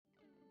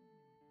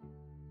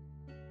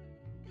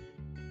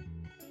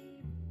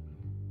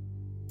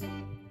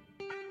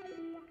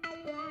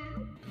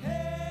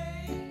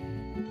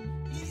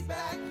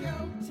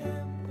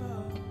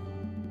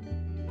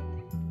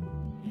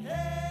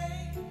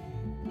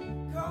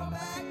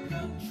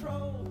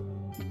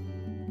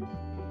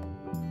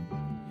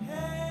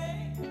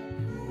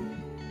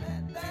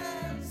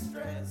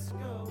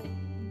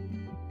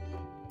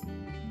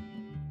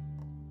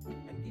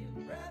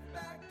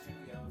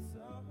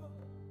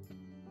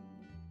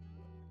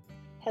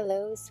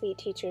Hello, sweet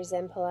teachers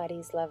and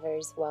Pilates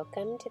lovers.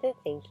 Welcome to the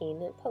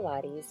Thinking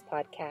Pilates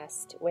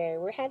podcast, where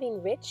we're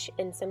having rich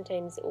and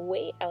sometimes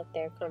way out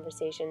there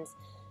conversations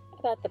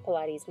about the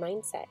Pilates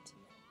mindset,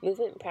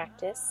 movement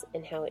practice,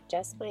 and how it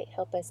just might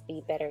help us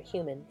be better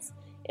humans.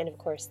 And of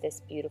course,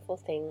 this beautiful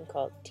thing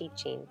called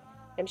teaching.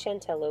 I'm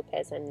Chantel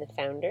Lopez. I'm the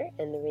founder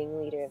and the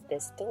ringleader of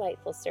this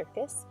delightful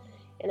circus.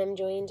 And I'm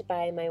joined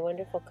by my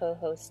wonderful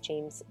co-hosts,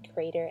 James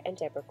Crater and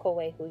Deborah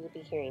Colway, who you'll be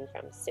hearing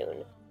from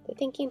soon. The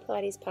Thinking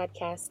Pilates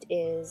podcast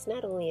is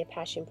not only a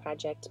passion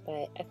project,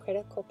 but a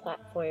critical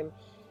platform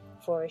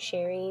for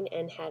sharing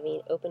and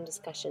having open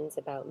discussions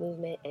about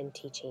movement and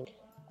teaching.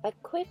 A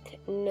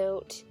quick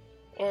note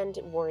and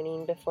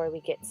warning before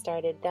we get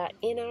started that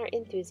in our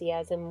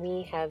enthusiasm,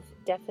 we have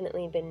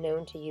definitely been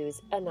known to use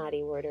a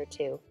naughty word or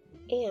two.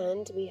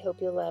 And we hope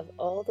you'll love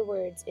all the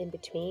words in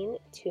between,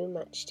 too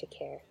much to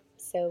care.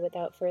 So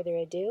without further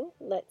ado,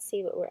 let's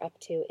see what we're up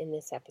to in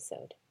this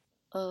episode.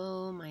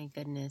 Oh my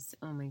goodness.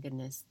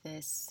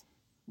 This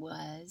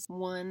was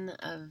one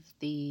of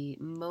the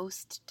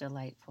most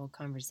delightful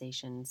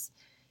conversations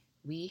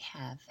we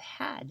have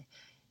had.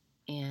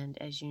 And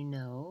as you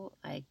know,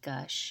 I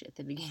gush at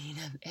the beginning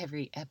of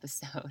every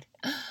episode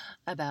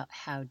about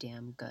how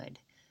damn good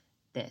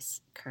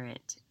this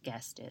current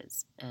guest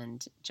is.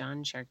 And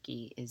John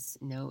Sharkey is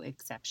no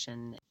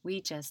exception. We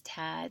just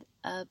had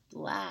a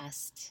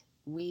blast.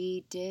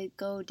 We did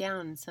go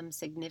down some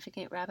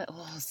significant rabbit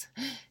holes.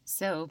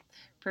 So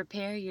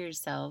prepare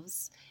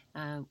yourselves.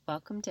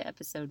 Welcome to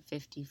episode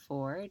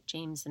 54.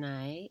 James and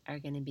I are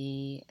going to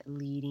be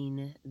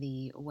leading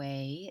the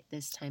way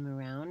this time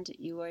around.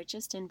 You are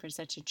just in for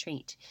such a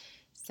treat.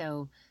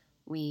 So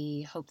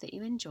we hope that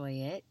you enjoy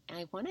it.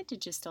 I wanted to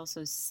just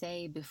also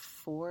say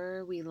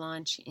before we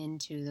launch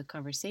into the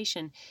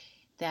conversation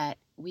that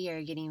we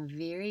are getting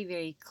very,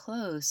 very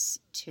close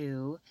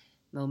to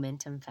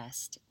Momentum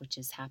Fest, which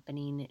is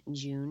happening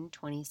June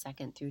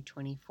 22nd through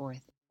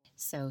 24th.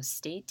 So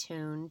stay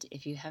tuned.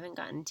 If you haven't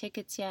gotten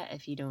tickets yet,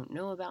 if you don't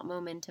know about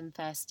Momentum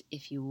Fest,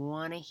 if you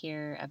want to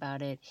hear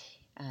about it,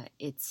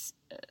 it's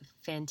a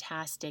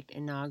fantastic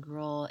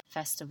inaugural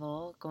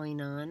festival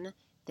going on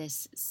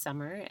this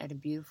summer at a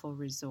beautiful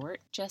resort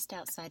just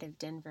outside of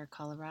Denver,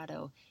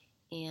 Colorado.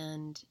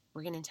 And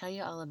we're going to tell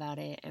you all about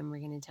it, and we're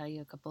going to tell you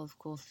a couple of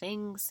cool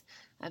things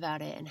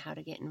about it and how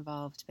to get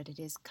involved, but it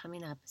is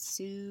coming up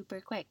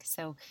super quick,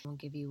 so we'll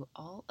give you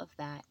all of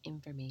that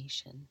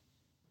information.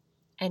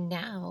 And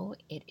now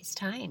it is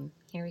time.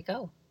 Here we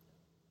go.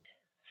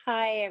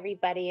 Hi,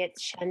 everybody.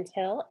 It's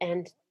Chantel,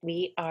 and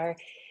we're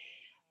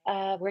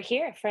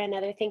here for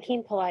another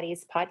Thinking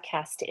Pilates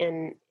podcast,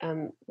 and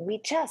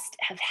we just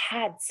have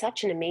had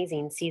such an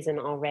amazing season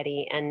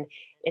already, and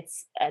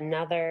it's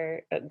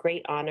another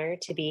great honor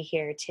to be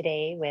here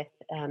today with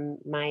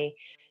my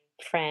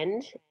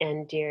friend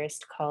and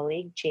dearest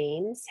colleague,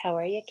 James. How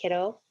are you,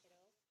 kiddo?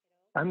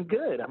 I'm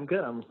good. I'm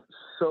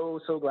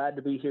so glad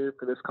to be here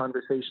for this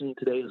conversation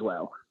today as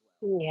well.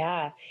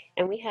 Yeah,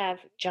 and we have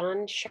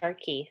John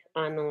Sharkey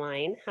on the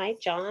line. Hi,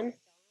 John.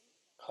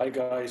 Hi,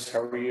 guys.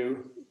 How are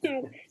you?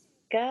 Good.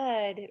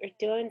 We're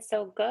doing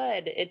so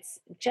good. It's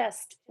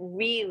just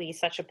really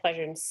such a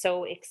pleasure and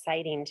so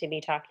exciting to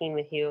be talking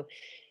with you.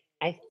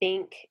 I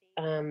think,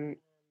 of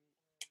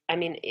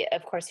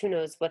course, who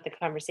knows what the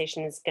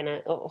conversation is going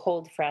to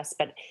hold for us,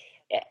 but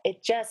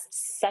it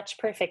just such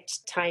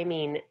perfect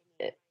timing,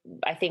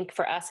 I think,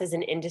 for us as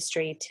an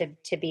industry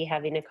to be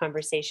having a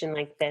conversation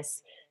like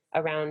this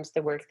around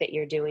the work that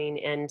you're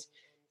doing. And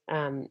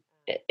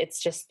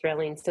it's just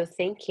thrilling. So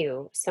thank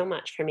you so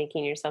much for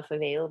making yourself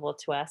available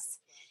to us.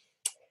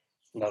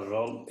 Not at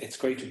all. It's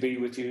great to be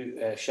with you,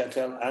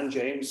 Chantel and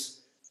James.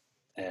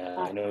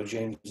 I know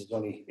James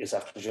is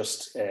after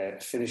just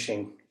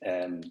finishing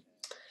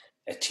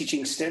a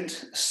teaching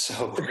stint,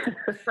 so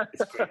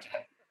it's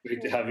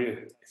great to have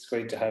you. It's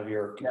great to have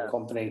your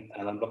company,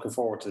 and I'm looking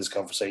forward to this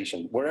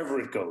conversation, wherever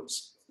it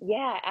goes.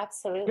 Yeah,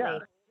 absolutely. Yeah.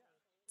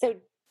 So,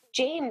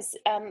 James,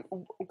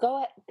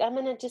 go. I'm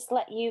going to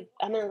let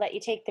you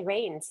take the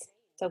reins.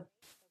 So,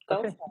 go.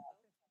 Okay.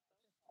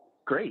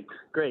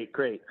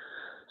 Great.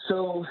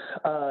 So,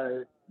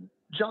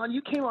 John,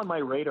 you came on my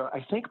radar,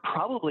 I think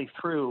probably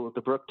through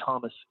the Brooke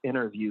Thomas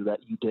interview that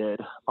you did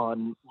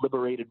on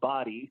Liberated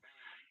Body.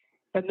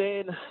 And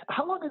then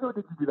how long ago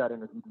did you do that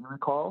interview? Do you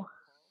recall?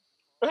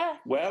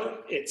 Well,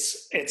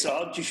 it's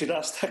odd you should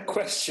ask that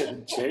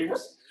question,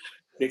 James,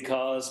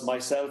 because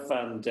myself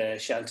and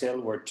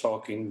Chantel were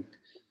talking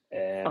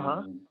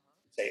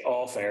say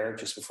off air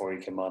just before he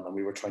came on, and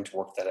we were trying to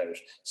work that out.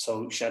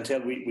 So,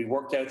 Chantel, we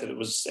worked out that it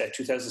was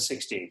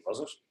 2016, was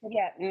it?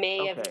 Yeah,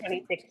 May of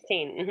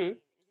 2016. Mm-hmm.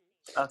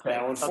 Okay.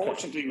 Now,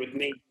 unfortunately, with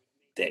me,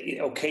 the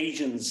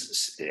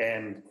occasions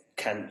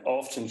can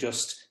often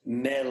just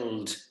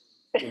meld.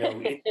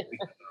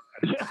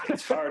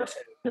 It's hard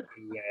to.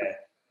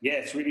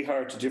 It's really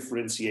hard to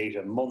differentiate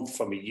a month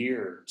from a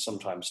year.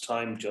 Sometimes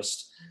time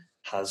just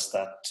has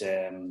that.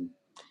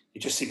 It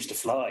just seems to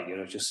fly.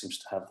 It just seems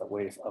to have that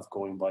way of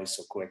going by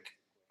so quick.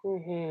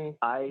 Mm-hmm.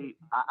 I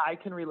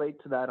can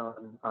relate to that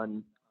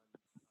on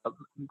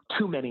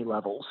too many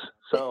levels.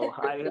 So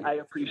I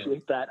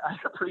appreciate that. I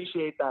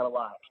appreciate that a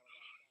lot.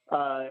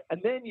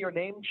 And then your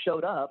name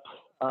showed up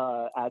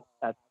at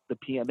the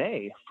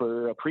PMA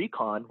for a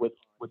pre-con with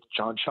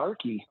John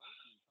Sharkey,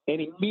 and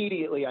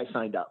immediately I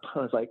signed up. I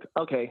was like,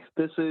 okay,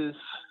 this is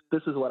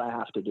what I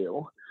have to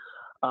do.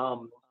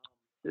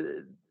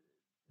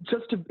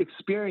 Just to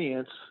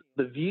experience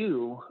the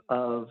view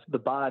of the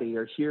body,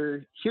 or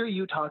hear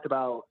you talk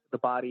about the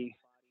body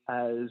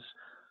as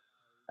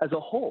a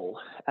whole,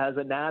 as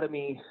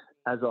anatomy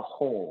as a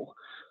whole,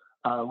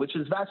 which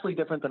is vastly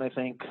different than I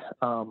think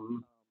how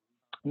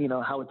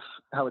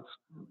it's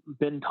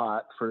been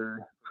taught for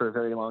a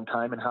very long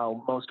time, and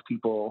how most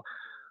people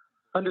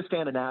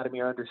understand anatomy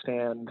or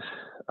understand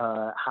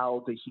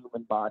how the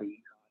human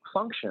body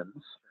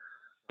functions.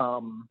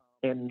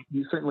 And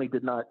you certainly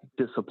did not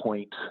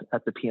disappoint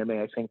at the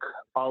PMA. I think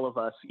all of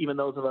us, even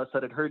those of us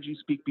that had heard you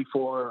speak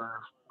before or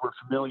were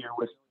familiar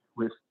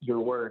with your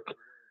work,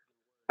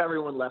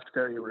 everyone left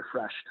very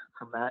refreshed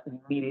from that. And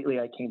immediately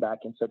I came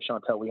back and said,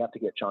 Chantel, we have to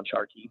get John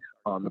Sharkey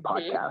on the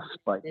podcast.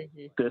 Like,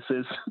 this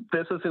is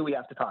who we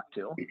have to talk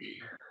to.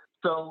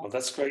 So, well,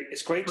 that's great.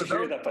 It's great to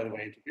hear that, by the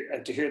way,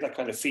 and to hear that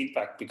kind of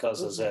feedback,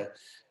 because as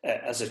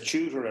a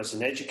tutor, as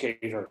an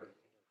educator,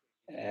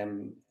 I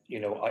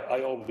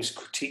always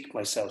critique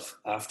myself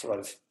after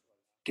I've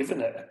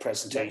given a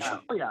presentation.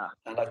 Yeah.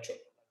 And I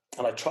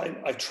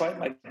try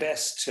my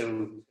best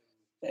to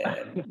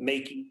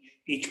make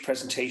each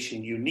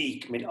presentation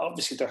unique. I mean,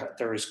 obviously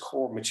there is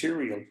core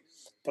material,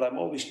 but I'm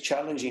always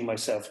challenging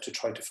myself to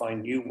try to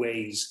find new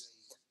ways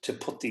to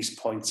put these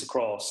points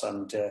across,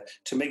 and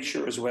to make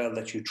sure as well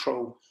that you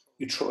throw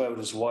out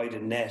as wide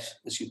a net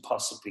as you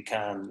possibly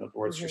can. In other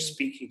words, you're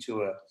speaking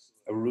to a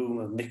room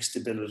of mixed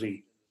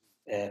ability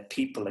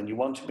people, and you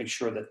want to make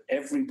sure that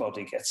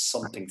everybody gets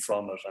something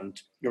from it,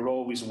 and you're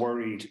always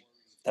worried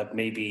that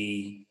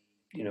maybe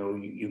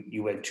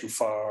you went too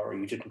far or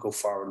you didn't go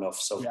far enough.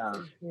 So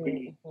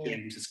really,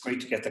 James, it's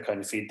great to get that kind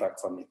of feedback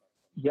from you.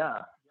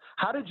 Yeah.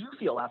 How did you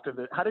feel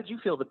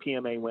the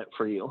PMA went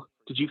for you?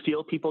 Did you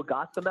feel people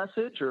got the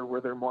message, or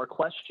were there more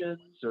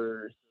questions?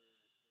 Or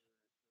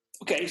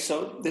okay,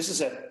 so this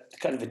is a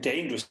kind of a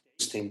dangerous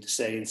thing to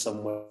say in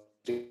some way,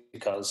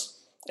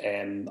 because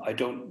I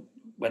don't.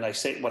 When I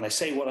say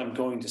what I'm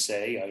going to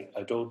say,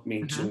 I don't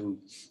mean to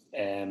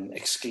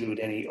exclude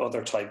any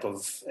other type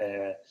of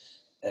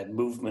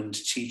movement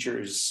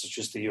teachers, such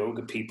as the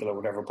yoga people or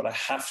whatever. But I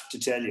have to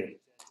tell you,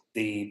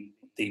 the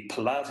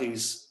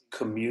Pilates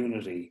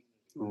community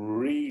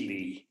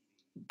really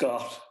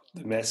got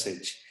the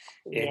message.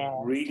 It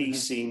really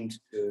seemed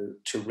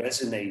to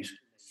resonate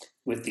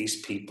with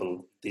these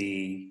people.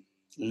 The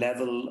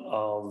level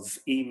of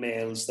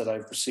emails that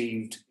I've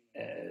received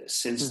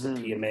since the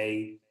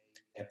PMA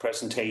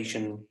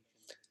presentation,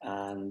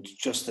 and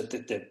just that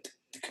the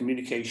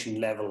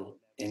communication level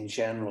in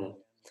general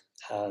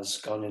has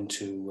gone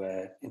into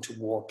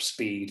warp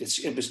speed.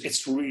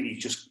 It's really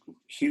just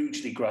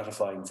hugely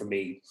gratifying for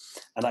me,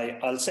 and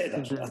I'll say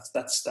that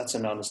that's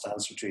an honest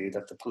answer to you,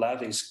 that the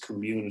Pilates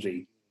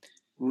community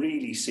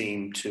really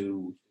seemed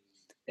to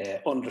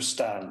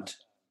understand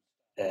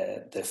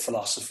the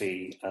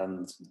philosophy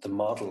and the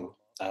model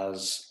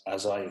as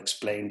I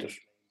explained it.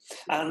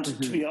 And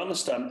to be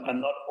honest,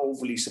 I'm not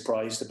overly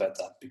surprised about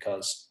that,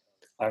 because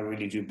I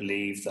really do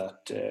believe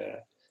that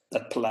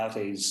that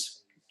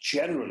Pilates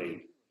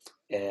generally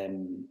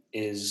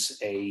is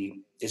a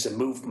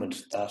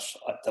movement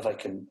that I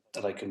can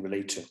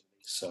relate to.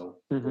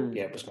 So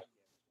yeah, it was.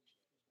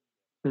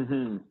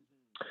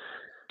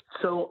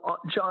 So,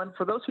 John,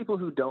 for those people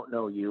who don't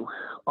know you,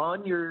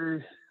 on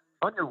your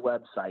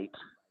website,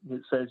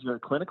 it says you're a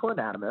clinical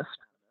anatomist,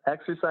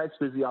 exercise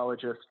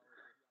physiologist,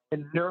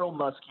 and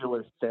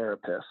neuromuscular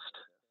therapist.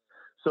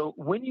 So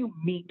when you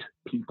meet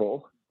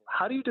people,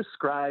 how do you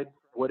describe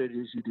what it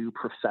is you do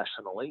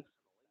professionally?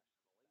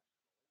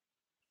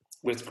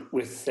 With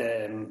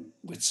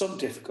some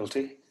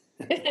difficulty.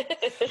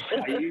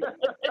 To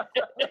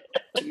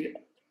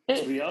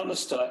be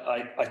honest,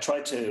 I try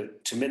to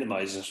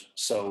minimize it.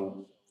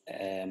 So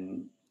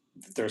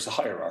there's a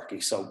hierarchy.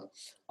 So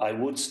I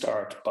would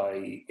start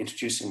by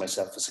introducing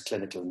myself as a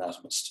clinical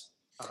anatomist.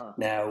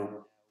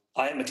 Now,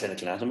 I am a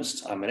clinical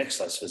anatomist. I'm an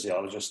exercise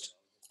physiologist.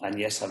 And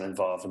yes, I'm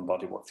involved in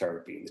bodywork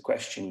therapy. And the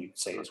question you could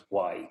say is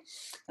why?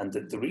 And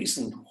the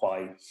reason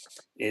why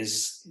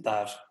is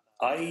that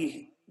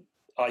I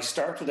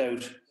started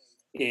out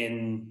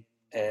in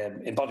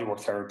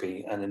bodywork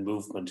therapy and in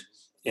movement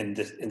in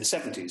the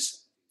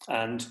 70s.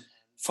 And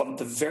from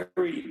the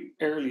very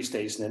earliest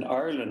days, and in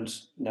Ireland,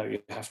 now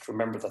you have to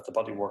remember that the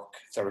bodywork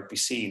therapy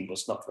scene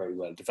was not very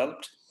well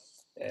developed.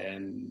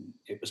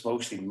 It was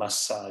mostly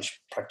massage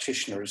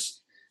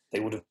practitioners. They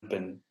would have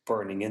been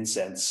burning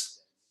incense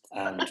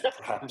and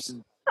perhaps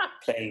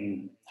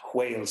playing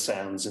whale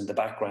sounds in the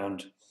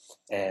background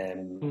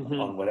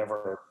on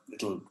whatever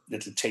little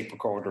tape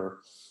recorder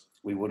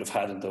we would have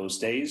had in those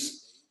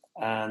days.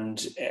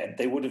 And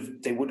they would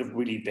have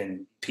really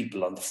been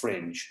people on the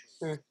fringe.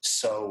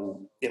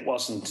 So it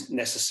wasn't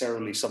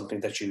necessarily something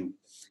that you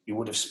you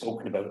would have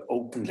spoken about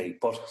openly.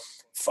 But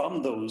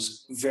from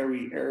those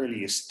very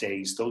earliest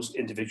days, those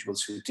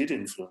individuals who did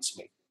influence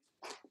me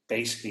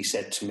basically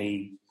said to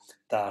me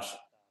that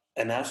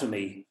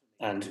anatomy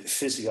and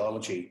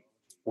physiology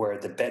were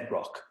the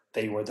bedrock.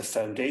 They were the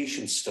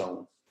foundation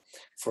stone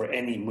for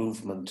any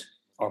movement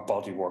or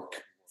bodywork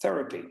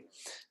therapy.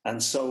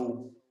 And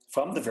so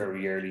from the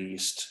very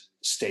earliest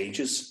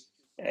stages,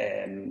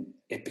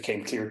 it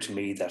became clear to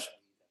me that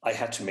I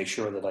had to make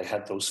sure that I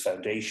had those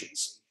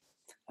foundations.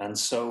 And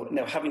so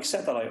now, having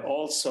said that, I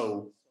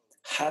also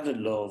had a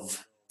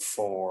love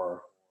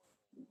for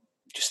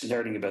just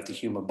learning about the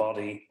human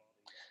body.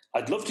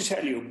 I'd love to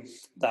tell you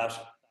that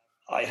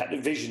I had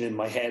a vision in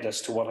my head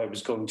as to what I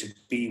was going to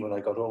be when I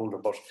got older,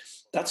 but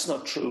that's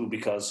not true,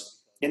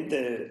 because in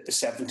the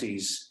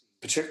 70s,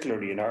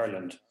 particularly in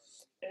Ireland,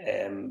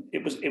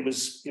 it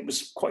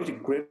was quite a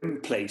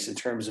grim place in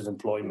terms of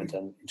employment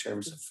and in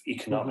terms of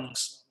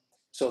economics.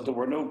 So there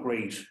were no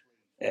great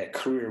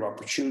career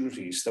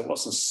opportunities. There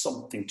wasn't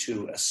something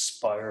to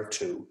aspire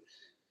to.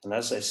 And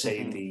as I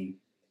say,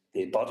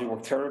 the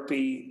bodywork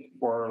therapy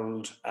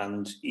world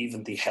and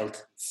even the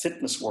health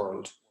fitness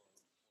world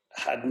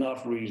had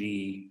not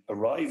really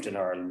arrived in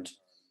Ireland.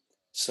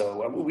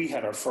 So we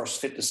had our first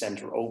fitness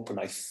centre open,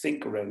 I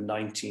think, around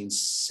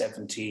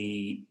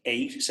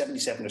 1978,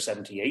 77 or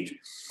 78.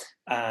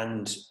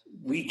 And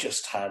we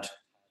just had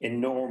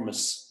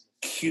enormous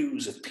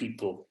queues of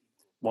people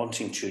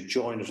wanting to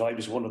join it. I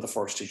was one of the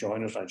first to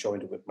join it. I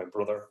joined it with my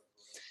brother.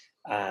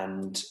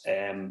 And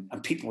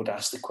people would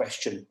ask the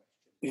question,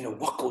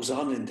 what goes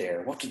on in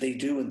there? What do they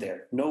do in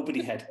there?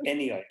 Nobody had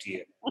any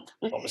idea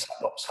what was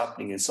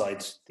happening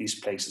inside these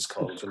places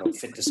called,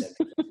 fitness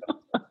centers.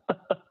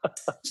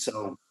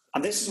 So,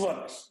 and this is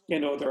what,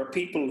 there are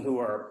people who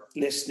are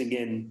listening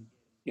in,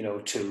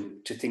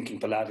 to Thinking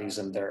Pilates,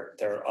 and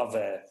they're of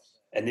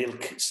an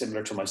ilk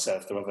similar to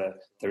myself.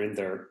 They're in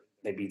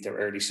maybe their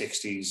early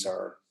 60s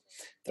or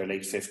their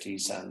late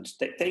 50s, and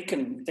they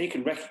can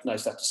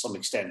recognize that to some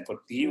extent.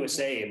 But the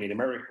USA,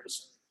 America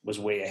was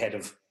way ahead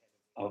of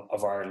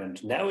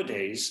Ireland.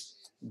 Nowadays,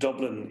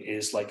 Dublin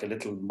is like a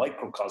little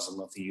microcosm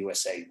of the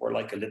USA. We're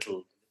like a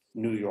little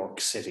New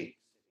York City.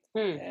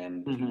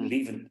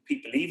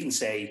 People even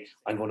say,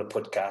 I'm going to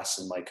put gas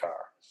in my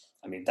car.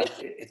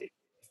 It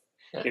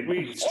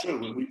really is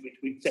true.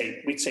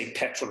 We'd say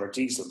petrol or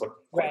diesel, but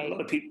quite a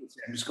lot of people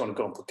say, I'm just going to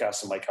go and put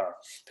gas in my car,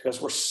 because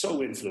we're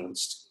so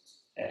influenced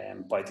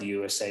by the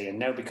USA. And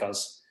now,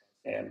 because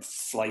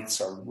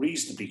flights are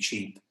reasonably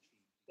cheap,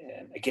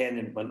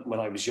 again, when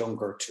I was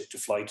younger, to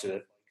fly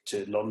to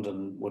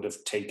London would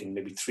have taken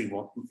maybe 3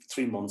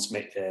 months'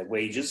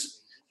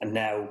 wages. And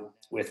now,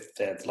 with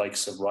the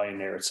likes of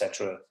Ryanair,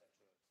 etc.,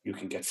 you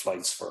can get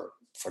flights for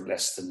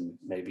less than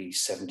maybe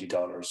 $70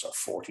 or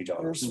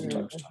 $40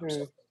 sometimes.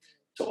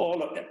 So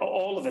all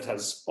of it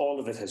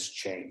has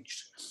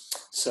changed.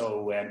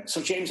 So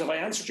James, have I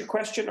answered your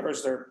question, or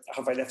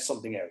have I left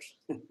something out?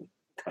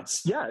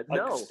 Yeah,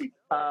 no.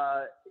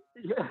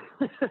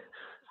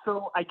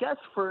 So I guess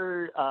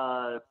for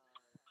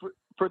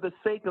the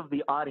sake of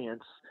the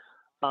audience,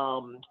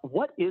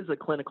 what is a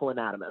clinical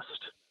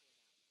anatomist?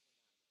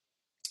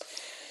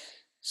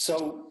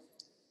 So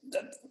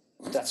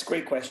that's a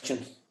great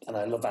question, and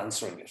I love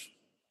answering it.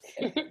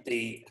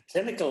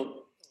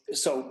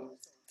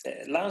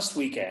 Last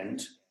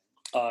weekend,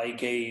 I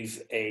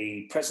gave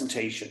a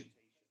presentation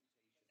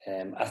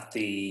at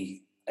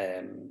the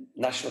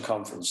National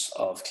Conference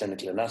of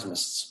Clinical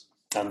Anatomists,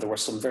 and there were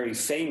some very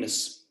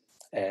famous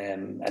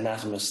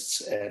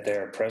anatomists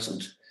there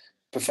present.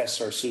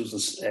 Professor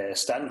Susan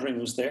Standring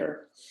was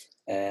there,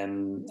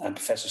 and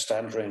Professor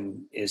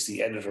Standring is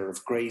the editor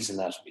of Gray's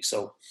Anatomy,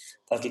 so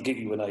that'll give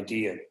you an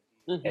idea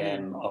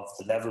of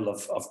the level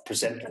of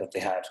presenter that they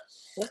had.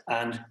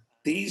 And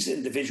these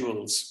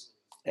individuals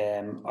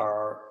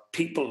are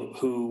people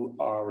who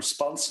are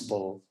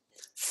responsible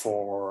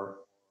for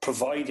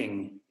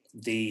providing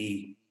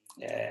the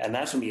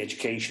anatomy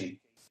education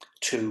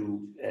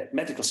to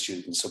medical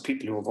students, so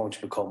people who are going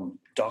to become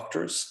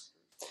doctors,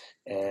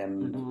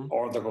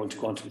 or they're going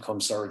to become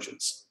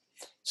surgeons.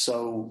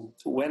 So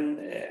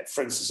when,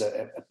 for instance,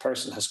 a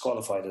person has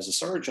qualified as a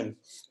surgeon,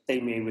 they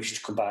may wish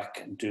to come back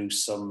and do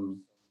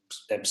some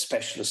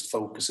specialist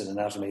focus in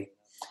anatomy.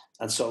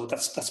 And so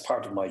that's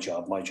part of my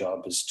job. My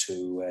job is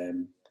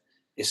to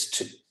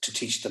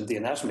teach them the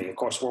anatomy. Of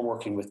course, we're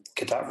working with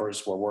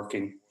cadavers. We're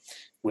working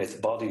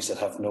with bodies that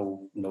have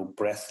no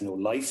breath, no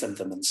life in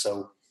them. And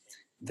so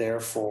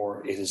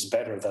therefore, it is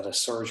better that a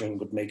surgeon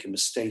would make a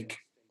mistake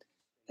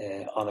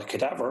on a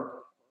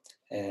cadaver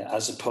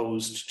as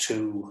opposed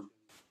to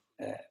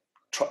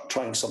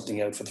trying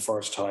something out for the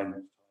first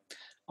time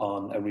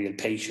on a real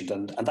patient.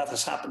 And that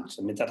has happened.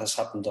 That has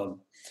happened on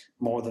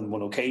more than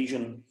one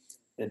occasion,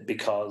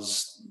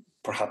 because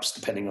perhaps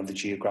depending on the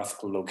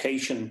geographical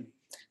location,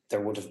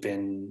 there would have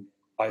been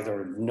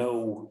either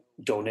no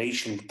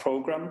donation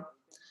program,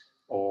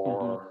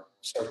 or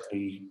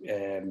certainly,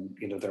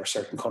 there are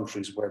certain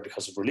countries where,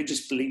 because of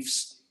religious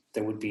beliefs,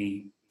 there would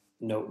be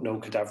no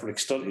cadaveric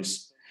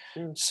studies.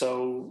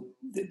 So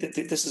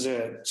this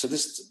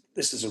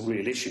is a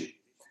real issue,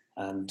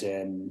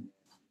 and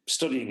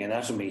studying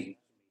anatomy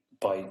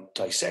by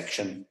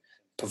dissection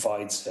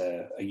provides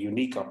a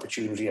unique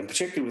opportunity, and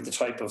particularly with the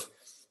type of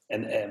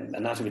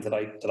anatomy that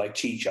I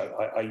teach,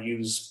 I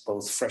use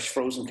both fresh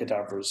frozen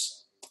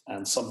cadavers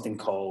and something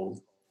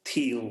called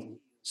Thiel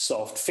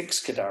soft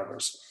fixed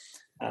cadavers.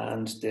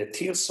 And the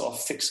Thiel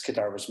soft fixed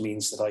cadavers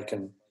means that I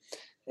can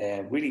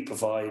really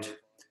provide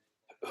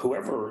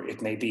whoever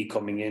it may be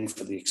coming in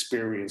for the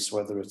experience,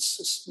 whether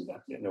it's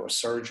a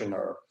surgeon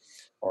or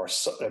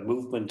a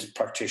movement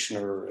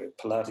practitioner, a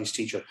Pilates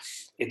teacher,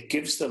 it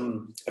gives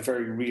them a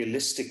very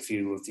realistic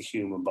view of the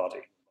human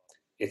body.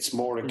 It's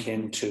more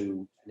akin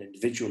to an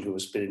individual who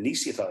has been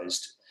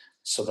anesthetized,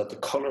 so that the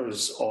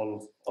colors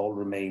all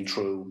remain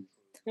true,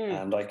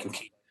 and I can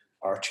keep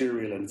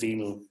arterial and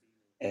venal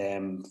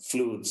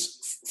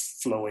fluids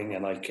flowing,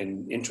 and I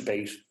can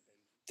intubate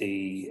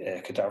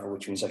the cadaver,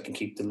 which means I can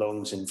keep the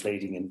lungs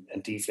inflating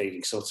and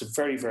deflating. So it's a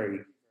very, very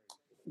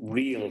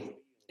real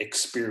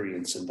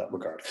experience in that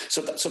regard.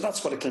 So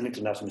that's what a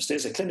clinical anatomist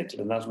is. A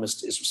clinical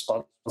anatomist is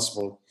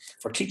responsible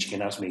for teaching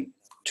anatomy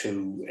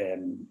to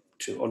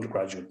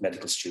undergraduate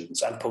medical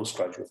students and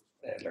postgraduate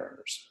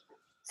learners.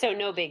 So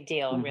no big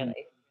deal,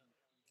 really.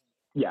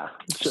 Yeah.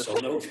 So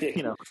no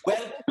big.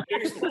 Well,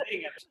 here's the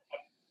thing.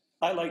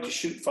 I like to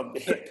shoot from the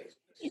hip.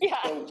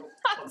 Yeah. So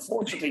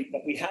unfortunately,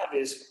 what we have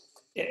is,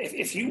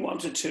 if you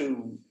wanted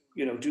to,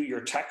 do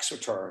your tax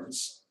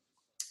returns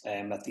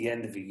at the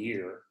end of the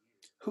year,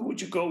 who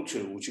would you go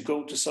to? Would you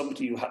go to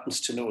somebody who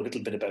happens to know a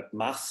little bit about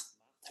math,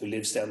 who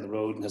lives down the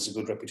road and has a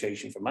good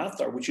reputation for math,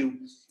 or would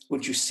you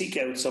seek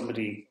out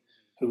somebody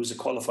who's a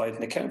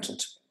qualified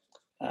accountant?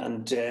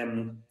 And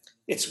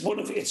it's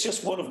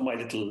just one of my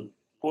little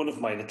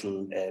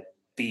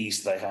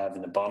bees that I have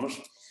in the bonnet,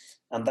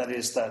 and that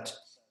is that,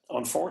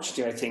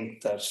 unfortunately, I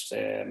think that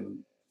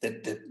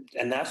that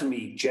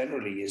anatomy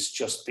generally is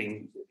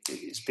being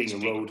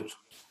eroded.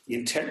 The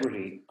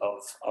integrity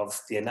of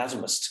the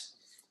anatomist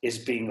is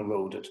being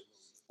eroded,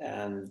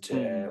 and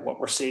what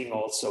we're seeing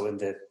also in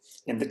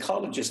the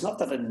colleges, not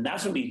that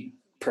anatomy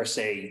per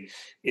se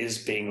is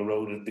being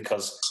eroded,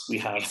 because we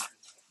have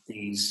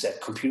these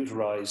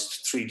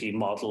computerized 3D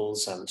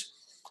models, and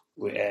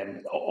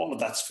all of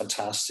that's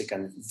fantastic,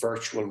 and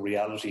virtual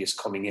reality is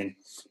coming in,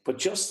 but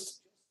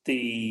just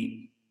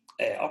the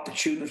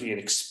opportunity and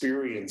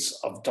experience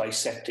of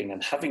dissecting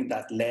and having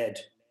that led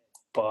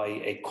by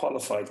a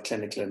qualified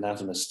clinical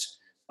anatomist,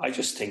 I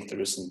just think there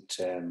isn't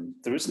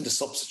a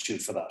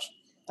substitute for that.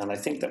 And I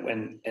think that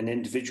when an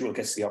individual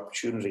gets the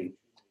opportunity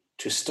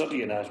to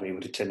study anatomy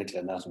with a clinical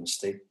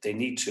anatomist, they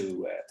need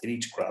to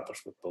grab it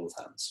with both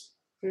hands.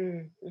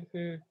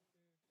 Mm-hmm.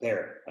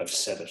 There, I've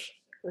said it.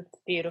 It's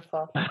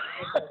beautiful.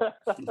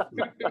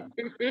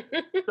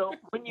 So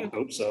when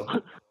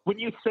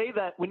you say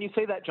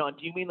that, John,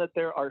 do you mean that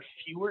there are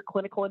fewer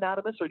clinical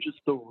anatomists, or just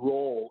the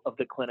role of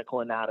the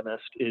clinical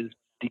anatomist is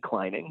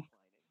declining?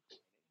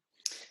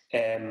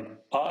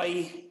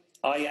 I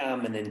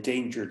am an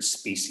endangered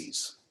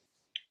species.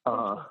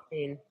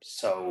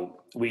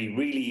 So we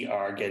really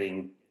are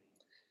getting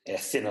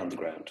thin on the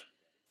ground.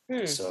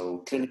 So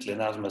clinical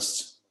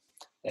anatomists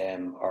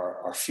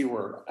are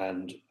fewer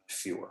and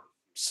fewer.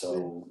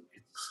 So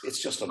it's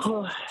just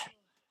unfortunate.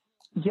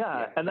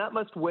 Yeah, and that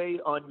must weigh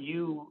on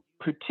you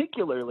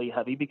particularly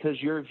heavy,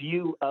 because your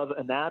view of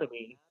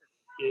anatomy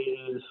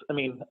is,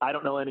 I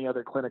don't know any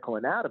other clinical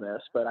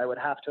anatomist, but I would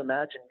have to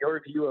imagine your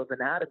view of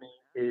anatomy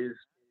is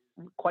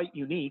quite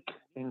unique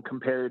in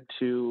compared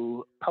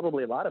to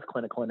probably a lot of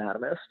clinical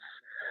anatomists.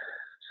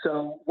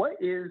 So what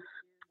is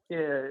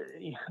your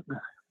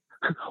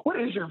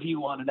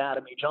view on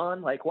anatomy,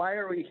 John? Like, why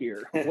are we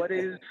here?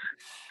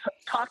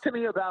 Talk to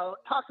me about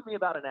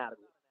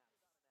anatomy.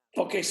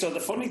 Okay, so the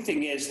funny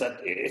thing is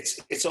that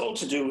it's all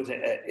to do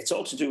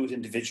with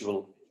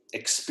individual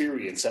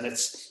experience, and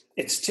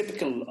it's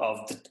typical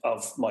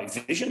of my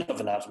vision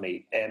of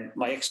anatomy. And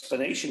my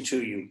explanation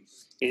to you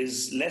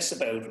is less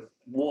about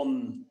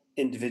one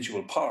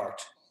individual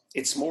part.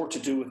 It's more to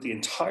do with the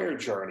entire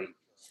journey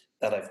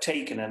that I've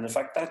taken, and in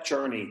fact, that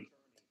journey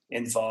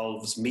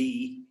involves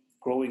me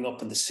growing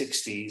up in the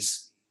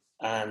 60s,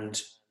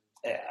 and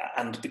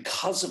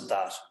because of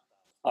that,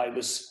 I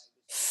was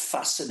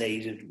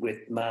fascinated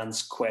with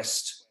man's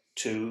quest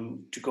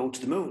to go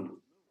to the moon.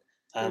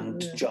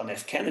 And John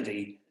F.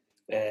 Kennedy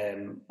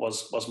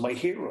was my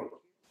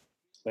hero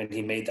when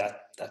he made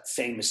that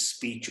famous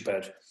speech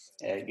about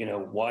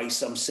why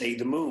some say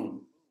the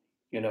moon,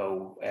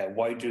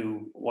 why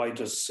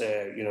does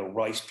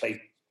Rice play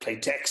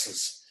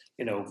Texas,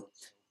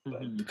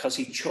 because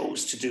he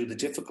chose to do the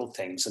difficult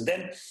things. And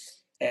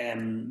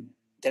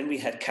then we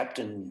had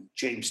Captain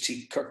James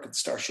T. Kirk of the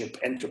Starship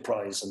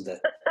Enterprise and the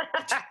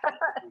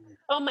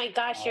oh my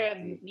gosh,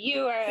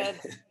 you are a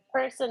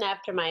person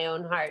after my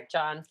own heart,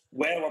 John.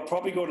 Well, we're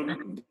probably going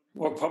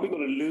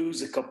to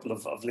lose a couple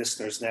of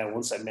listeners now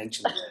once I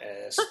mention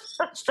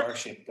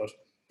Starship, but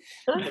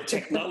the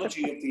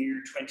technology of the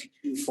year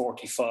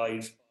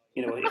 2245,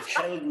 it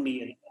held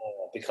me in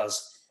awe,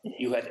 because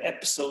You had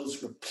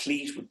episodes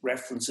replete with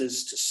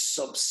references to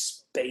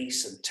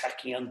subspace and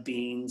tachyon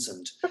beams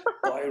and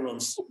Byron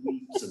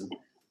sweeps and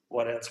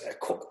what else?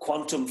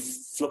 Quantum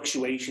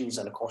fluctuations,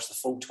 and of course the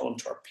photon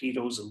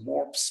torpedoes and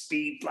warp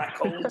speed black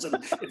holes and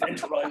event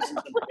horizons. And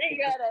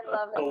I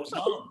love it. Goes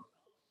on.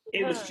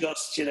 It was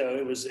just,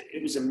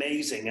 it was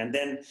amazing. And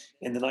then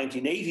in the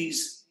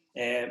 1980s,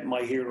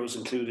 my heroes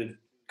included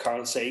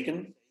Carl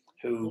Sagan,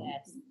 who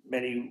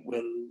many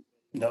will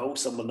know,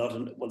 some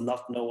will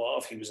not know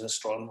of. He was an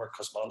astronomer,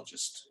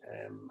 cosmologist,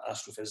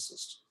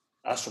 astrophysicist,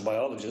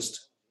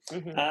 astrobiologist,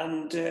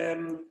 and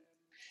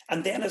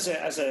then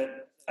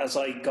as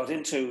I got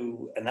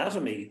into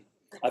anatomy,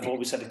 I've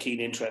always had a keen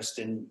interest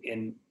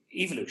in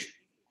evolution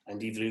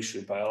and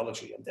evolutionary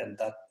biology, and then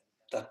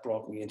that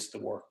brought me into the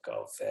work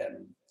of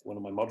one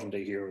of my modern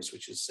day heroes,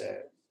 which is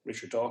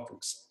Richard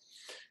Dawkins.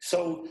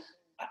 So,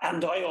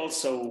 and I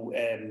also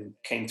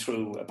came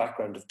through a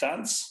background of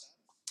dance,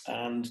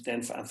 and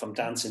then from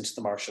dance into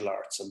the martial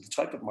arts. And the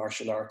type of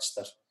martial arts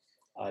that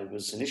I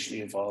was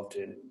initially involved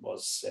in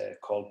was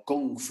called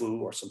Kung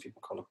Fu, or some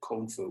people call it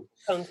Kung Fu.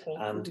 Kung Fu.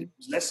 And it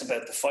was less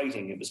about the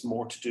fighting, it was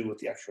more to do with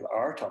the actual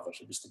art of it.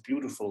 It was the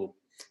beautiful,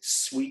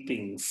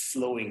 sweeping,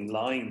 flowing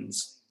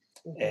lines.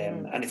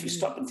 And if you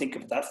stop and think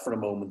about that for a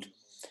moment,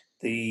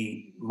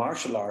 the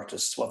martial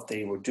artists, what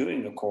they were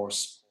doing, of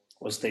course,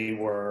 was they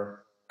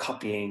were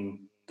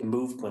copying the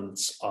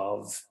movements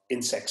of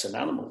insects and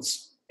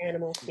animals.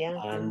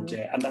 And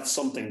that's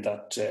something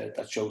that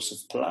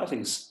Joseph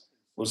Pilates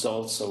was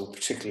also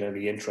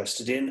particularly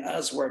interested in,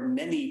 as were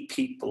many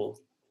people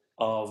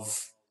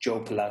of Joe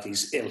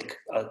Pilates' ilk.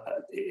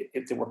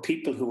 There were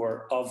people who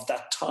were of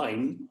that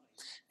time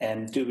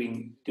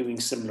doing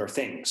similar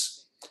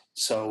things.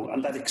 So,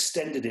 and that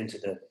extended into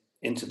the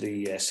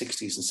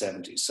 60s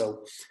and 70s.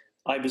 So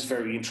I was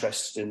very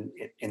interested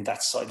in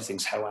that side of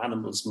things, how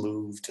animals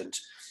moved, and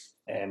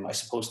I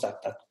suppose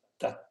that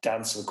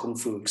dance and kung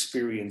fu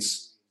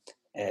experience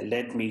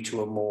led me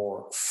to a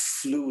more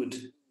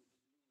fluid-based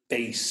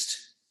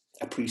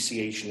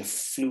appreciation, a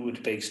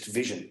fluid-based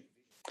vision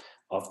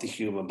of the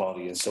human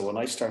body. And so when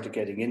I started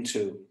getting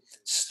into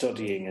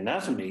studying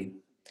anatomy,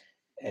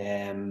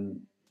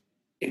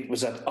 it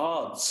was at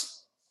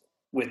odds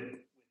with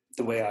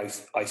the way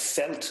I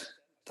felt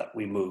that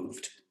we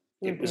moved.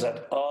 It was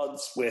at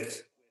odds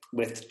with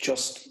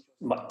just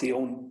my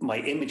own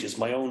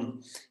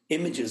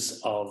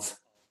images of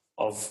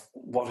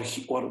what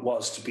it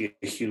was to be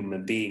a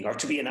human being, or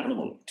to be an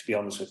animal, to be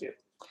honest with you.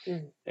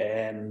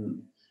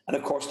 And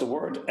of course, the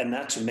word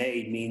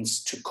anatomy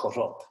means to cut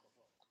up,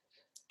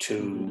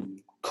 to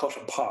cut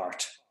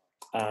apart,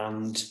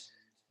 and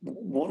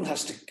one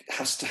has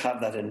to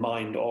have that in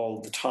mind all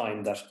the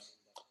time, that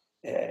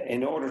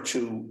in order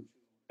to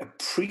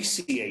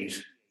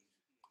appreciate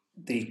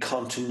the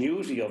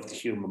continuity of the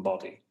human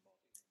body,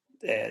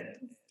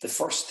 the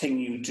first thing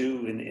you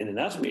do in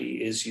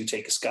anatomy is you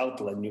take a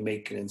scalpel and you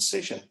make an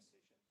incision.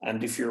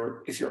 And if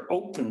you're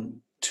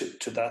open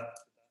to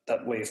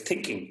that way of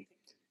thinking,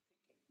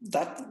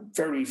 that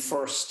very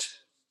first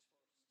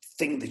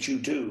thing that you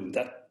do,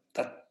 that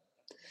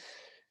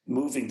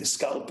moving the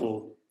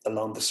scalpel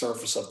along the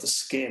surface of the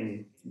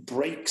skin,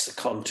 breaks a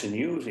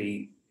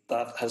continuity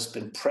that has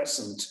been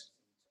present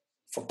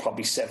for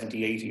probably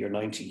 70, 80 or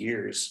 90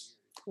 years.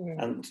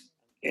 And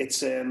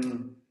it's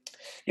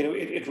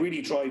it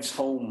really drives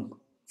home,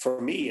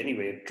 for me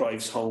anyway, it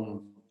drives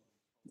home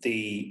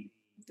the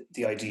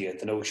idea,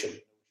 the notion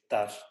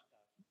that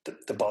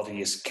the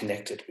body is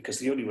connected, because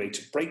the only way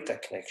to break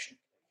that connection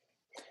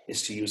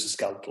is to use a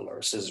scalpel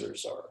or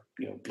scissors or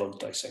blunt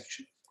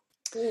dissection.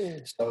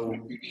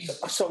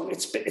 So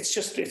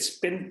it's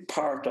been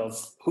part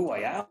of who I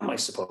am, I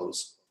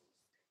suppose,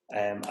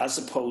 as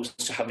opposed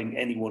to having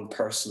any one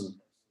person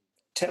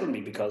tell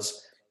me,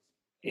 because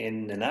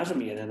in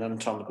anatomy and in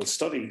anatomical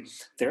study,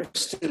 they're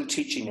still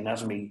teaching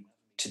anatomy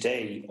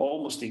today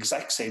almost the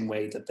exact same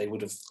way that they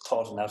would have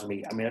taught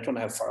anatomy. I mean, I don't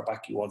know how far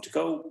back you want to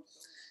go.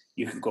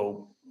 You can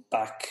go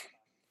back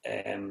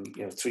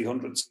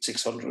 300,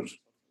 600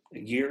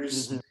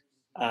 years.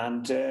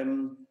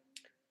 And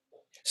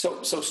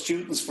so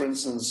students, for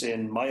instance,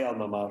 in my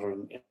alma mater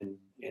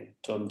in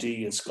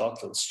Dundee in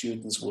Scotland,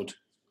 students would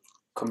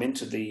come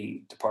into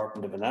the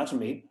Department of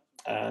Anatomy,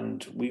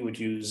 and we would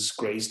use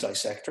Gray's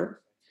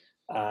dissector.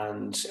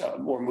 And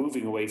we're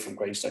moving away from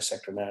Gray's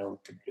dissector now.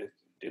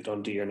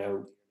 Dundee are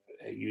now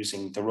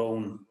using their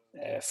own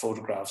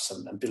photographs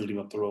and building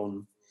up their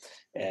own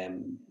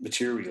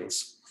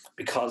materials,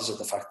 because of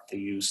the fact that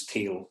they use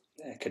teal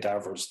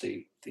cadavers.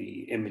 The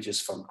images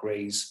from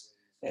Gray's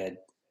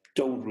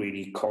don't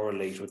really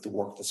correlate with the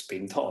work that's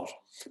being taught.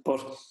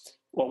 But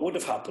what would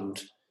have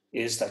happened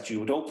is that you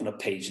would open up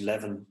page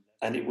 11,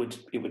 and it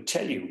would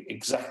tell you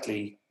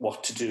exactly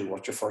what to do,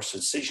 what your first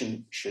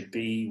incision should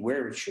be,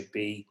 where it should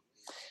be.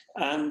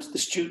 And the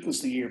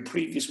students the year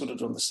previous would have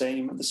done the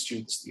same, and the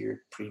students the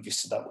year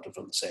previous to that would have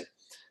done the same.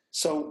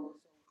 So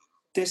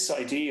this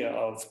idea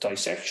of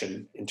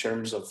dissection in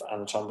terms of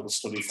anatomical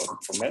study for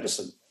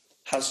medicine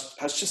has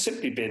just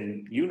simply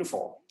been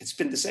uniform. It's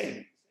been the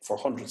same for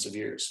hundreds of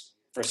years.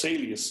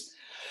 Vesalius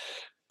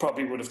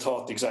probably would have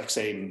thought the exact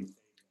same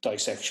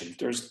dissection.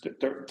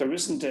 There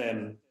isn't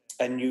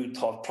a new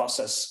thought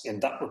process in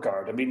that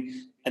regard. I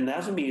mean,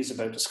 anatomy is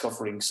about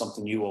discovering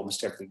something new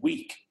almost every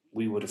week.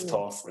 We would have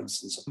thought, for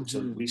instance, up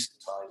until recent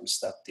times,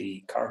 that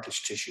the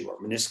cartilage tissue or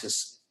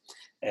meniscus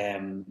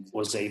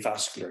was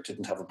avascular,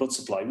 didn't have a blood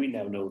supply. We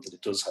now know that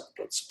it does have a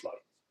blood supply.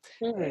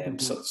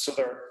 So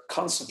there are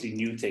constantly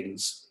new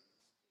things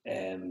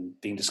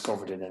being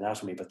discovered in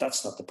anatomy, but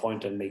that's not the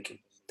point I'm making.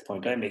 The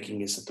point I'm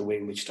making is that the way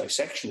in which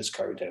dissection is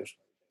carried out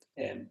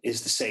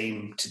is the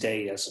same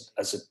today as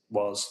it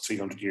was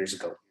 300 years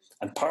ago.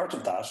 And part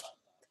of that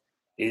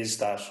is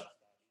that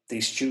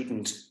the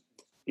student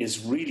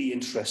is really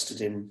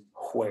interested in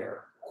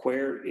where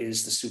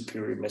is the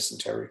superior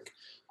mesenteric,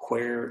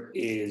 where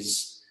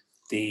is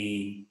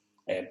the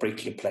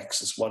brachial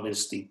plexus, what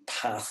is the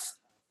path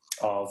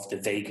of the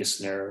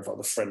vagus nerve or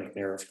the phrenic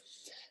nerve.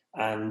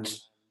 And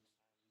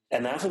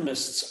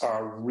anatomists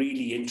are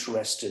really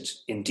interested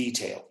in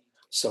detail.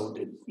 So,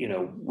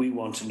 we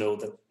want to know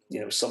that,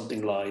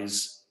 something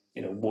lies,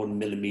 1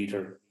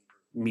 millimeter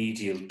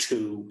medial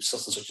to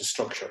such and such a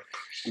structure.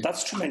 And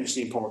that's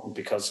tremendously important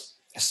because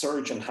a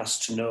surgeon has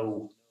to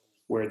know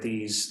where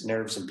these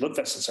nerves and blood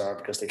vessels are,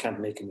 because they can't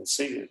make an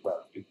incision.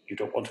 Well, you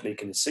don't want to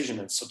make an incision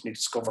and suddenly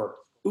discover,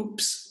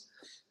 oops,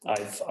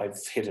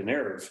 I've hit a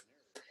nerve.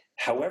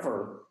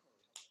 However,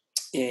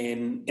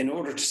 in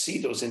order to see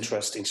those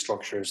interesting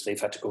structures,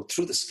 they've had to go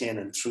through the skin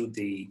and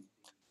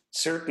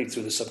certainly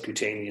through the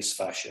subcutaneous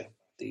fascia,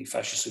 the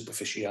fascia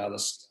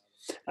superficialis,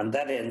 and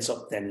that ends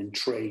up then in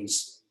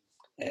trays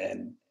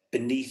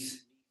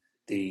beneath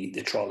the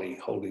trolley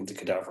holding the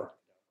cadaver.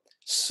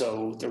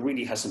 So there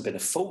really hasn't been a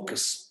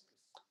focus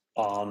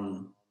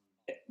on,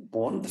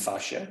 one, the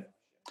fascia,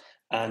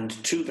 and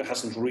two, there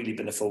hasn't really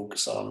been a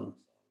focus on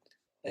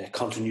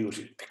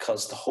continuity,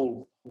 because the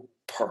whole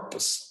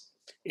purpose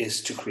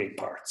is to create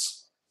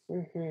parts.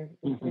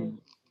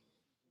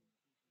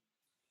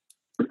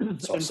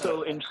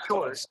 So in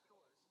short,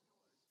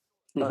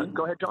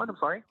 go ahead, John. I'm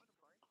sorry.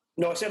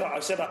 No, I said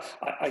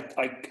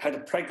I had a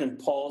pregnant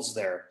pause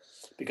there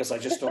because I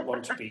just don't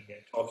want to be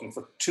talking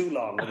for too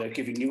long without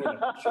giving you an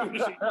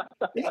opportunity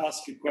to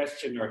ask a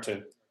question or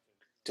to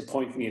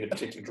point me in a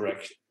particular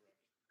direction.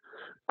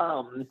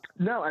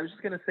 No, I was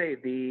just going to say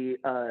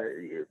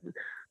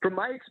from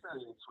my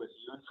experience with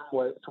you and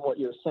from what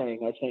you're saying,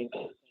 I think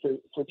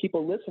for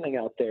people listening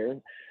out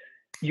there,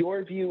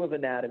 your view of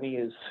anatomy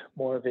is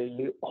more of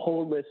a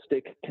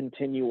holistic,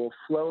 continual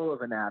flow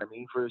of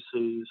anatomy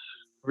versus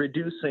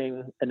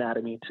reducing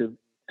anatomy to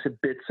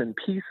bits and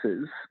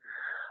pieces,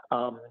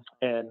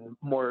 and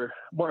more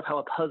of how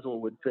a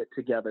puzzle would fit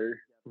together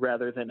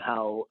rather than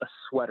how a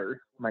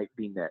sweater might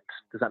be knit.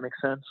 Does that make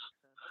sense?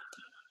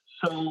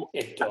 So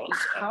it does.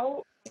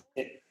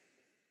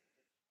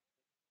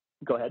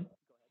 Go ahead.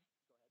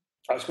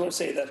 I was going to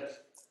say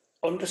that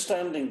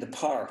understanding the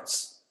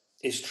parts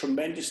is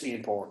tremendously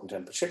important,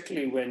 and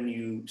particularly when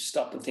you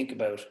stop and think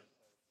about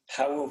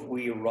how have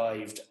we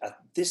arrived at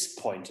this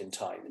point in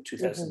time in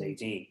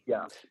 2018?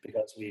 Yeah.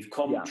 Because we've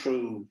come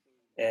through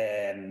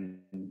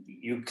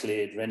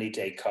Euclid, René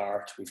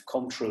Descartes, we've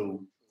come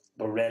through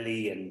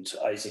Borelli and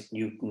Isaac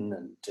Newton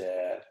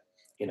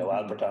and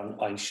Albert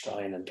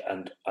Einstein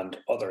and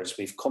others.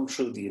 We've come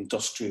through the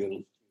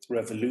Industrial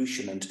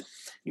Revolution, and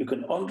you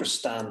can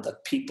understand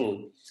that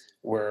people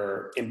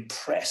were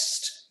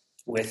impressed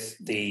with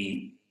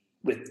the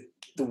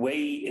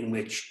way in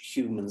which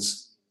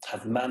humans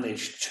have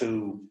managed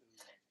to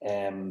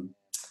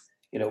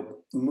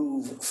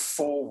move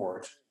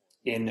forward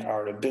in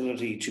our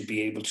ability to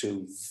be able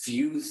to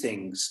view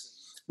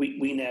things.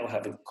 We now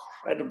have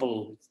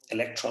incredible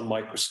electron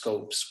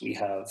microscopes. We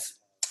have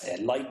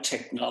light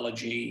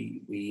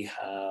technology. We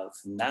have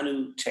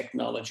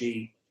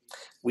nanotechnology.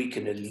 We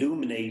can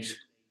illuminate,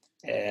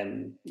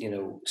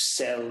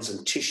 cells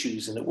and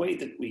tissues in a way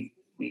that we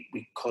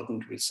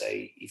couldn't, we'd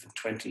say, even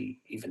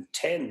 20, even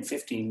 10,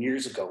 15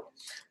 years ago.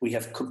 We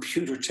have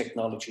computer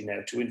technology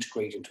now to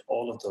integrate into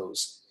all of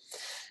those.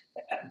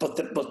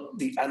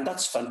 And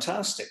that's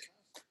fantastic.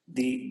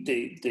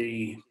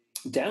 The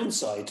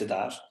downside to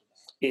that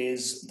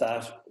is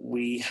that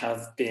we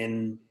have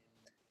been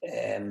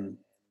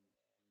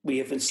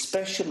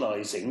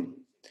specializing,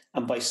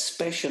 and by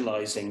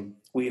specializing,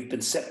 we have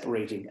been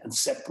separating and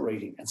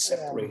separating and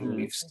separating. Mm-hmm.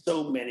 We have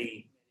so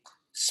many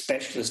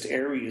specialist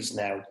areas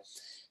now,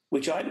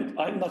 which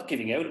I'm not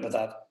giving out about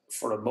that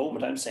for a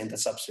moment. I'm saying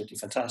that's absolutely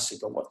fantastic.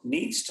 But what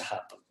needs to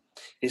happen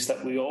is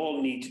that we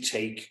all need to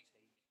take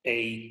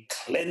a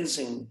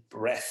cleansing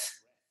breath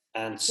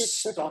and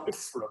stop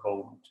for a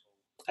moment.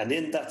 And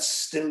in that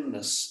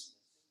stillness,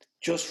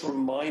 just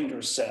remind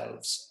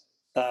ourselves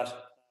that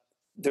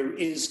there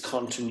is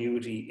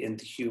continuity in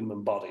the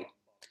human body.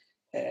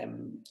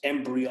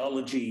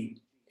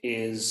 Embryology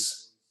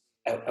is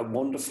a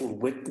wonderful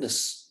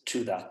witness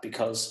to that,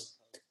 because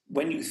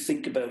when you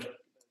think about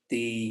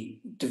the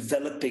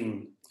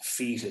developing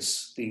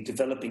fetus, the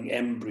developing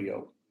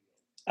embryo,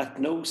 at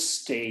no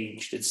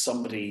stage did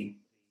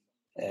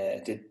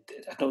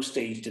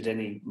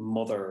any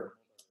mother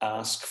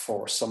ask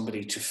for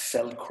somebody to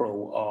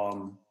Velcro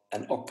on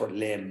an upper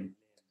limb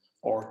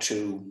or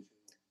to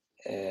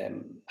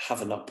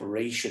have an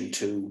operation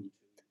to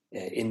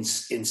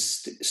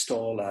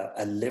install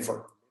a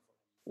liver.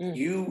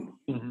 You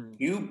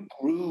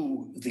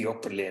grew the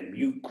upper limb,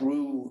 you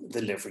grew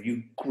the liver,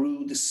 you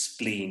grew the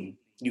spleen,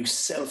 you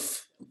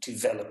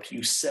self-developed,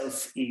 you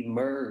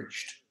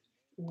self-emerged.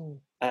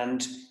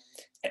 And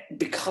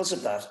because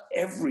of that,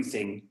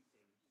 everything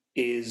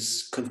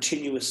is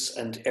continuous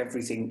and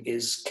everything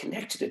is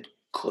connected. It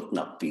could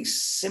not be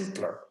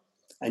simpler.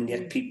 And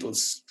yet people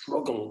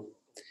struggle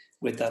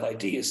with that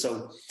idea.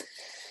 So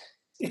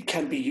it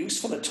can be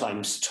useful at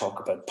times to talk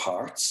about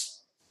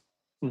parts,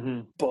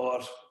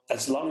 but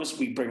as long as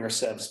we bring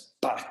ourselves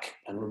back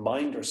and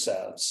remind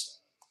ourselves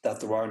that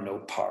there are no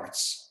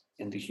parts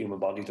in the human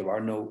body, there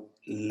are no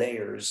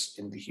layers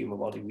in the human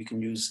body. We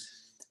can use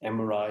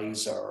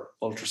MRIs or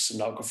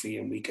ultrasonography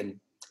and we can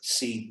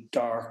see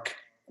dark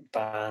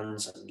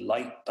bands and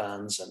light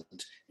bands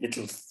and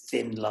little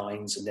thin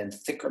lines and then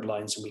thicker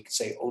lines, and we can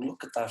say, oh,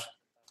 look at that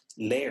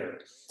layer.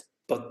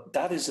 But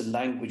that is a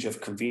language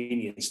of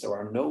convenience. There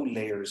are no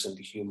layers in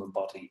the human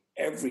body.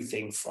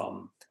 Everything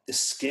from the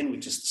skin,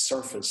 which is the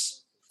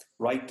surface,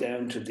 right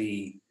down to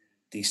the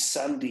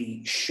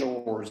sandy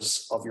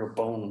shores of your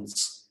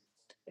bones.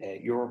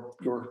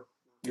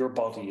 Your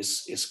body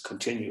is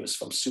continuous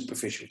from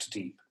superficial to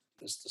deep.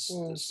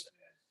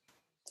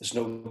 There's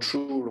no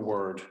truer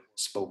word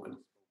spoken.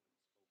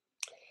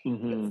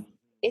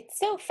 It's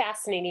so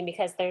fascinating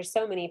because there's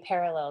so many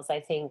parallels. I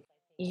think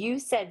you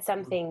said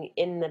something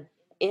in the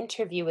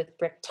interview with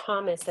Brooke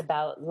Thomas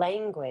about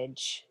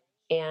language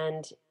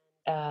and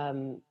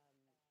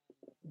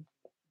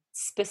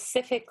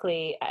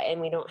specifically,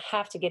 and we don't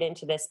have to get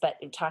into this, but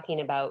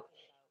talking about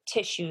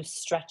tissue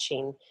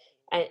stretching.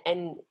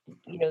 And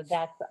you know,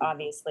 that's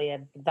obviously a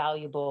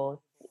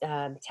valuable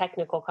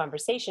technical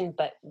conversation.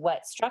 But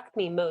what struck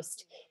me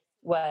most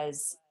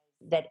was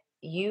that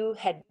you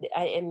had,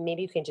 and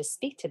maybe you can just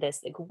speak to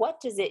this, like, what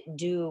does it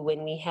do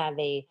when we have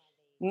a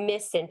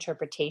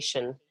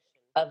misinterpretation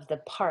of the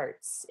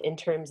parts in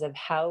terms of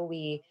how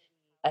we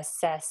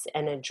assess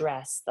and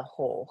address the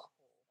whole?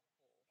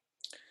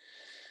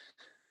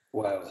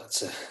 Wow,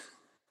 that's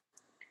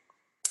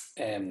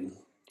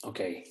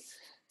okay.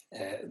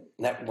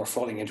 Now we're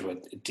falling into a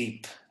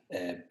deep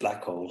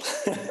black hole,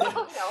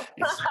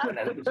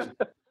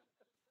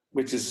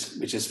 which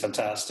is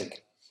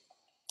fantastic.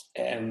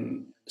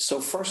 So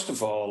first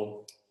of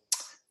all,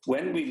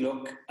 when we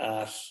look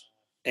at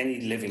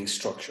any living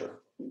structure,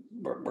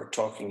 we're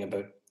talking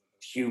about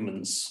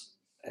humans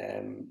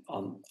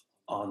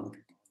on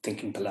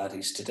Thinking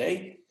Pilates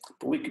today,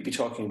 but we could be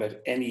talking about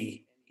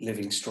any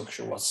living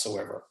structure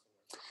whatsoever.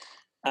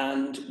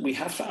 And we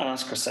have to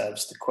ask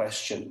ourselves the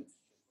question,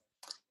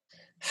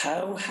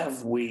 how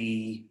have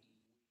we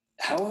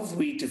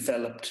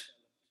developed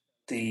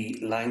the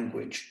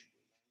language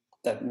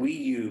that we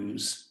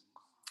use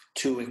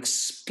to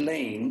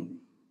explain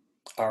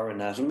our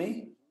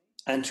anatomy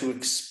and to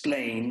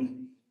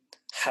explain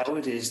how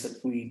it is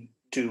that we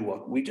do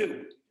what we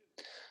do?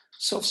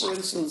 So, for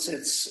instance,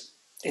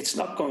 it's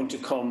not going to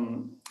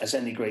come as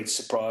any great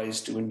surprise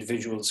to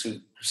individuals who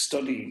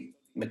study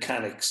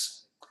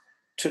mechanics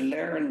to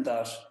learn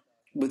that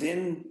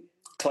within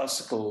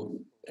classical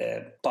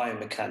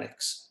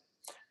biomechanics,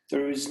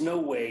 there is no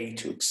way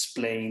to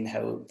explain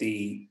how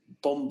the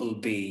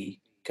bumblebee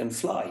can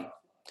fly.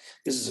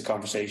 This is a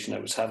conversation I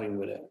was having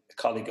with a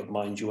colleague of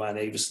mine, Joanne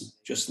Avison,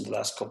 just in the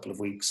last couple of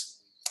weeks.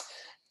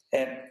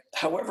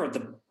 However,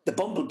 the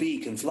bumblebee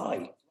can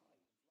fly.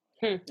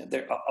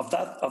 Of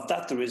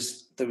that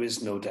there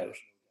is no doubt.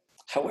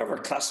 However,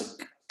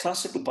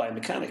 classical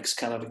biomechanics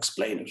cannot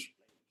explain it.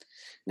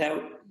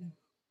 Now,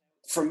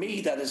 for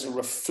me, that is a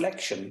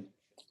reflection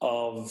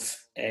of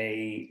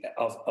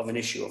an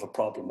issue, of a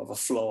problem, of a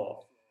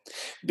flaw.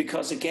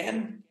 Because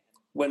again,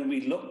 when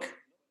we look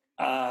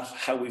at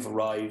how we've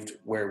arrived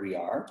where we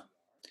are,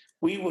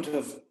 we would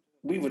have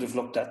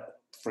looked at,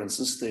 for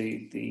instance,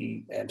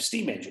 the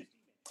steam engine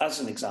as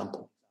an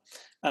example.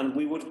 And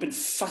we would have been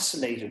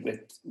fascinated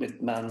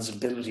with man's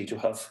ability to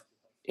have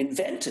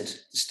invented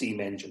the steam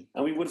engine.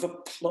 And we would have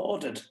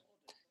applauded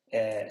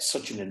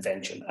such an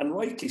invention, and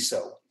rightly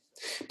so.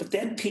 But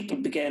then people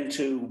began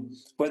to,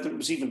 whether it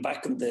was even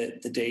back in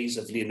the days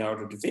of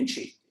Leonardo da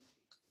Vinci,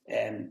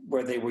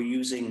 where they were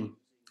using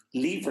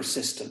lever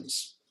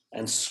systems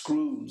and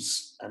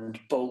screws and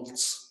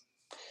bolts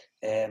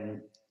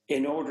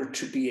in order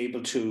to be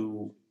able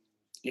to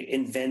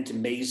invent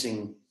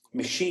amazing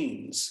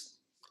machines.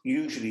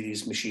 Usually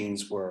these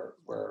machines were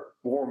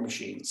war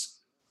machines.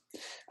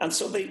 And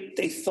so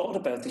they thought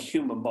about the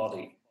human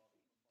body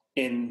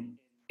in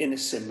a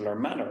similar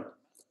manner.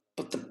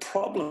 But the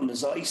problem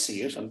as I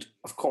see it, and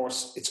of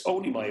course it's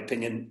only my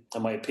opinion,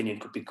 and my opinion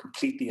could be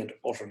completely and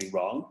utterly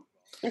wrong,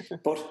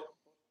 but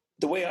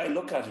the way I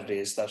look at it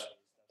is that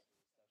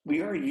we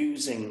are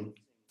using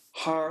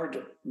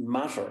hard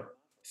matter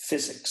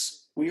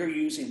physics. We are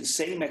using the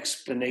same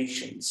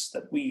explanations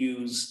that we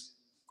use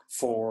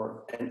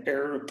for an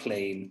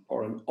airplane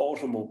or an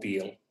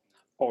automobile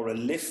or a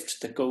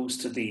lift that goes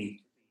to the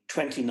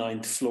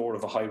 29th floor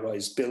of a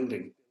high-rise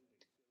building.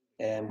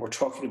 And we're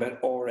talking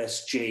about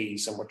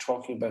RSJs, and we're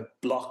talking about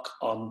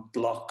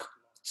block-on-block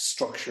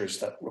structures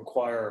that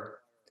require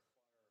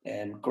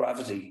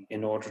gravity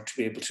in order to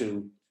be able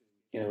to,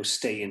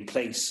 stay in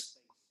place.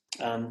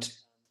 And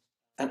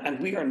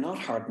we are not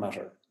hard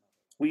matter.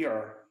 We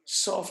are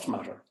soft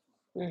matter.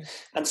 Mm.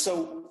 And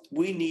so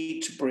we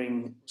need to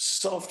bring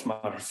soft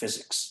matter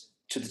physics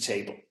to the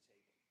table.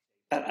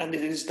 And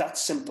it is that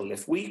simple.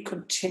 If we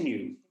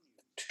continue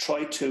to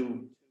try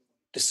to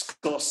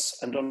discuss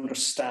and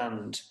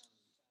understand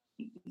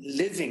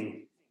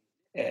living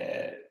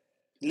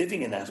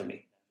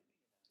anatomy,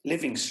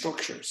 living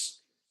structures,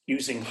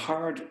 using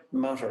hard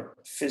matter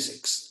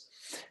physics,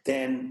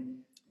 then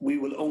we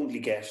will only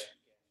get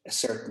a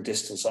certain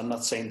distance. I'm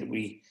not saying that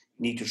we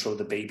need to throw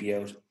the baby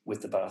out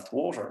with the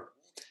bathwater,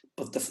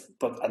 but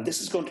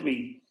this is going to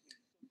be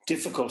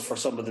difficult for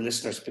some of the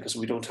listeners because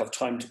we don't have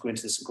time to go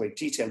into this in great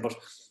detail. But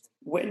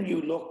when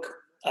you look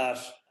at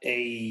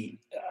a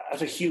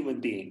human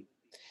being,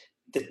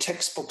 the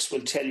textbooks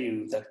will tell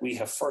you that we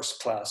have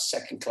first class,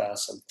 second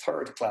class, and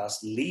third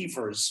class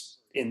levers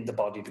in the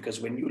body, because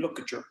when you look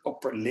at your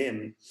upper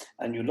limb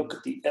and you look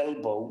at the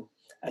elbow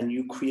and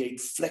you create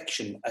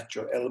flexion at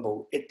your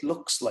elbow, it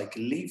looks like a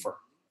lever.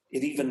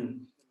 It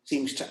even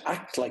seems to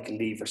act like a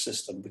lever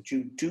system, but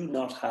you do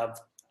not have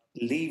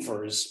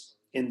levers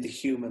in the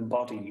human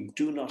body. You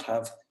do not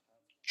have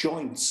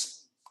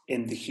joints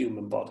in the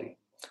human body.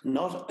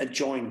 Not a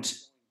joint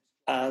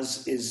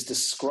as is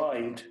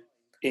described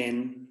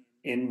in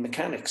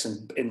mechanics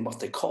and in what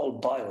they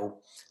call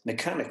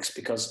biomechanics,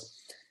 because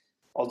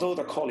although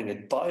they're calling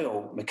it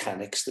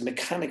biomechanics, the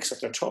mechanics that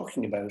they're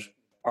talking about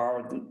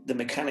are the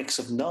mechanics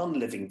of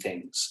non-living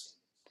things.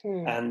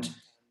 And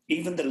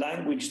even the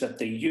language that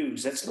they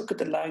use, let's look at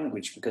the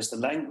language, because the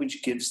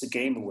language gives the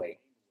game away.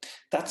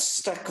 That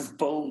stack of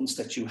bones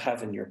that you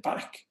have in your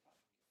back,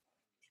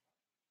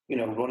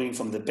 running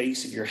from the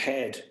base of your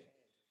head,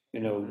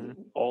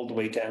 all the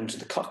way down to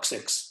the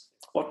coccyx,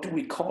 what do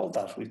we call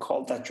that? We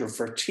call that your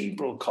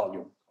vertebral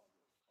column.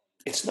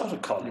 It's not a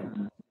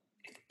column.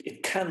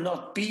 It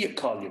cannot be a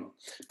column,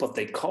 but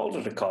they called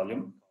it a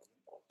column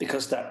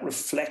because that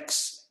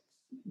reflects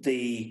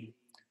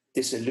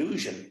this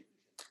illusion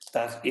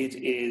that it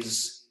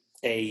is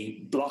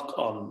a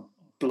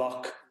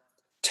block-on-block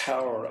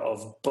tower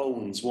of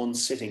bones, one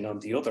sitting on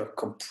the other,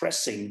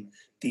 compressing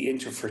the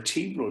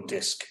intervertebral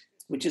disc,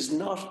 which is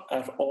not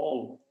at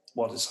all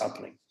what is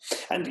happening.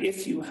 And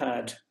if you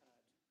had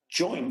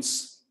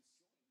joints,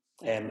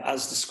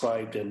 as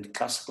described in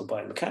classical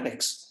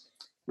biomechanics,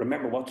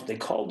 remember, what did they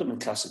call them in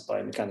classical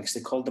biomechanics?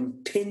 They called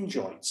them pin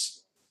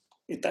joints.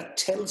 That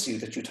tells you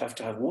that you'd have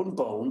to have one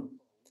bone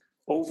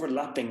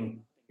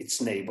overlapping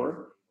its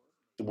neighbour,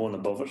 the one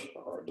above it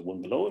or the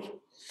one below it,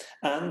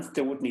 and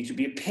there would need to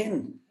be a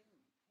pin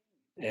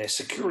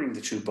securing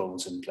the two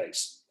bones in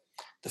place.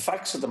 The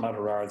facts of the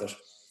matter are that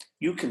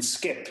you can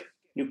skip,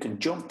 you can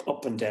jump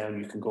up and down,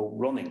 you can go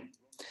running,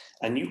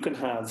 and you can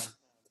have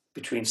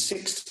between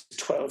 6 to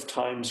 12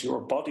 times your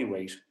body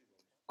weight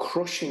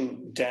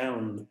crushing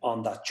down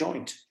on that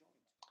joint.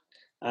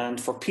 And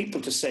for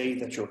people to say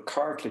that your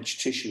cartilage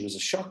tissue is a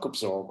shock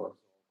absorber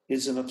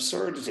is an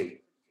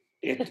absurdity.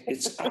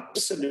 It's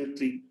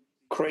absolutely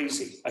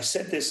crazy. I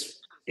said this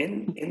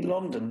in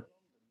London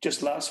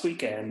just last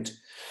weekend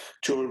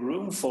to a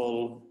room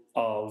full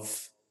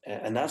of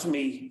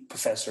anatomy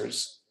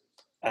professors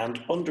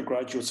and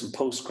undergraduates and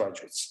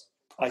postgraduates.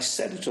 I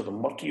said it to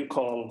them, what do you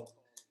call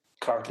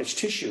cartilage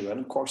tissue? And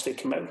of course they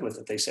came out with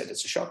it. They said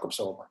it's a shock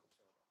absorber.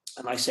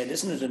 And I said,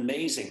 isn't it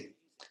amazing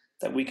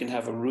that we can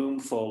have a room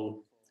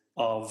full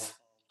of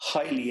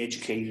highly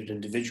educated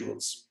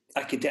individuals,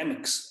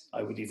 academics,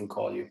 I would even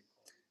call you,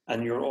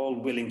 and you're all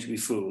willing to be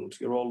fooled.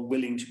 You're all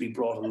willing to be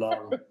brought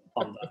along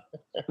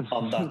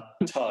on that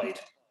tide.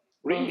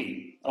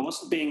 Really, I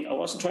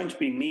wasn't trying to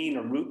be mean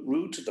or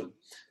rude to them.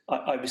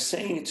 I was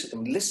saying it to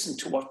them, listen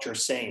to what you're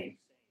saying.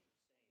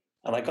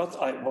 And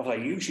what I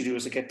usually do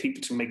is I get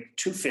people to make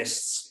two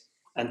fists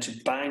and to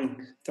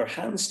bang their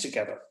hands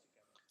together.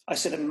 I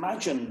said,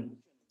 imagine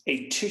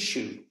a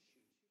tissue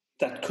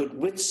that could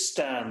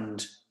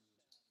withstand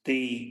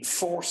the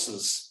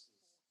forces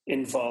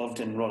involved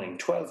in running,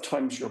 12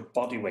 times your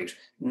body weight.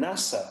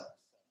 NASA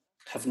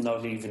have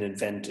not even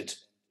invented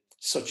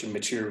such a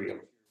material.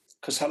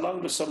 Because how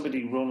long does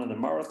somebody run in a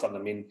marathon? I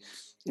mean,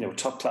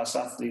 top class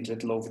athlete,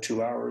 little over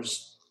 2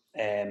 hours.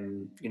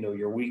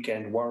 Your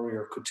weekend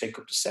warrior could take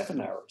up to 7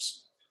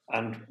 hours.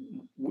 And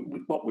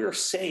what we're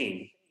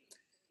saying,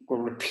 we're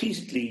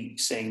repeatedly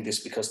saying this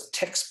because the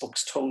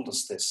textbooks told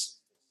us this,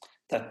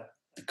 that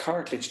the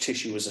cartilage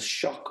tissue is a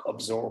shock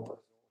absorber.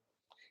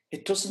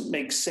 It doesn't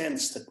make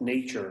sense that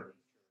nature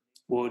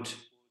would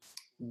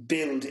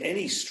build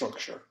any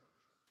structure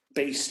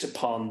based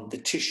upon the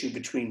tissue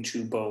between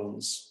two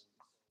bones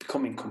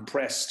becoming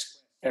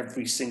compressed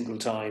every single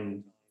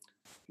time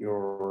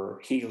your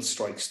heel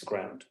strikes the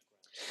ground.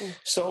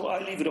 So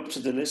I leave it up to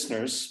the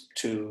listeners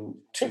to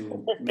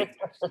make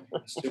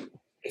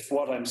if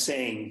what I'm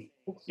saying,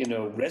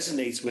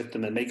 resonates with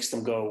them and makes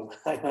them go,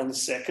 hang on a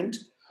second,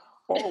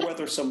 or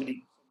whether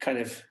somebody kind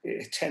of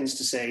tends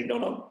to say,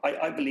 no,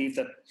 I believe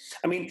that.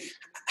 I mean,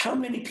 how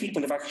many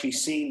people have actually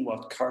seen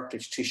what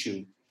cartilage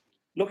tissue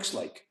looks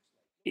like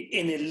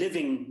in a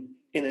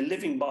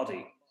living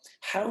body?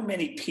 How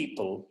many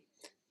people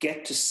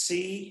get to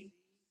see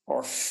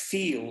or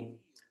feel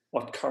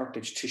what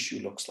cartilage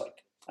tissue looks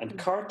like? And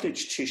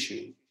cartilage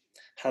tissue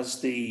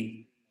has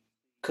the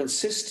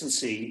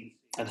consistency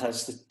and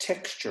has the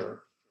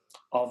texture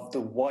of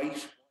the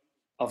white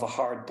of a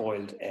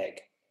hard-boiled egg.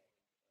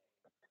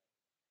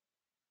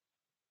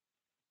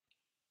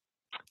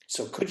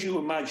 So could you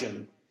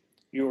imagine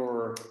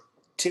your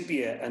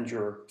tibia and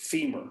your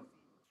femur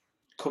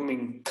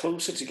coming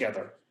closer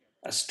together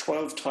as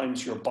 12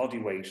 times your body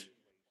weight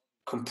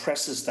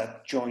compresses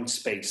that joint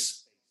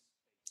space?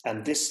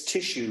 And this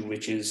tissue,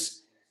 which is,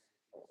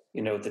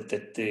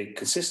 the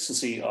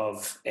consistency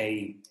of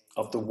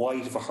the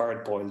white of a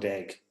hard-boiled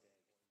egg,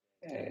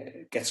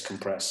 gets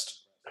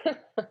compressed.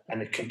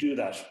 And it can do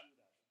that,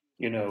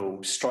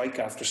 strike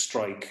after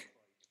strike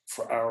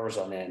for hours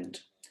on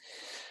end.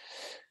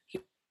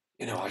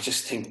 I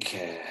just think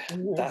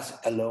that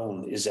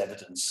alone is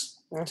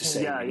evidence to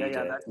say.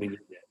 That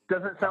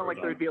doesn't sound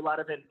like there'd be a lot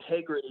of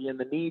integrity in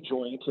the knee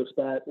joint if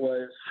that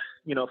was,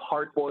 if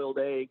hard-boiled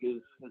egg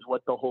is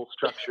what the whole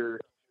structure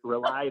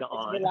relied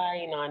on.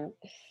 Relying on.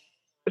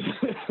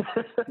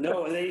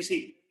 No, and you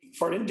see,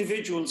 for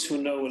individuals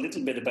who know a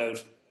little bit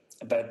about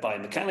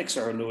biomechanics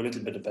or know a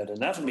little bit about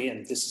anatomy,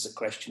 and this is a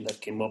question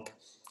that came up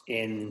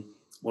in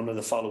one of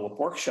the follow-up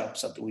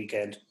workshops at the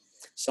weekend,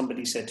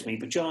 somebody said to me,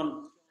 but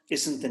John,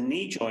 isn't the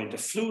knee joint a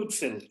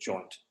fluid-filled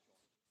joint?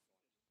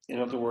 In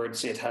other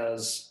words, it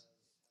has,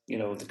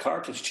 the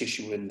cartilage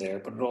tissue in there,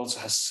 but it also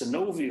has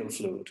synovial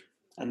fluid.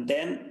 And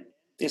then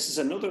this is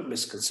another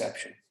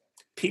misconception.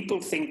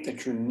 People think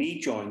that your knee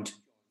joint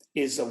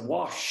is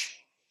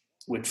awash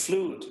with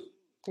fluid.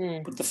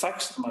 But the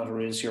fact of the matter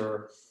is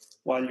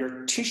while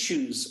your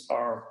tissues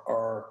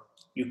are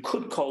you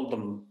could call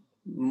them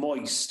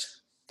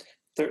moist,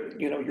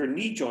 your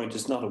knee joint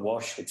is not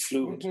awash with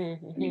fluid. I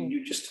mean,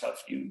 you just have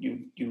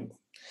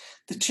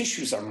the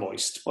tissues are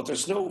moist, but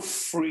there's no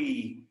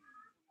free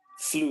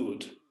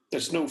fluid.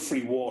 There's no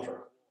free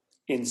water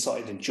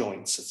inside the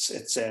joints.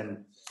 It's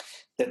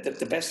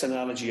the best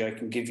analogy I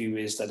can give you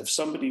is that if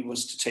somebody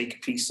was to take a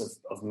piece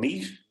of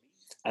meat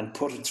and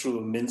put it through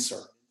a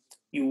mincer,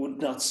 you would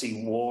not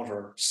see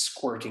water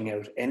squirting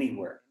out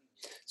anywhere.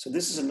 So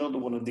this is another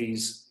one of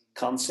these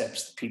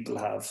concepts that people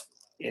have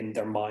in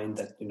their mind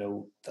that,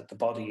 that the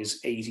body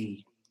is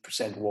 80%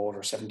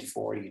 water,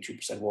 74,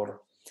 82% water.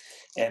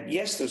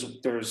 Yes,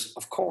 there's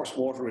of course,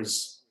 water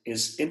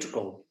is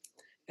integral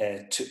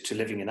to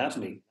living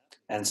anatomy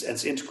and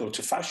it's integral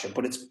to fascia,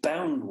 but it's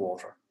bound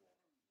water.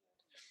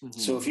 Mm-hmm.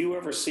 So if you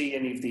ever see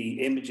any of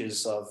the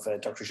images of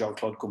Dr.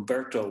 Jean-Claude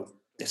Gumberto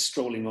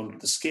strolling under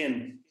the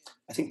skin,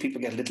 I think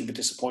people get a little bit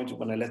disappointed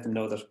when I let them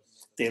know that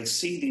they'll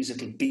see these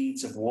little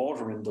beads of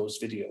water in those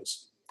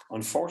videos.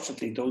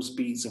 Unfortunately, those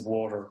beads of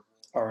water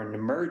are an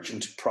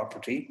emergent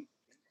property,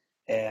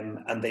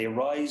 and they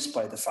arise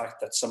by the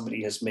fact that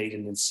somebody has made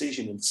an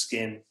incision in the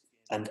skin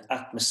and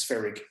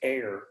atmospheric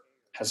air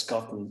has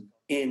gotten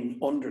in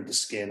under the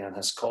skin and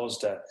has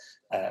caused a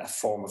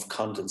form of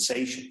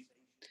condensation.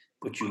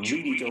 But you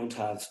really don't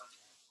have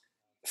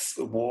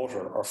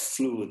water or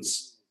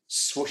fluids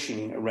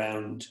swooshing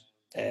around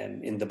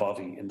in the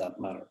body in that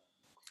manner.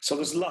 So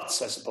there's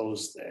lots, I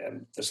suppose,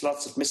 there's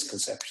lots of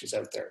misconceptions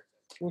out there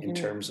in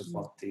terms of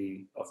what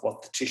the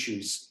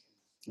tissues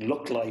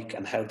look like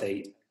and how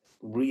they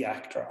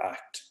react or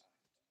act.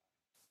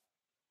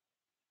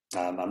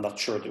 I'm not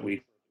sure that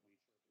we'd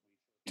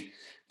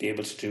be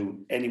able to do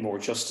any more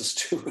justice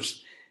to it,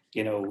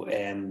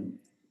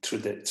 through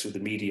the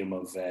medium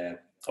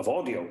of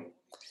audio.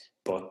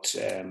 But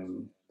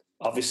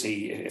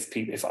obviously,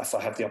 if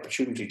I have the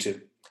opportunity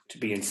to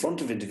be in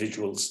front of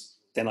individuals,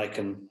 then I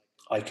can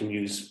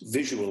use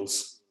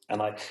visuals,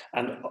 and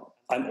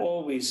I'm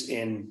always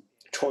in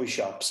toy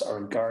shops or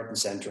in garden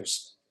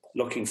centres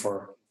looking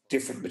for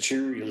different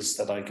materials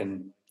that I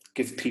can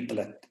give people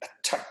a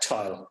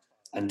tactile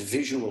and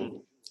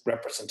visual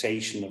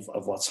representation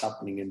of what's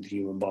happening in the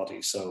human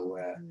body. So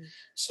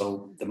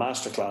so the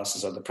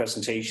masterclasses or the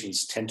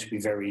presentations tend to be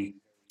very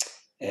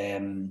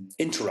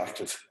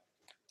interactive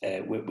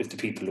with the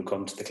people who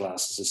come to the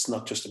classes. It's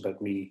not just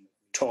about me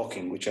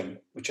talking, which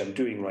I'm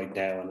doing right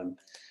now, and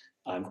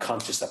I'm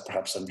conscious that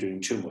perhaps I'm doing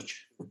too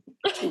much.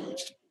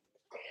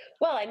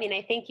 Well, I mean,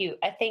 I think you,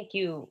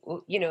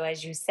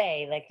 as you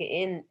say, like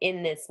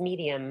in this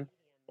medium,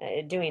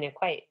 doing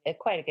quite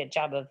a good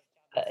job of,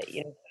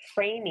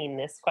 framing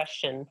this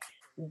question,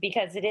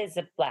 because it is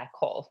a black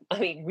hole. I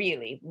mean,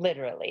 really,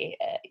 literally,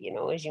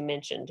 as you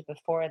mentioned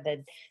before,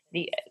 the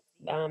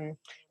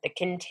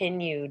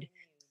continued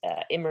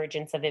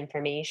emergence of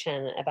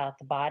information about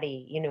the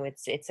body,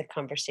 it's a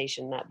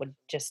conversation that would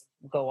just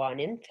go on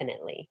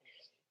infinitely.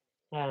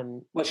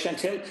 Well,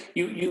 Chantel,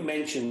 you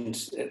mentioned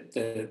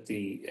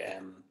the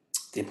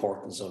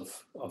importance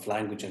of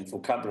language and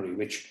vocabulary,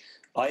 which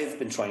I have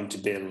been trying to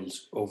build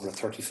over a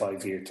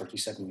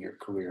 37-year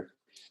career,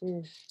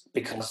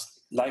 because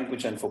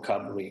language and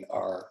vocabulary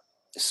are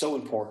so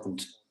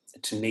important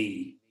to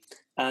me.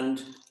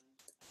 And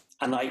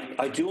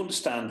I do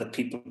understand that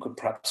people could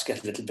perhaps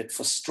get a little bit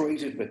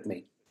frustrated with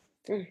me,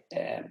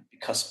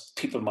 because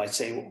people might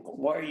say, well,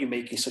 why are you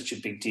making such a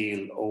big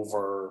deal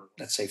over,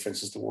 let's say, for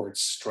instance, the word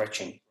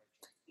stretching?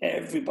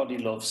 Everybody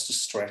loves to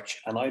stretch,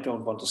 and I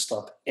don't want to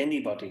stop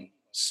anybody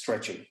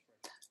stretching.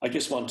 I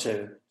just want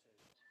to,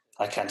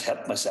 I can't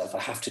help myself, I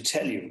have to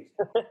tell you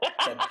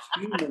that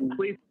human...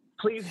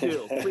 Please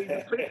do. Please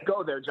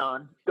go there,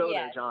 John. Go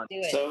there, John.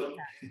 So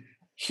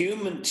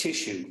human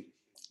tissue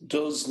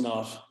does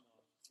not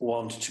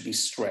want to be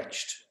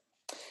stretched.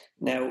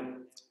 Now,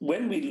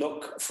 when we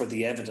look for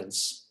the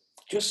evidence,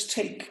 just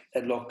take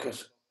a look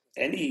at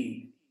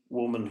any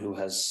woman who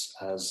has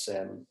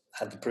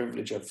had the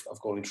privilege of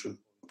going through,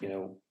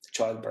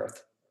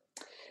 childbirth.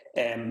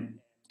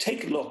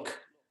 Take a look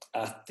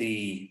at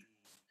the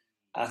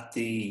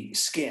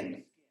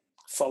skin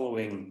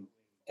following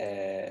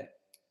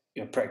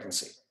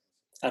pregnancy,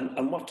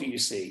 and what do you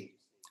see?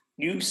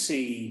 You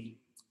see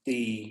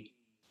the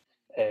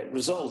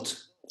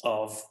result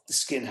of the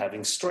skin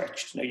having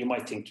stretched. Now, you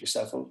might think to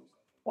yourself, well,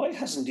 why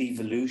hasn't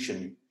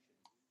evolution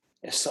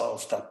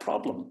solved that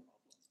problem?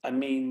 I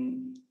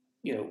mean,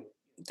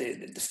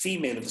 the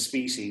female of the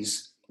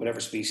species, whatever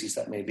species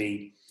that may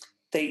be,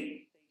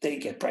 they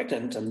get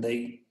pregnant and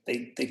they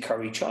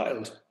carry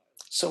child.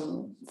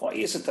 So why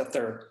is it that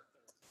they're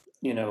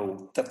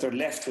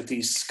left with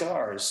these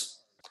scars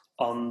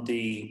on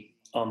the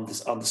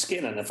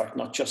skin, and in fact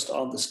not just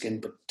on the skin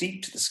but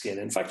deep to the skin?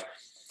 In fact,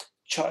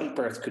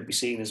 childbirth could be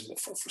seen as,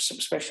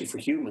 especially for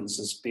humans,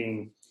 as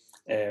being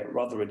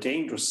rather a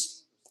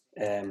dangerous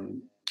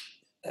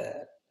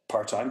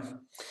part-time.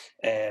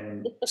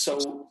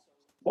 So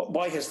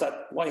why has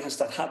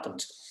that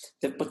happened?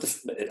 But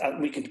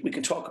we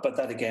can talk about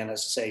that again,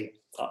 as I say,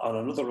 on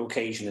another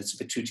occasion. It's a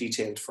bit too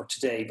detailed for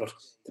today, but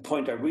the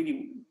point I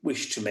really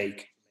wish to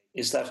make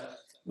is that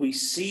we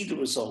see the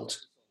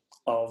result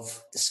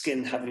of the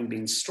skin having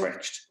been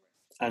stretched,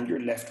 and you're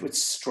left with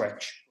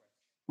stretch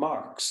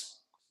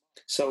marks.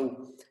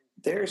 So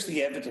there's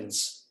the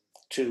evidence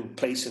to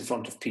place in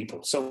front of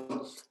people.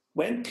 So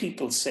when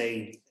people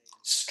say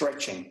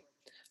stretching,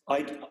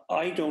 I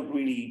don't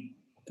really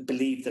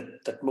believe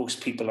that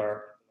most people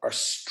are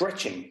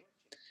stretching,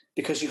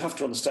 because you have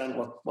to understand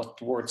what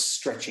the word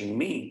stretching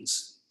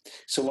means.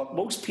 So what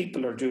most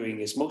people are doing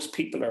is most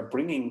people are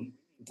bringing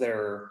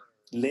their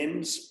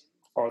limbs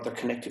or their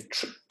connective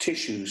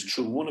tissues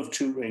through one of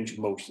two range of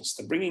motions.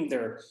 They're bringing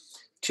their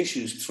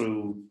tissues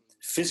through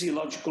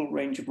physiological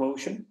range of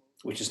motion,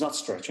 which is not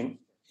stretching,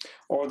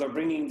 or they're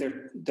bringing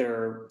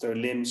their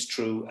limbs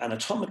through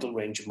anatomical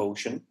range of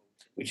motion,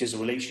 which is a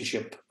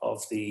relationship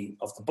of the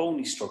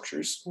bony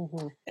structures,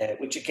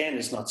 which again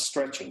is not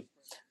stretching.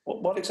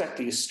 What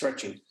exactly is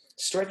stretching?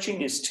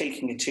 Stretching is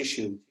taking a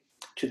tissue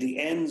to the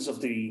ends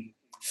of the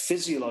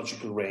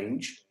physiological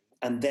range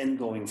and then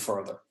going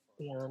further.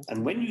 Beyond.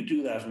 And when you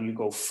do that and you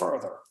go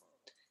further,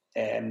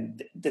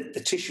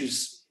 the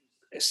tissues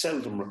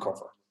seldom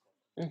recover.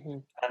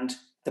 And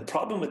the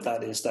problem with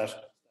that is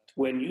that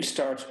when you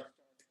start,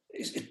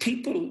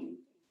 people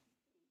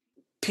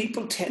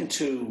tend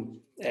to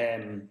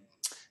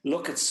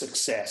look at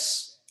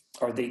success,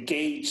 or they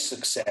gauge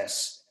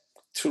success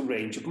through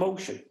range of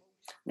motion.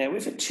 Now,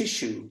 if a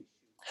tissue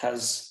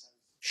has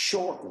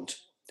shortened,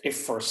 if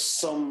for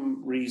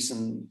some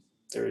reason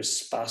there is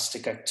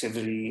spastic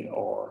activity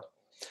or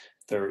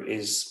there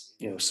is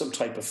some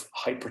type of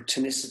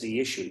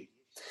hypertonicity issue,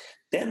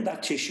 then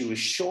that tissue is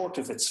short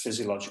of its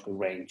physiological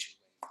range,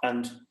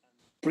 and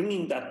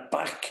bringing that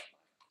back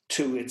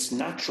to its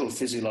natural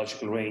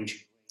physiological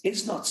range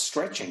is not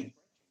stretching.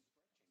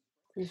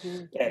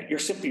 You're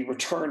simply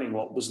returning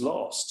what was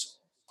lost.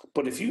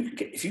 But if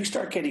you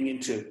start getting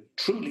into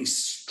truly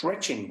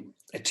stretching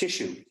a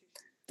tissue,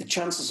 the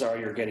chances are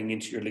you're getting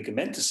into your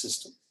ligamentous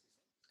system.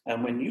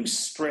 And when you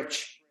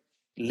stretch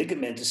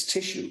ligamentous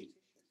tissue,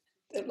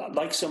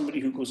 like somebody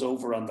who goes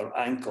over on their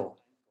ankle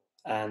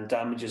and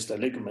damages their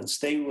ligaments,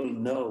 they will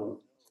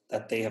know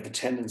that they have a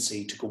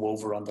tendency to go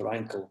over on their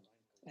ankle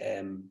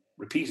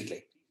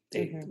repeatedly.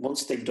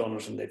 Once they've done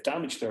it and they've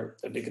damaged their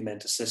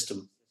ligamentous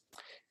system,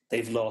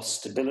 they've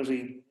lost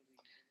stability.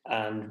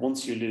 And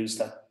once you lose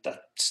that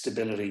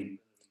stability,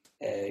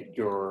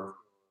 your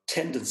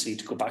tendency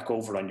to go back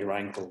over on your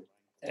ankle,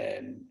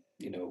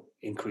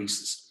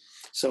 increases.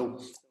 So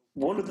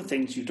one of the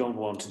things you don't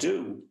want to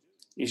do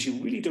is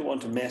you really don't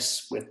want to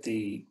mess with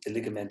the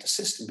ligamentous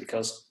system,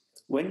 because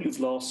when you've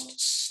lost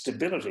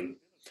stability,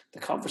 the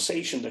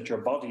conversation that your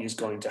body is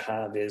going to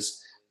have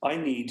is, I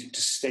need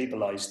to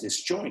stabilize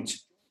this joint.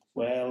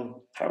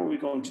 Well, how are we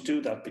going to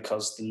do that?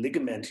 Because the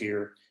ligament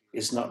here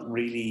is not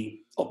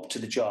really up to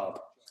the job.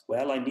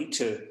 Well, I need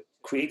to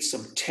create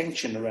some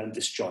tension around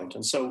this joint.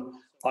 And so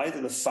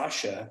either the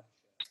fascia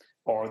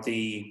or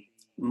the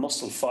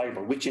muscle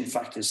fiber, which in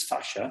fact is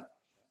fascia.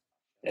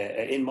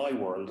 In my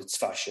world, it's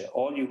fascia.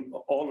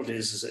 All it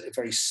is a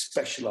very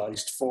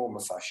specialized form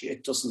of fascia.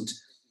 It doesn't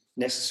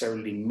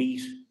necessarily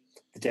meet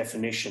the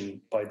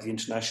definition by the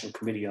International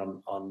Committee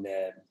on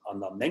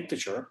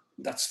Nomenclature.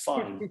 That's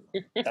fine.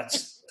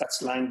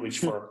 That's language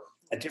for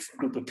a different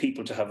group of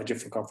people to have a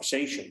different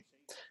conversation.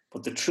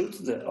 But the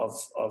truth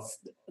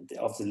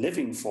of the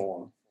living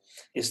form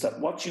is that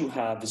what you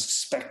have is a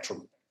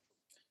spectrum.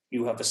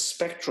 You have a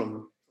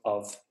spectrum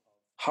of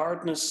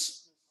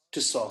hardness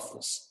to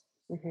softness,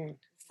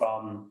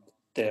 from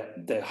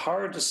the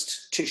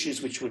hardest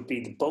tissues, which would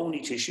be the bony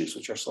tissues,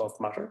 which are soft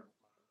matter,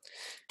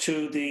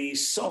 to the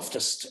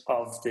softest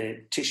of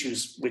the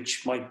tissues,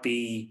 which might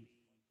be,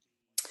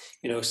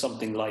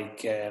 something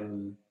like,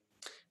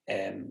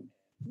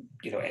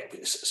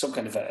 some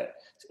kind of a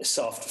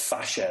soft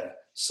fascia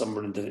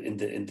somewhere in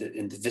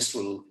the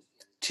visceral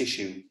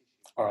tissue,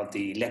 or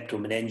the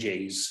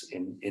leptomeninges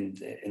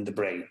in the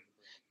brain.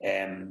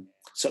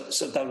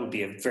 So that would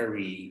be a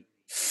very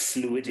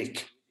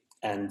fluidic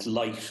and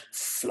light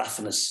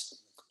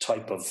flatulence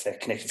type of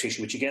connective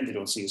tissue, which again they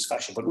don't see as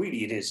fascia, but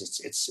really it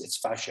is. It's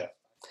fascia,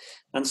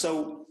 and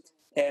so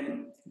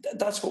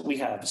that's what we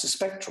have. It's a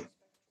spectrum.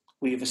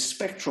 We have a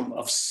spectrum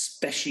of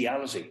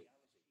speciality,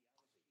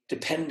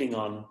 depending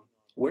on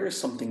where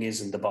something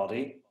is in the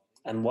body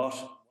and what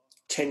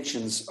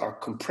tensions or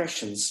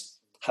compressions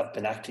have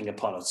been acting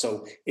upon it.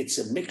 So it's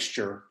a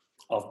mixture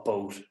of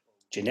both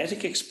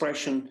genetic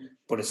expression,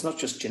 but it's not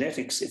just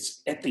genetics,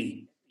 it's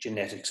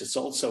epigenetics. It's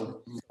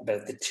also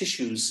about the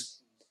tissues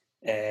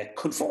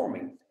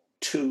conforming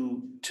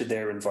to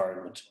their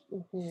environment.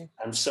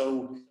 And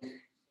so,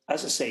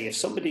 as I say, if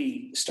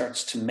somebody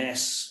starts to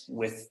mess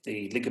with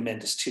the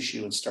ligamentous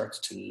tissue and starts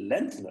to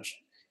lengthen it,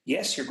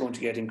 yes, you're going to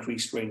get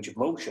increased range of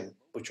motion,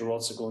 but you're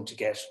also going to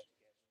get,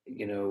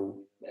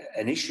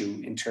 an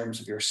issue in terms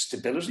of your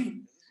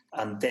stability.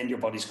 And then your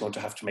body's going to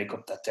have to make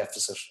up that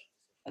deficit.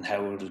 And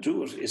how it'll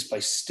do it is by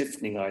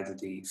stiffening either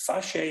the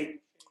fasciae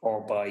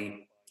or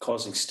by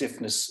causing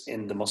stiffness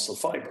in the muscle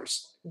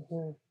fibers.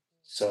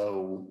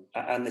 So,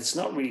 and it's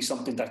not really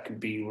something that can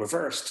be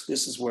reversed.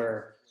 This is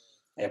where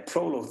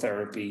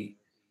prolotherapy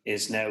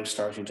is now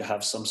starting to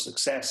have some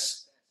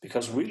success,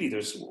 because really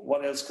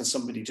what else can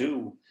somebody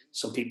do?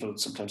 Some people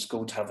sometimes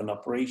go to have an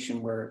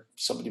operation where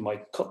somebody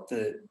might cut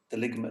the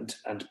ligament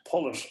and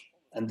pull it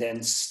and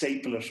then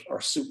staple it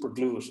or super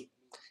glue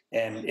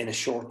it in a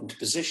shortened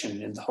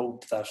position, in the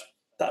hope that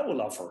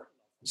will offer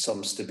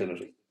some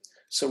stability.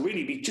 So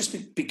really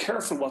be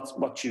careful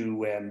what you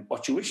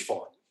wish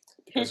for,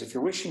 because if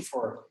you're wishing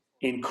for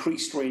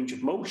increased range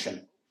of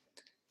motion,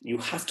 you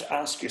have to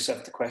ask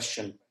yourself the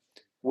question,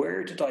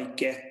 where did I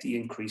get the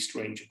increased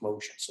range of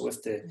motion? So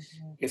if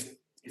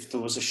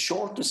there was a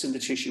shortness in the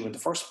tissue in the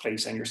first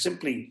place and you're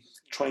simply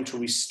trying to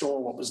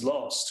restore what was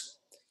lost,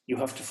 you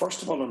have to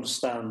first of all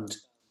understand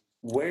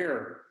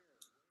where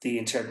the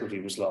integrity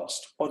was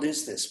lost. What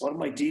is this? What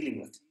am I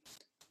dealing with?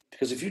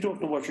 Because if you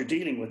don't know what you're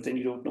dealing with, then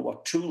you don't know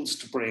what tools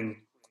to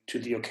bring to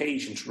the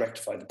occasion to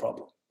rectify the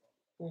problem.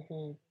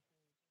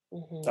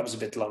 That was a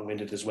bit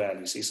long-winded as well,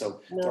 you see.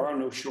 So there are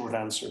no short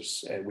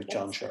answers with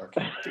John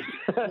Sharkey.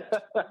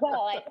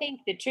 Well, I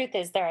think the truth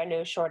is there are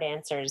no short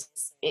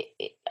answers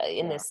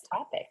in this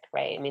topic,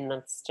 right? I mean,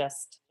 that's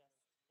just...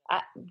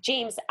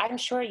 James, I'm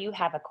sure you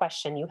have a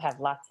question. You have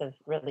lots of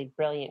really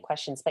brilliant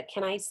questions, but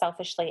can I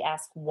selfishly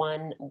ask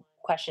one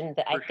question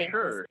that I think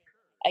is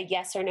a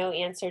yes or no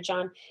answer,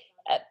 John?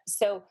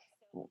 So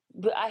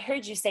I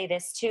heard you say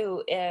this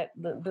too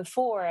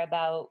before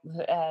about,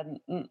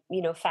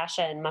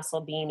 fascia and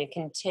muscle being a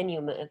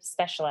continuum, a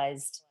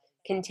specialized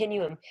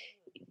continuum.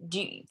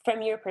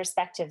 From your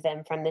perspective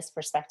then, from this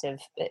perspective,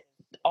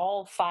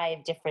 all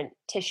 5 different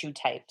tissue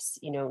types,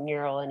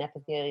 neural and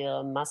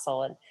epithelial and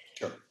muscle and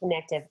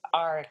connective,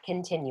 are a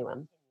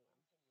continuum.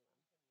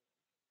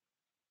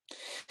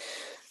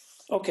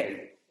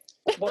 Okay.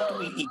 What do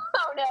we eat?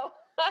 Oh,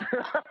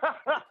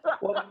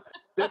 no.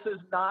 This is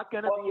not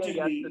going to be a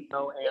yes and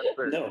no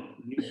answer. No,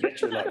 you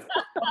bet your life.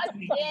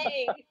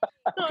 Dang.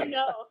 Oh,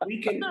 no.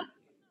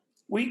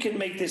 We can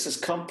make this as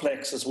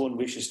complex as one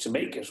wishes to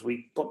make it.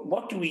 But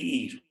what do we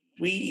eat?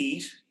 We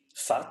eat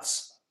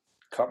fats,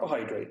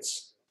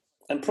 carbohydrates,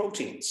 and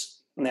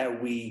proteins. Now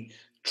we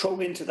throw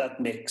into that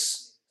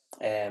mix,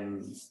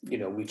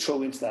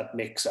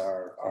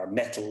 our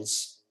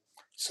metals.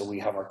 So we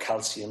have our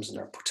calciums and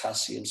our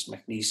potassiums,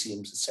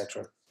 magnesiums,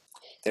 etc.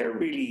 They're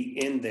really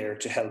in there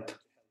to help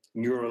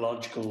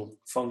neurological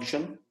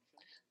function.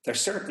 They're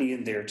certainly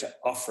in there to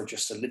offer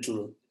just a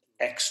little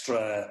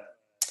extra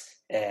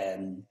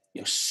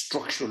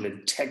structural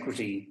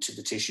integrity to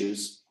the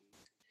tissues.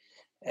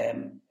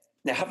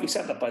 Now, having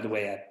said that, by the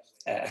way,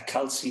 a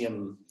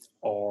calcium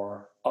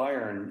or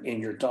iron in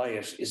your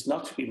diet is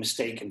not to be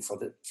mistaken for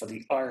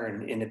the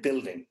iron in a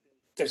building.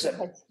 There's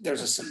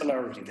a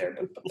similarity there,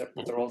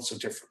 but they're also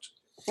different.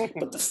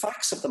 But the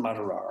facts of the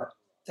matter are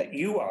that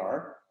you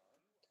are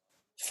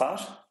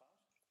fat,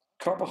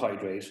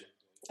 carbohydrate,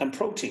 and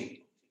protein.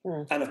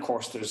 And of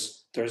course,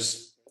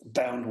 there's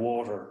bound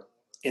water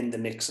in the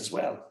mix as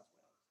well.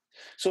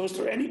 So is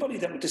there anybody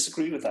that would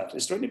disagree with that?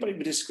 Is there anybody who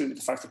would disagree with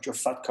the fact that you're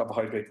fat,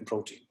 carbohydrate, and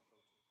protein?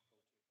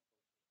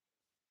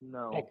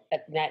 No.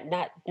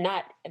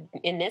 Not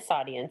in this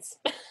audience.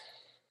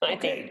 I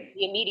think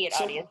the immediate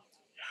audience.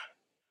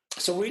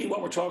 So really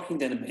what we're talking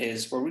then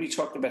is we're really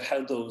talking about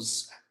how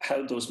those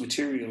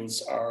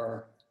materials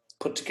are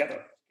put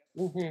together,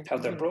 how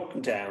they're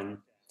broken down,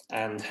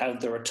 and how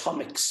their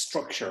atomic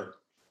structure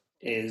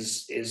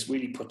is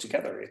really put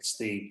together. It's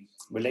the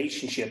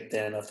relationship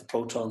then of the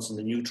protons and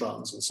the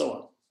neutrons and so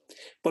on.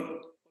 But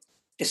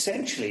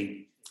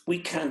essentially, we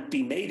can't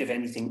be made of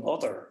anything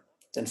other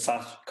than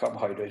fat,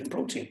 carbohydrate, and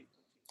protein.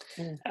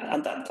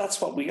 And that's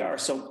what we are.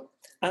 So,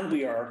 and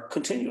we are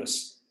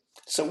continuous.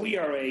 So we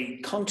are a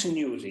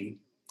continuity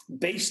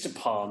based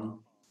upon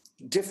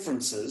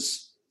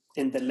differences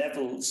in the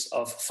levels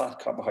of fat,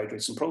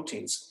 carbohydrates, and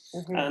proteins.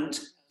 And,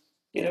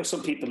 you know,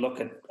 some people look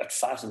at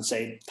fat and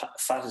say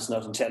fat is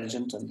not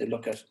intelligent, and they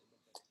look at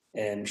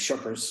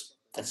sugars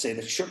and say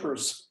that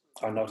sugars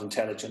are not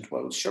intelligent.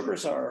 Well,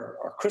 sugars are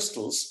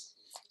crystals,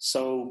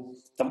 so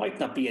there might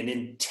not be an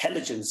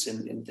intelligence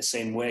in the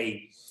same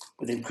way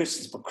within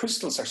crystals, but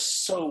crystals are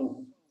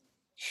so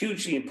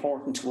hugely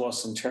important to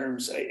us in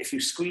terms, if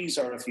you squeeze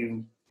or if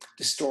you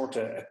distort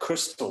a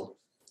crystal,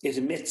 it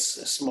emits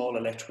a small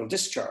electrical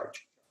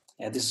discharge.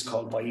 And this is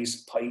called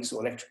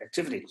piezoelectric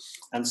activity.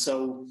 And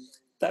so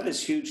that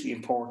is hugely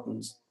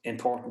important in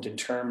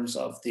terms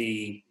of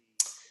the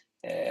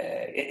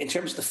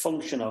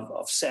function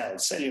of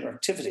cells, cellular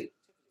activity.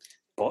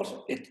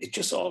 But it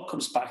just all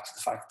comes back to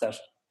the fact that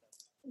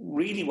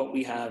really what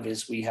we have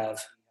is we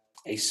have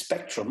a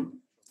spectrum,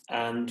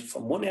 and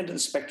from one end of the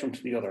spectrum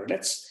to the other,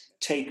 let's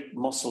take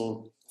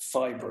muscle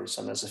fibers.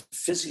 And as a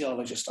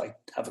physiologist, I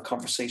have a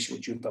conversation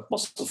with you about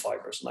muscle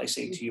fibers, and I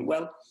say to you,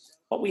 well,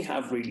 what we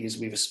have really is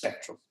we have a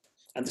spectrum.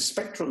 And the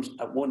spectrum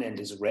at one end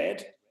is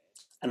red,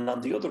 and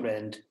on the other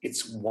end,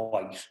 it's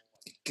white,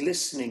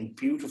 glistening,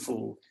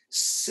 beautiful,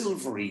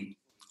 silvery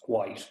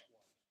white.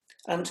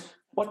 And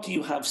what do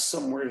you have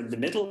somewhere in the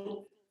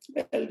middle?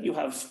 Well, you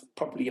have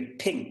probably a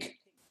pink.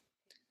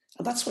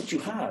 And that's what you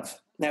have.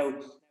 Now,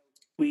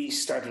 we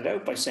started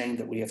out by saying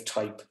that we have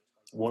type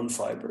 1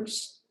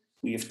 fibers,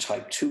 we have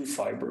type 2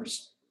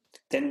 fibers,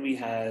 then we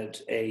had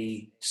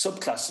a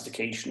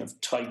subclassification of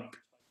type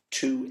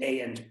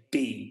 2A and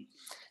B.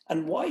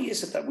 And why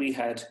is it that we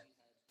had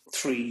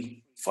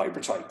 3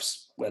 fiber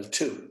types? Well,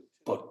 2,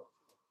 but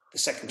the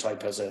second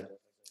type has a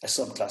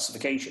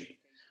subclassification.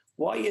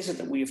 Why is it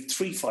that we have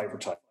 3 fiber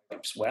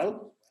types?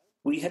 Well,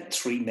 we had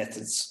 3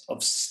 methods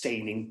of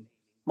staining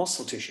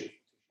muscle tissue.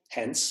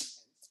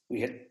 Hence,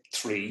 we had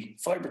 3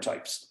 fiber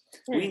types.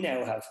 We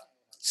now have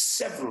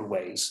several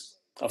ways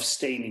of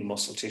staining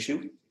muscle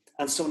tissue.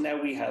 And so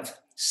now we have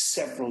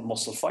several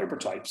muscle fiber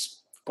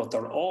types, but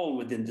they're all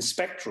within the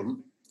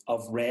spectrum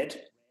of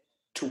red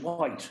to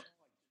white.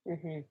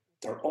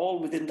 They're all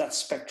within that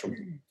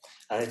spectrum.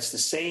 And it's the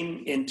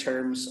same in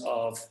terms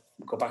of,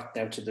 go back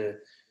now to the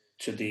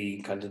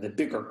kind of the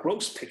bigger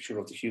gross picture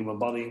of the human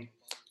body.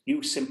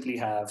 You simply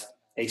have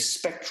a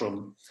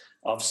spectrum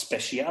of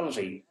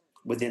speciality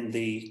within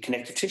the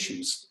connective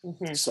tissues.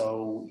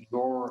 So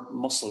your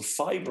muscle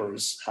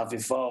fibers have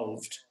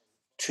evolved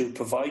to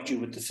provide you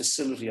with the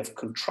facility of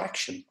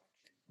contraction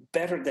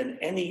better than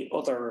any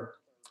other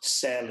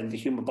cell in the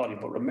human body.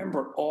 But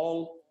remember,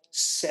 all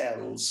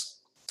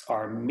cells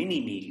are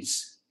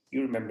mini-me's.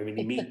 You remember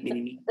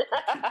mini-me?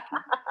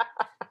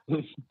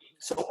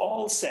 So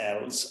all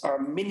cells are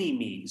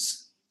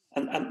mini-me's.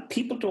 And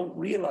people don't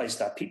realize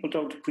that. People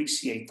don't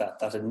appreciate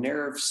that a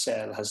nerve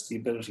cell has the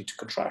ability to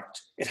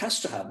contract. It has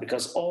to have,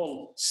 because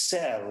all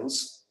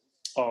cells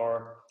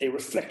are a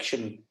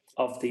reflection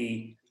of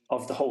the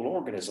whole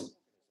organism.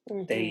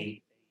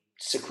 They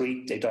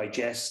secrete, they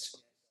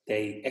digest,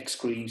 they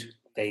excrete,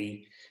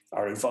 they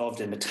are involved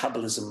in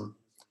metabolism.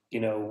 You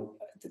know,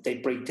 they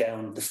break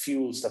down the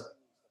fuels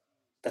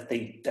that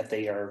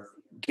they are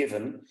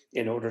given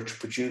in order to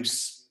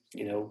produce,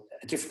 you know,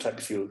 a different type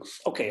of fuel.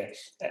 Okay,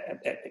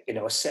 you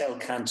know, a cell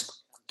can't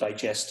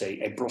digest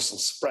a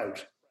Brussels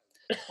sprout,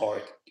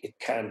 or it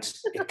can't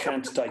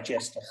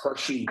digest a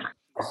Hershey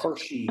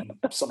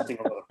something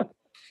or other.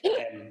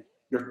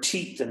 Your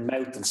teeth and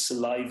mouth and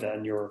saliva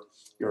and your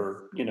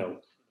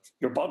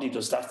body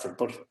does that for it.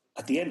 But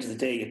at the end of the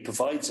day, it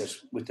provides it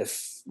with the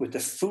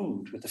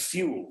food, with the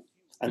fuel,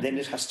 and then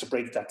it has to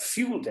break that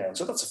fuel down.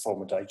 So that's a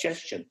form of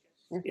digestion.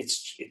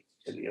 It's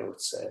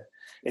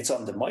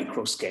on the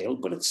micro scale,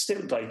 but it's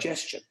still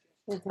digestion.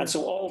 And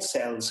so all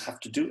cells have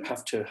to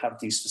have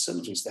these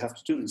facilities. They have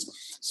to do this.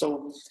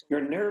 So your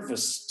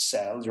nervous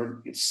cells,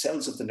 your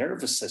cells of the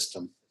nervous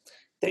system,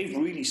 they've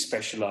really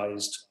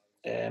specialized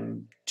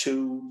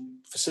to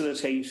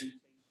facilitate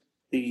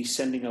the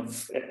sending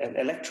of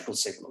electrical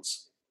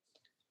signals.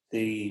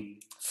 The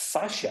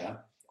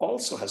fascia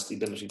also has the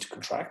ability to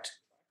contract,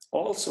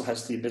 also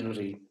has the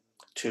ability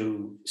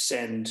to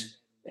send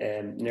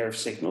nerve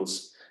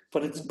signals,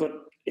 but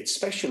it's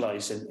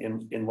specialized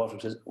in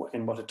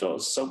what it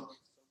does. So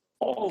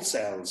all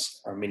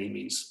cells are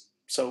mini-me's.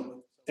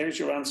 So there's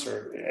your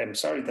answer. I'm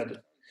sorry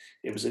that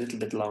it was a little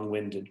bit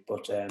long-winded,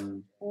 but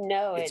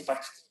no, it's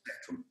back to the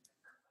spectrum.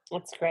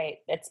 It's great.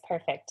 It's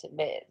perfect.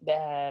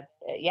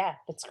 Yeah,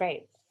 it's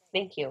great.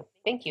 Thank you.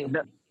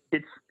 No,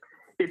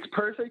 it's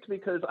perfect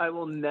because I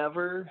will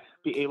never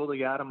be able to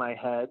get out of my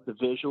head the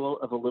visual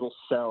of a little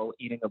cell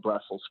eating a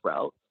Brussels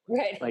sprout.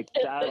 Right. Like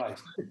that. Right.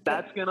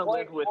 That's gonna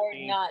live with or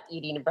me. Or not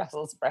eating a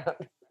Brussels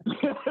sprout.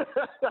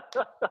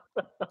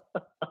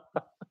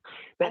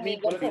 That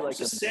needs to be like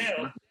a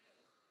cell.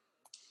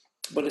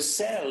 But a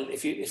cell,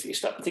 if you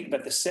stop and think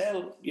about it, the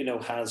cell,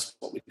 has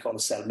what we call a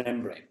cell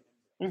membrane,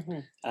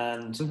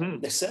 and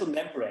the cell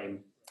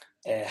membrane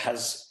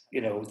has,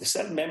 the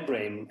cell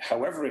membrane,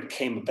 however it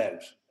came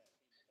about,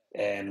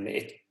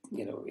 it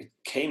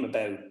came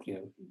about,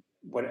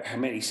 how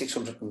many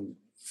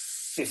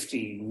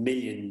 650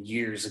 million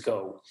years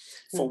ago,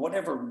 for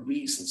whatever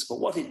reasons. But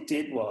what it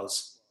did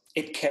was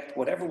it kept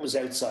whatever was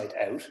outside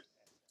out,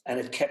 and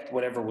it kept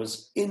whatever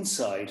was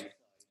inside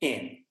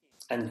in,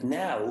 and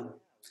now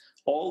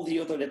all the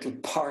other little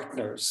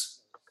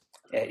partners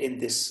in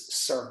this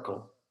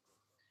circle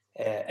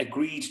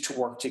agreed to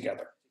work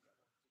together.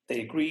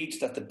 They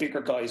agreed that the bigger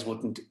guys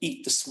wouldn't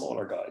eat the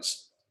smaller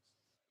guys.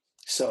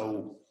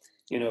 So,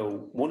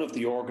 one of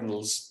the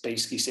organelles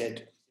basically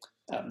said,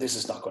 this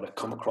is not going to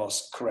come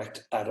across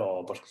correct at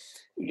all, but,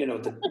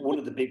 one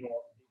of the big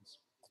organelles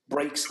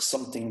breaks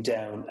something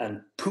down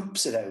and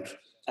poops it out.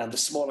 And the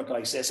smaller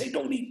guy says, hey,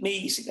 don't eat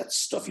me. See, that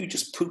stuff you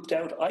just pooped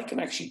out, I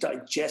can actually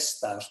digest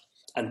that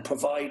and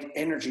provide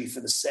energy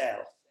for the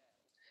cell.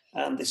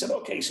 And they said,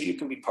 okay, so you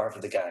can be part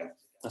of the gang.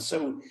 And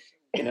so,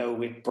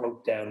 it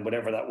broke down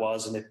whatever that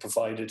was, and it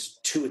provided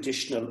 2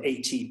 additional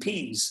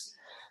ATPs.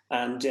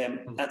 And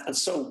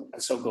so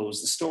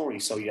goes the story.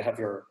 So you have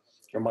your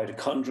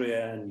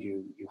mitochondria, and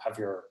you have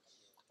your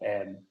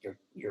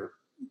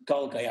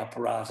Golgi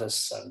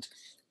apparatus, and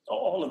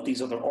all of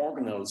these other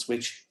organelles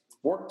which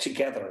work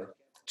together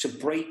to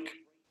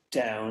break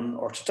down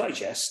or to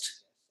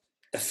digest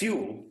a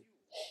fuel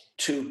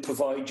to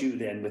provide you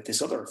then with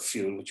this other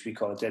fuel, which we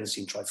call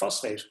adenosine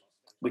triphosphate,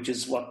 which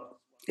is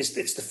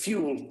it's the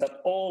fuel that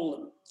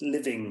all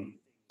living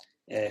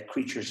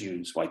creatures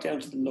use, right down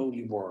to the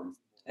lowly worm.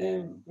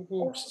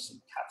 Horses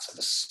and cats have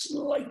a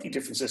slightly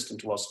different system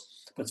to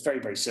us, but it's very,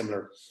 very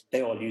similar.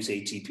 They all use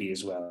ATP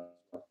as well.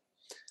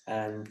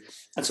 And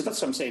so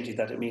that's what I'm saying to you,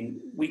 that,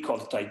 we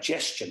call it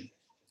digestion,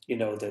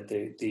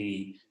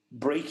 the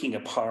breaking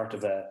apart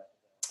of a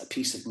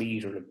piece of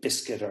meat or a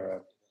biscuit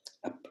or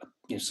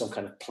some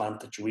kind of plant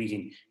that you're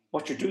eating.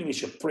 What you're doing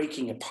is you're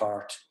breaking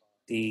apart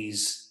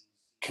these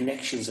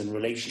connections and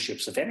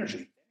relationships of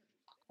energy.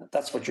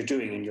 That's what you're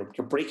doing, and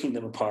you're breaking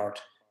them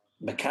apart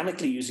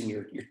mechanically using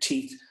your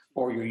teeth,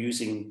 or you're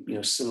using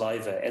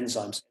saliva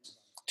enzymes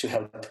to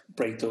help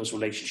break those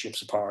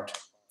relationships apart.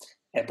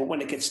 But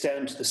when it gets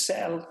down to the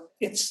cell,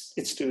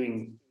 it's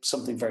doing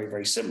something very,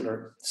 very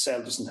similar. The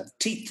cell doesn't have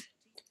teeth,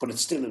 but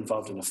it's still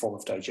involved in a form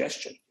of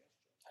digestion.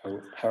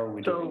 How are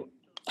we doing?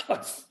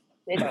 I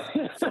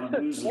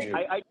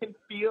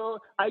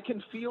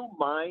can feel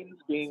minds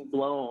being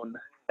blown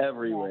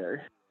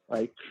everywhere.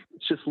 Like,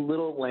 it's just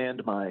little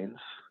landmines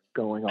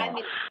going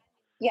off.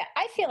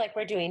 I feel like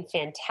we're doing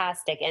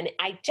fantastic, and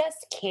I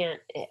just can't.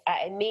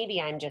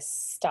 Maybe I'm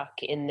just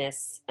stuck in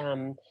this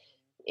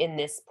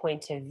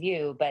point of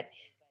view, but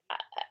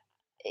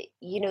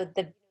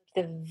the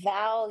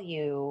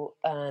value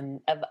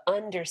of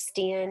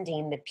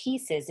understanding the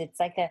pieces.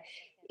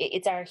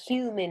 It's our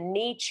human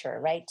nature,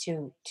 right?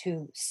 To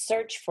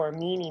search for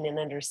meaning and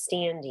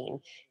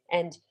understanding,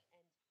 and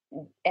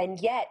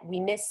yet we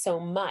miss so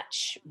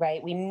much,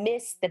 right? We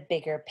miss the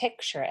bigger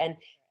picture. And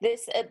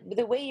this,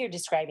 the way you're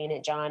describing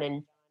it, John,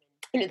 and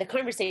the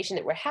conversation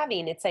that we're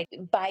having, it's like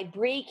by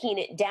breaking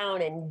it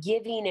down and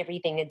giving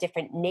everything a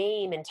different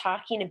name and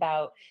talking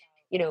about,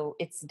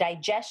 it's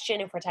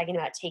digestion if we're talking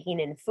about taking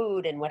in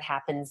food and what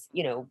happens,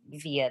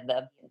 via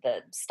the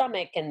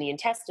stomach and the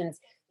intestines.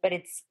 But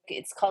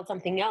it's called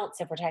something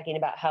else if we're talking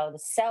about how the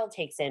cell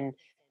takes in,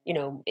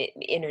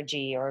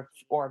 energy or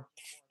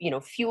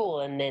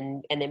fuel and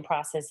then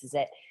processes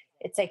it.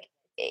 It's like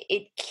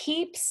it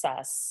keeps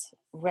us,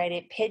 right?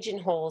 It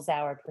pigeonholes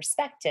our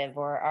perspective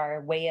or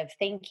our way of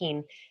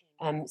thinking,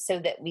 so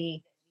that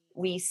we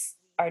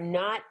are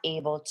not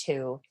able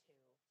to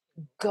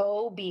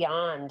go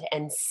beyond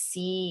and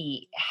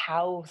see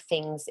how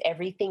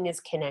everything is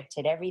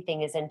connected,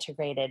 everything is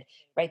integrated,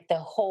 right? The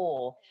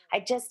whole.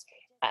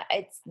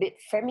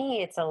 For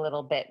me, it's a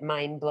little bit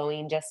mind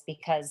blowing, just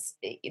because,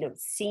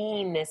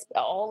 seeing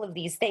all of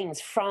these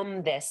things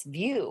from this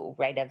view,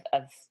 right?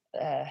 Of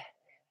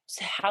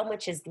how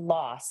much is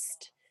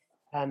lost,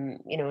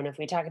 and if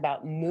we talk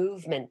about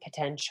movement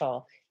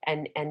potential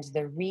and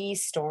the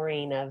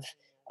restoring of,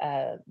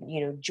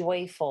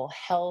 joyful,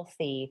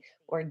 healthy,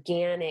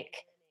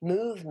 organic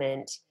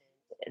movement,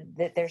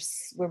 that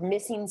we're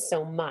missing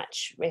so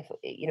much if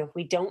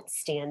we don't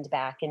stand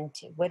back. And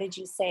what did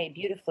you say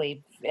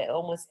beautifully,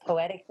 almost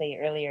poetically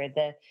earlier?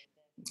 Did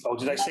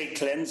I say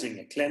cleansing?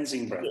 A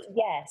cleansing breath.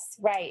 Yes,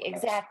 right,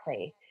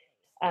 exactly.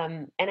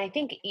 And I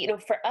think,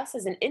 for us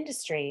as an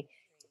industry,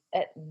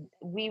 uh,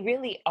 we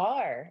really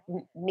are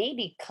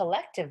maybe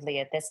collectively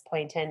at this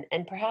point,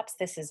 and perhaps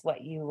this is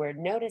what you were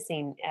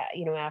noticing,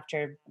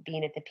 after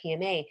being at the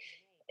PMA.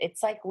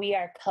 It's like we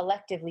are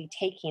collectively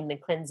taking the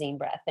cleansing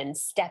breath and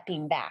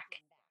stepping back.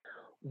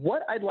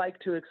 What I'd like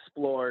to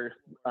explore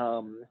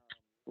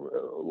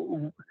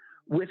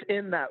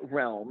within that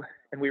realm,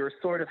 and we were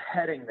sort of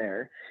heading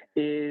there,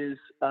 is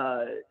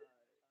as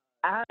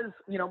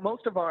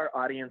most of our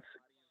audience,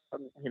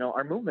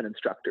 are movement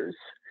instructors,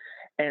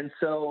 and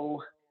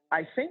so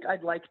I think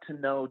I'd like to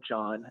know,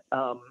 John,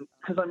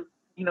 because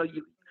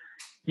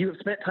you have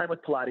spent time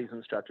with Pilates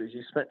instructors,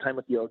 you've spent time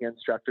with yoga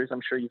instructors,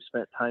 I'm sure you've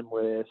spent time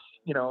with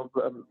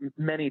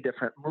many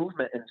different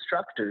movement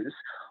instructors.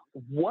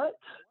 What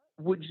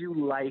do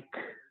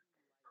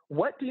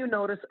you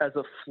notice as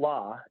a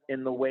flaw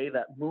in the way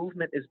that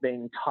movement is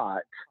being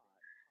taught,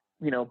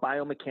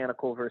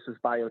 biomechanical versus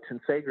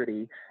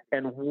biotensegrity,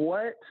 and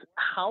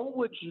how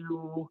would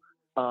you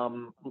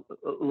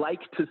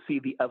like to see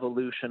the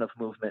evolution of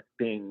movement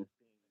being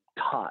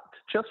taught,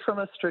 just from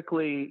a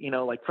strictly,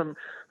 from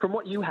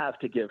what you have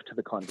to give to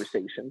the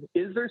conversation?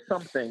 Is there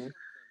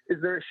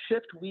a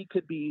shift we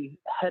could be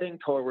heading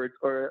towards,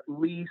 or at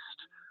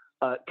least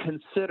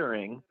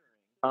considering,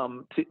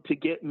 to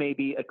get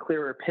maybe a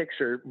clearer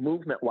picture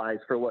movement-wise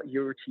for what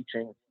you're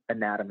teaching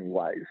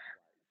anatomy-wise?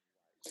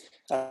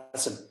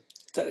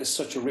 That is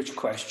such a rich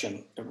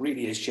question. It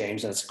really is,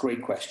 James, and it's a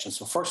great question.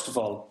 So first of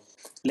all,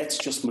 let's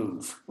just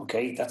move,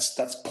 okay?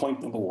 That's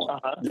point number one.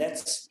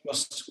 Let's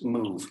just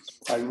move.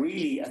 I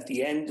really, at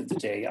the end of the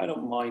day, I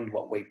don't mind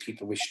what way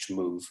people wish to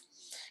move.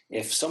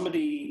 If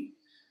somebody,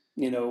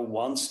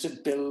 wants to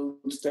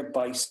build their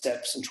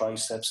biceps and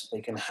triceps,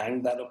 they can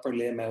hang that upper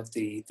limb out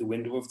the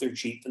window of their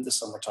Jeep in the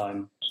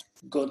summertime.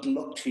 Good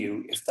luck to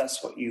you if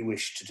that's what you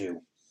wish to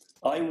do.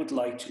 I would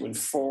like to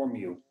inform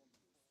you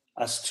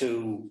as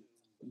to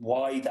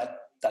why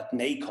that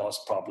may cause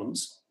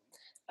problems.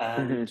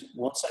 And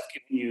once I've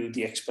given you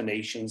the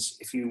explanations,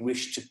 if you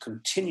wish to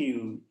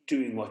continue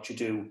doing what you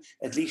do,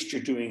 at least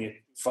you're doing it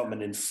from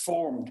an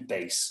informed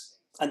base.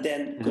 And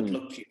then good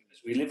luck to you.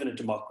 We live in a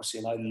democracy,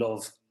 and I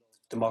love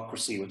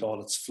democracy with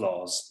all its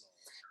flaws.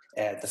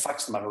 The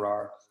facts of the matter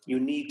are, you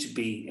need to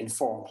be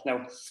informed.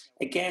 Now,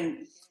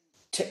 again,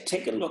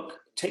 take a look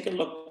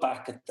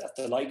back at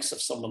the likes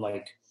of someone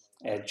like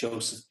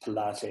Joseph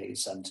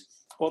Pilates and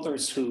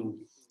others who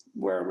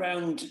were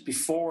around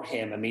before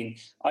him. I mean,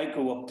 I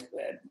grew up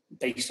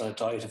based on a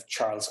diet of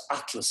Charles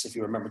Atlas, if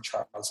you remember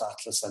Charles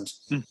Atlas, and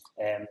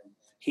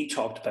he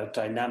talked about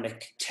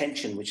dynamic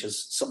tension, which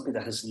is something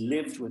that has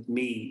lived with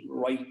me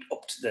right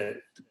up to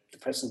the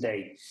present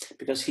day,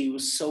 because he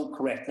was so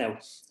correct. Now,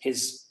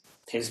 his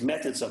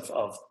methods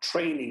of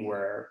training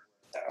were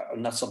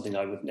not something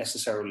I would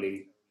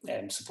necessarily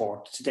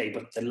support today,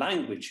 but the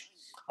language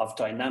of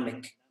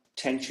dynamic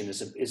tension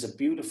is a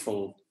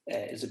beautiful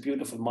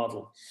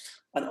model.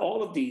 And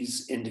all of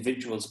these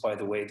individuals, by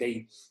the way,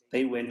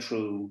 they went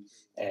through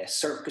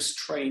circus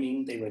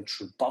training. They went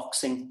through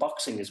boxing.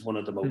 Boxing is one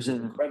of the most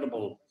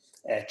incredible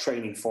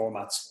training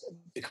formats,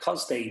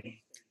 because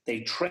they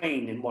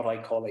train in what I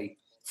call a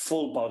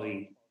full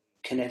body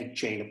kinetic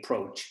chain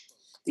approach.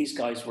 These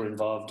guys were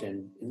involved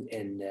in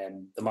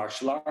the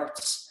martial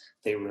arts.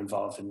 They were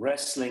involved in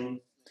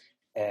wrestling.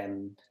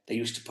 They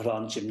used to put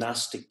on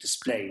gymnastic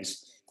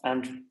displays.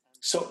 And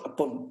so,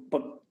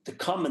 but the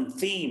common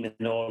theme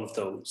in all of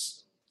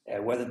those,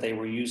 whether they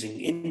were using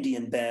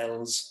Indian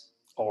bells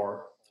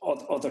or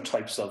other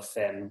types of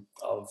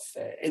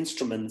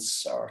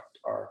instruments or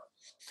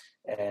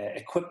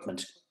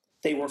equipment,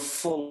 they were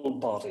full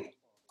body.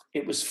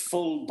 It was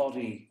full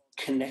body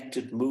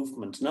connected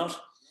movement,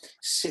 not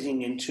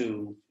sitting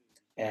into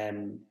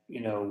a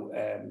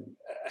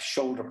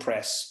shoulder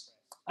press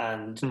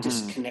and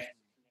disconnect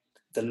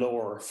the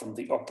lower from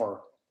the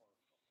upper,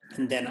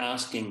 and then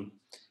asking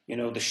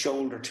the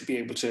shoulder to be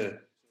able to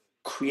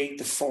create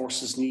the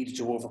forces needed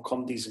to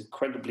overcome these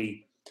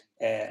incredibly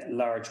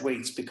large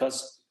weights.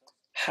 Because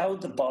how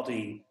the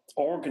body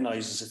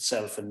organizes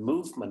itself in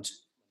movement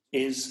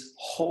is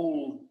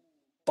whole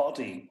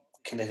body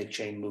kinetic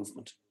chain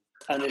movement,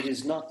 and it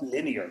is not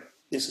linear.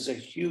 This is a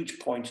huge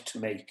point to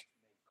make.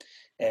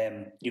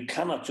 You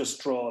cannot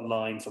just draw a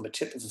line from a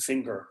tip of a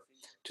finger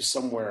to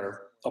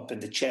somewhere up in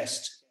the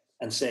chest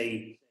and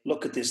say,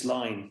 look at this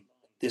line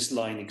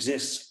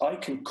exists. I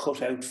can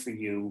cut out for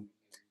you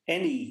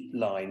any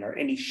line or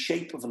any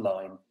shape of a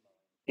line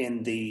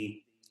in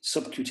the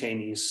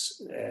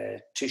subcutaneous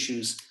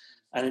tissues,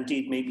 and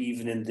indeed maybe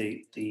even in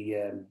the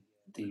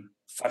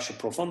fascia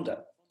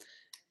profunda.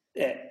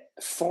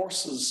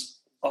 Forces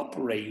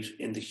operate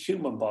in the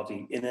human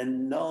body in a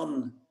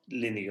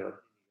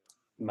non-linear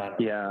manner.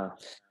 Yeah.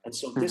 And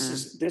so this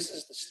is the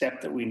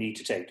step that we need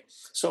to take.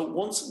 So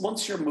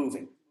once you're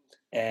moving,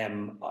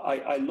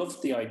 I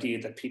love the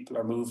idea that people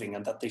are moving,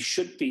 and that they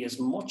should be, as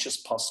much as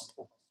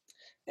possible,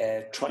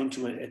 trying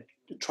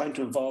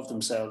to involve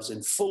themselves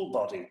in full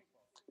body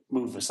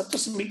movements. That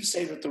doesn't mean to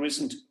say that there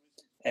isn't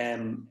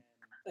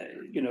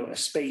a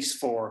space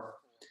for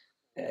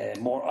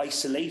more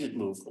isolated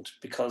movement,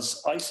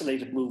 because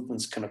isolated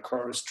movements can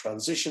occur as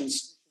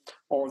transitions,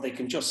 or they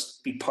can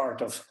just be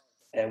part of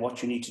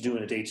what you need to do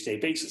on a day-to-day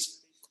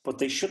basis. But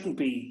they shouldn't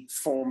be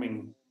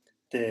forming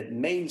the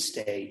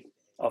mainstay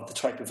of the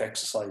type of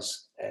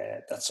exercise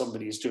that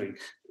somebody is doing.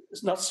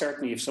 It's not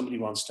certainly if somebody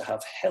wants to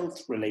have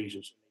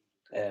health-related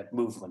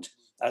movement,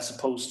 as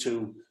opposed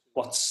to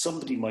what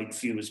somebody might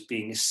view as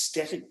being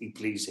aesthetically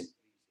pleasing.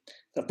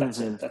 That's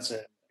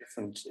a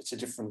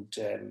different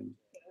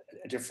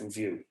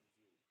view.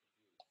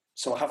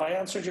 So have I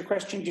answered your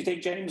question, do you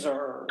think, James?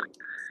 Or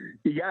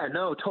Yeah,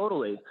 no,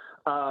 totally.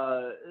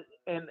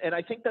 And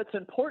I think that's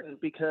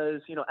important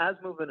because, as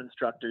movement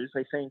instructors,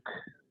 I think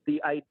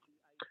the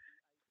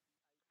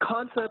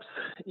concepts,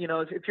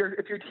 if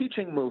you're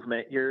teaching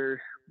movement, you're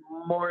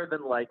more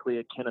than likely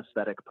a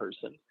kinesthetic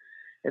person.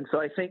 And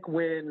so I think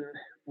when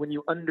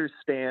you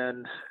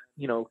understand,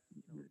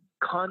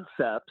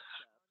 concepts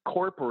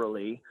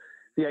corporally,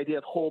 the idea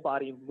of whole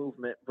body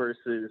movement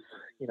versus,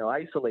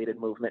 isolated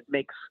movement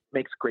makes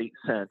great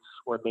sense.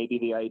 Or maybe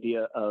the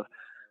idea of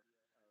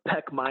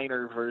pec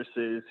minor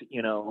versus,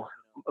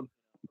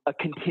 a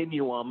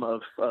continuum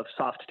of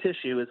soft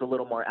tissue is a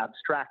little more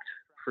abstract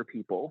for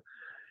people.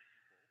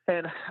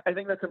 And I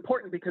think that's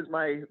important because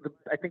I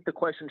think the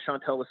question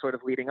Chantel was sort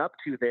of leading up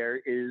to there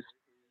is,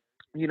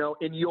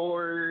 in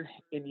your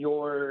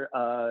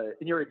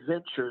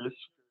adventures,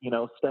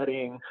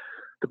 studying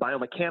the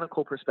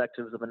biomechanical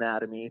perspectives of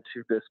anatomy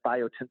to this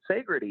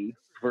biotensegrity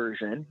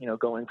version,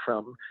 going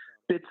from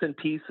bits and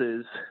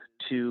pieces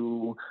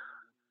to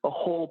a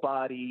whole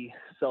body,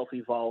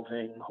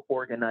 self-evolving,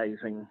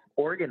 organizing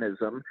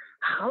organism,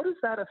 how does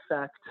that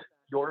affect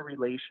your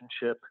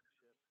relationship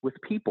with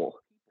people?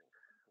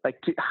 Like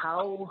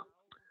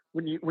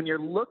when you're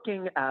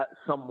looking at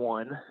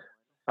someone,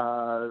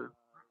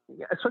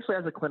 especially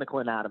as a clinical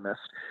anatomist,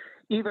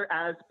 either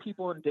as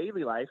people in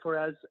daily life or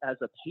as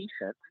a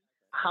patient,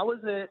 how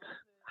has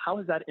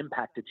that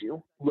impacted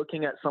you,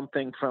 looking at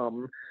something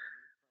from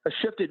a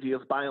shifted view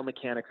of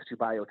biomechanics to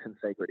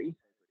biotensegrity?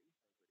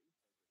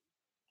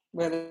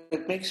 Well,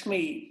 it makes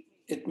me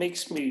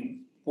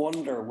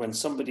wonder when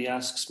somebody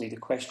asks me the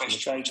question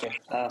which I get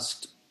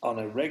asked on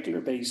a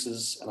regular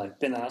basis, and I've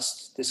been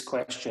asked this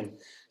question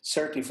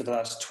certainly for the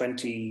last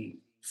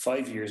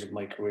 25 years of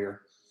my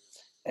career.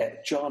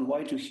 John,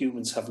 why do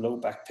humans have low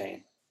back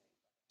pain?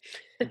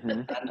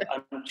 And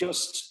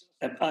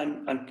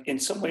I'm in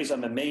some ways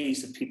I'm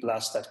amazed that people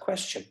ask that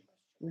question,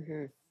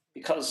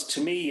 because to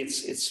me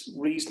it's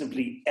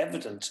reasonably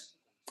evident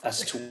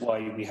as to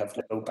why we have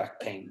low back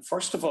pain.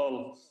 First of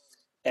all,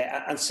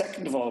 and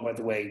second of all, by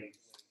the way,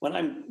 when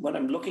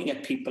I'm looking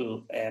at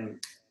people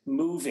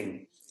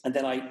moving, and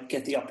then I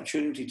get the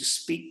opportunity to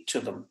speak to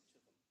them,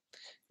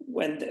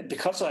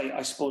 because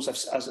I suppose,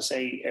 as I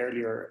say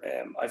earlier,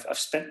 I've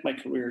spent my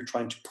career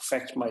trying to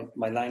perfect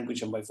my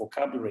language and my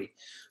vocabulary.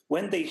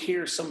 When they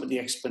hear some of the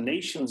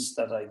explanations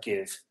that I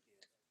give,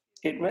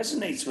 it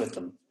resonates with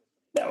them.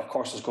 Now, of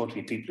course, there's going to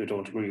be people who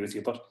don't agree with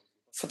you, but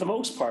for the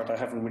most part, I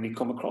haven't really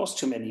come across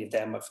too many of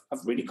them.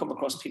 I've really come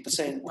across people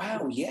saying,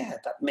 "Wow, yeah,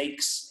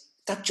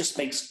 that just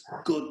makes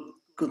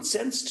good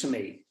sense to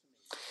me."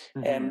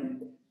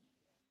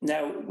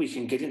 Now we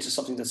can get into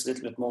something that's a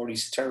little bit more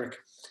esoteric,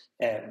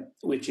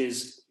 which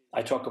is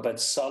I talk about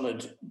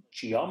solid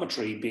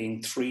geometry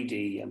being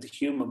 3D, and the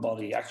human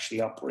body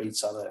actually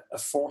operates on a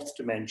fourth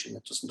dimension.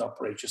 It doesn't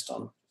operate just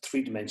on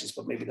 3 dimensions,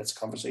 but maybe that's a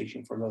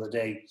conversation for another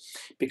day.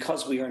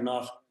 Because we are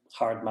not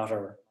hard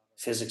matter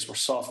physics, we're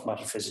soft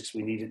matter physics.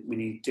 We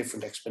need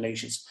different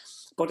explanations.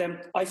 But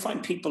I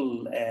find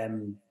people,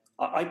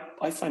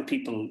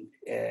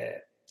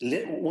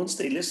 once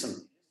they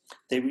listen,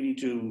 they really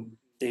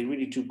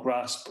do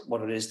grasp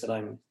what it is that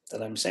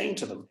I'm saying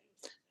to them.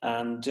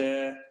 And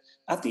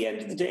at the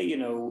end of the day,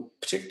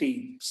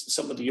 particularly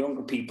some of the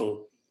younger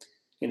people,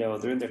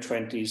 they're in their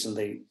 20s and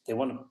they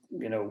want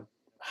to,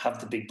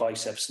 have the big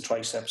biceps and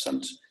triceps.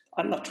 And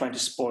I'm not trying to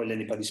spoil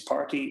anybody's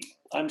party.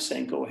 I'm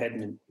saying go ahead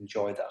and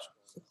enjoy that.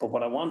 But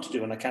what I want to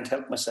do, and I can't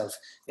help myself,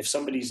 if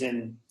somebody's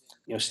in,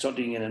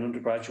 studying in an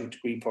undergraduate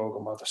degree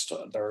program, or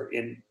they're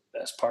in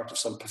as part of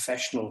some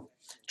professional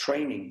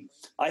training,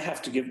 I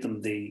have to give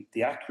them the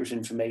accurate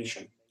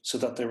information so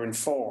that they're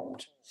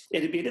informed.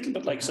 It'd be a little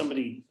bit like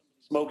somebody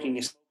smoking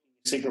a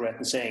cigarette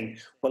and saying,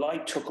 well, I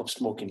took up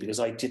smoking because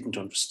I didn't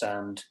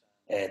understand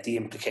the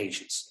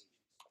implications.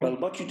 Well,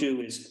 what you do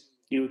is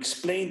you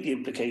explain the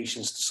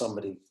implications to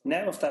somebody.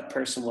 Now, if that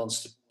person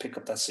wants to pick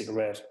up that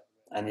cigarette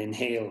and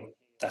inhale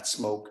that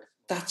smoke,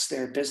 that's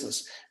their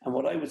business. And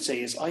what I would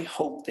say is I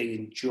hope they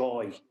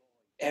enjoy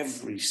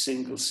every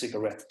single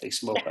cigarette that they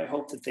smoke. I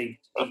hope that they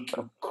take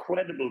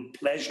incredible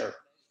pleasure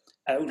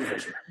out of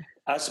it,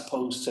 as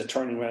opposed to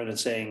turning around and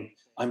saying,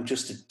 I'm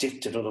just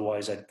addicted,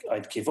 otherwise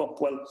I'd give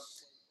up. Well,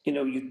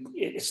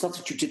 it's not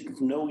that you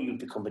didn't know you'd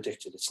become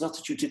addicted. It's not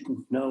that you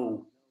didn't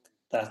know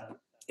that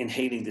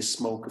inhaling this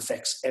smoke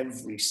affects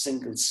every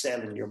single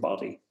cell in your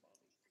body.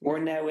 We're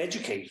now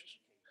educated.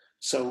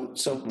 So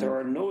there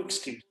are no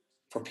excuses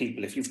for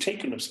people. If you've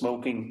taken up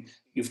smoking,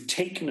 you've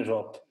taken it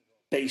up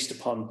based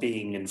upon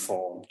being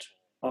informed.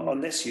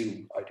 Unless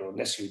you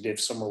live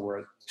somewhere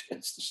where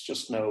there's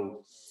just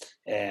no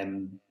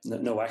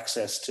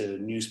access to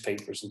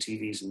newspapers and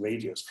TVs and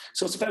radios.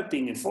 So it's about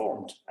being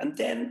informed. And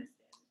then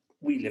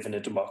we live in a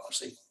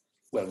democracy.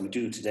 Well, we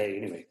do today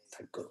anyway,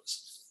 thank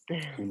goodness.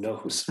 Who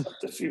knows what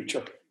the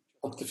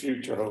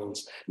future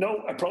holds.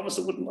 No, I promised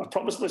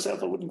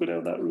myself I wouldn't go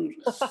down that route.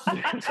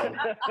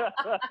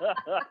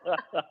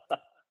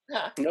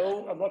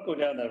 No, I'm not going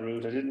down that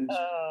route. I didn't.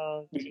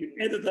 Oh. We can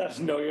edit that.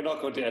 No, you're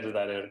not going to edit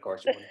that out, of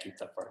course. You want to keep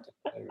that part.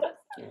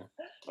 Yeah.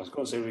 I was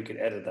going to say we could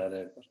edit that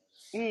out. But.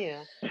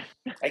 Yeah.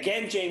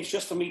 Again, James,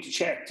 just for me to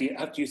check, do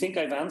you think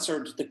I've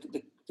answered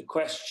the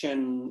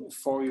question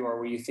for you, or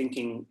were you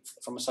thinking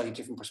from a slightly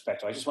different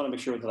perspective? I just want to make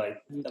sure that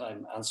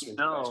I'm answering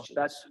the question.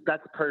 No,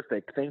 that's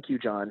perfect. Thank you,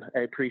 John. I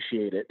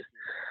appreciate it.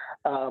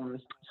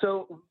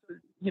 So,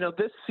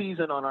 this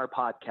season on our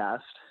podcast,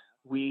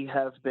 we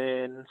have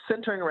been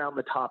centering around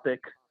the topic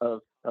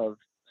of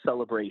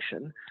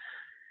celebration.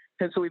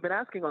 And so we've been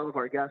asking all of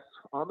our guests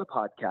on the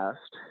podcast,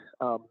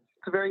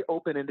 it's a very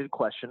open-ended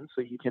question,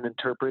 so you can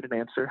interpret and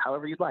answer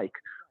however you'd like.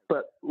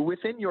 But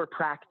within your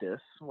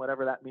practice,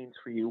 whatever that means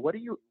for you, what are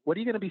you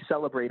going to be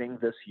celebrating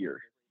this year?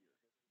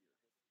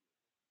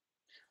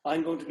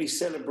 I'm going to be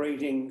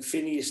celebrating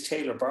Phineas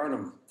Taylor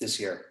Barnum this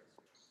year,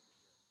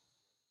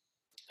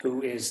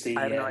 who is the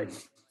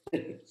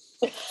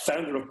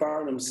founder of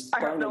Barnum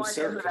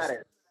Circus.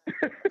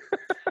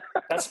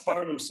 That's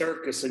Barnum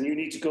Circus, and you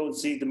need to go and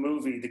see the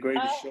movie, The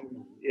Greatest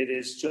Showman. It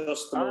is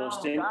just the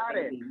most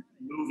incredible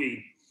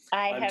movie.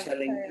 I'm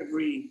telling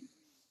every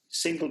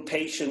single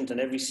patient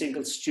and every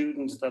single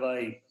student that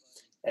I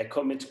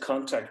come into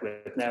contact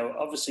with. Now,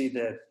 obviously,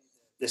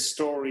 the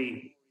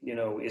story,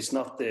 is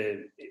not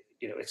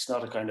it's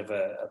not a kind of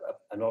a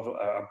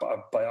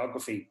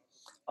biography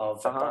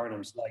of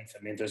Barnum's life.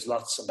 I mean, there's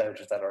lots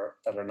about it that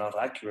are not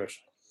accurate.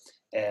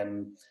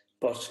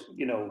 But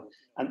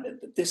and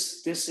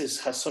this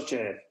has such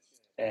a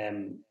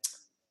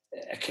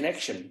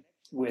connection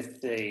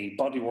with the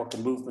bodywork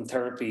and movement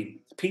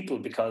therapy people,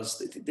 because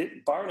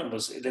Barnum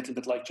was a little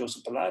bit like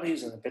Joseph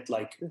Pilates and a bit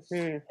like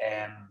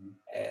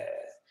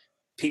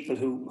people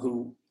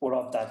who were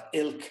of that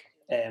ilk.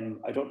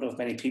 I don't know if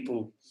many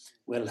people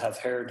will have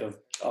heard of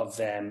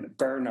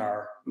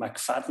Bernard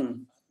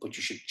McFadden, but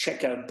you should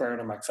check out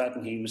Bernard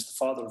McFadden. He was the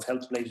father of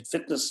health-related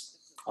fitness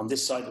on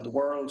this side of the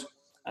world,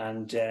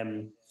 and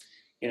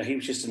he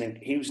was an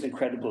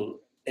incredible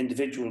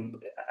individual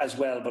as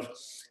well. But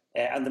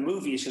and the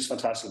movie is just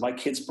fantastic. My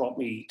kids brought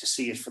me to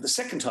see it for the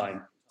second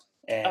time.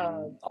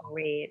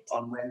 Great!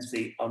 On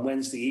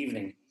Wednesday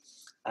evening,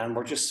 and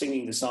we're just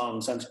singing the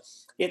songs, and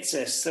it's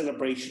a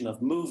celebration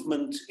of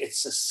movement.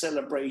 It's a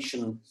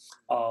celebration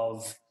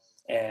of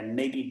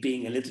maybe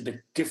being a little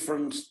bit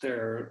different.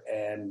 They're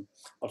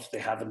what do they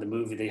have in the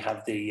movie? They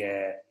have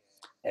the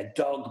a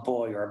dog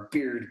boy or a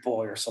beard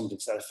boy or something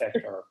to that effect,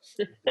 or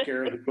a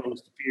girl who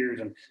grows the beard,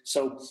 and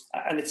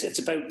it's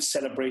about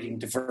celebrating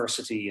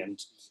diversity, and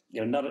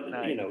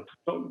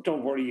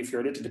don't worry if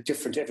you're a little bit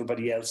different to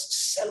everybody else.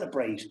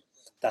 Celebrate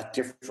that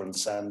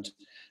difference, and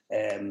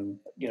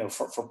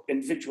for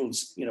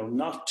individuals,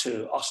 not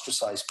to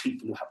ostracize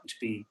people who happen to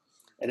be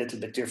a little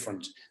bit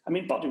different. I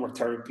mean, bodywork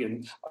therapy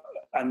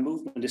and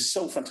movement is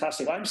so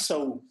fantastic. I'm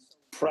so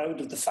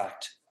proud of the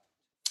fact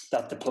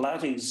that the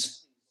Pilates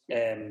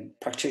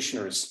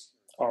practitioners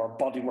or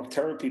bodywork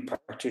therapy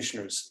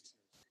practitioners,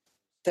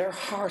 their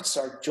hearts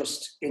are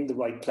just in the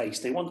right place.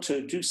 They want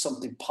to do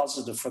something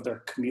positive for their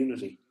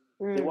community.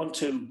 They want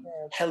to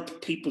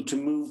help people to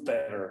move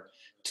better,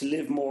 to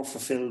live more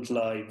fulfilled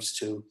lives,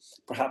 to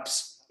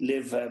perhaps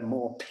live a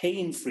more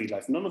pain-free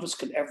life. None of us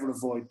can ever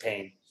avoid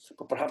pain,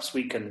 but perhaps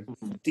we can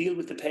deal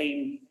with the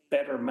pain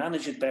better,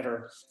 manage it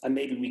better, and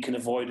maybe we can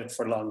avoid it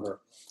for longer.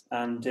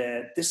 And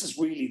this is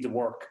really the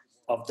work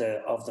of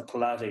the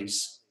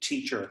Pilates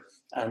teacher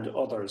and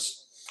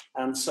others.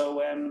 And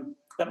so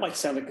that might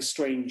sound like a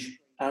strange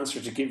answer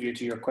to give you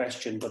to your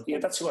question, but yeah,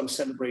 that's who I'm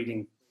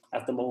celebrating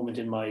at the moment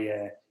in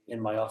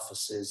my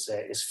office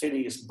is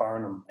Phineas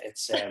Barnum.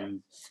 It's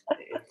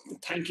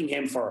thanking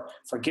him for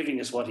giving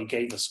us what he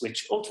gave us,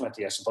 which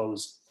ultimately, I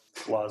suppose,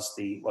 was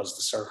the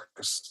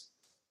circus.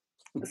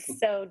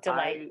 So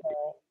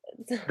delightful.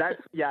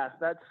 That's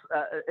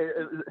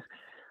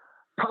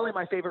probably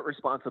my favorite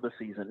response of the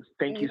season.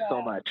 Thank you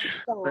so much.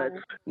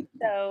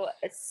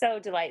 So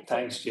delightful.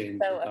 Thanks,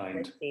 James. So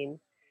uplifting.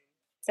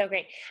 So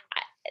great.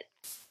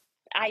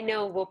 I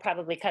know we'll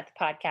probably cut the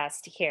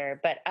podcast here,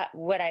 but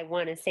what I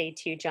want to say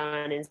to you,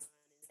 John, is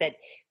that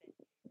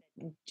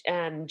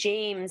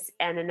James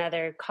and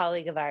another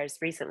colleague of ours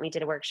recently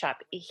did a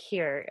workshop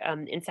here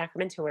in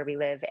Sacramento, where we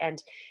live,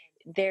 and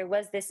there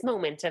was this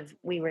moment of,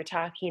 we were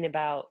talking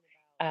about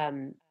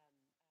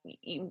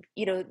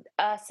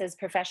us as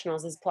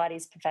professionals, as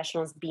Pilates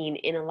professionals, being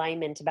in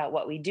alignment about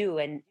what we do,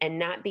 and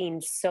not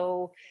being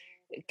so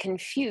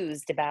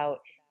confused about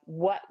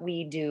what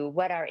we do,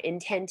 what our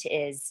intent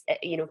is,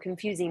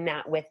 confusing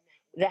that with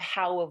the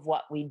how of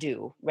what we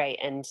do, right?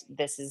 And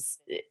this is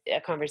a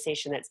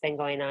conversation that's been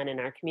going on in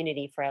our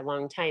community for a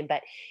long time.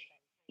 But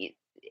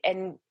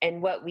and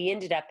what we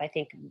ended up, I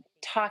think,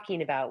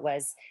 talking about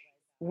was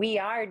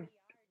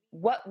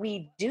what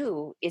we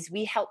do is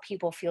we help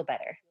people feel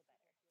better,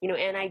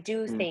 and I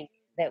do think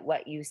that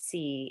what you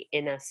see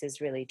in us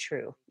is really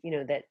true,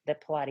 that the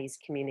Pilates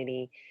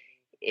community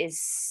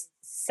is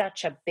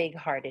such a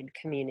big-hearted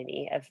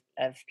community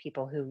of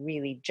people who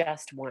really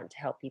just want to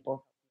help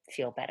people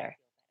feel better,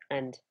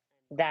 and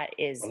that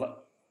is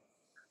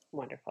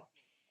wonderful.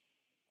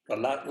 Well,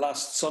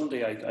 last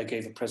Sunday I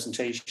gave a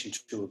presentation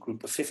to a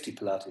group of 50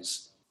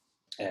 Pilates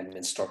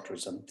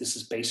instructors, and this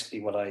is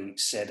basically what I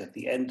said at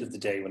the end of the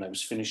day when I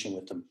was finishing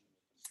with them.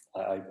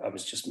 I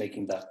was just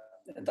making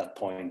that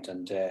point,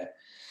 and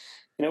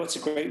it's a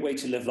great way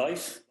to live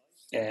life.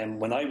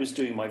 When I was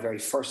doing my very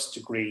first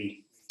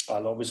degree,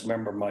 I'll always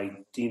remember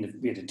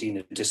we had a dean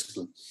of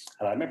discipline,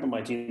 and I remember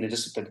my dean of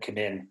discipline came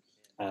in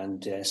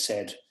and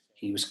said,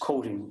 he was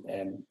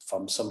quoting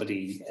from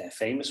somebody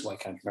famous, who I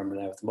can't remember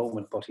now at the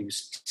moment, but he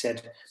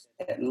said,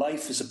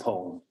 life is a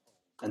poem.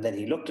 And then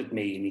he looked at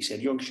me and he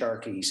said, young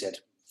Sharkey, he said,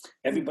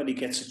 everybody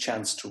gets a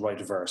chance to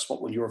write a verse.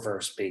 What will your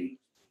verse be?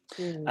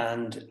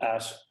 And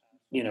at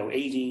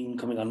 18,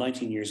 coming on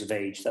 19 years of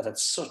age, that had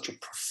such a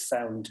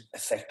profound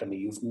effect on me.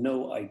 You've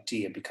no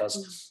idea,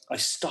 because I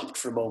stopped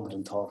for a moment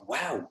and thought,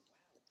 wow,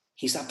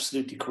 he's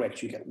absolutely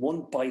correct. You get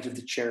one bite of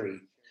the cherry.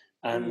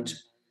 And,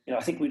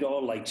 I think we'd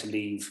all like to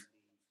leave,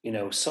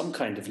 some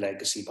kind of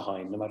legacy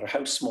behind, no matter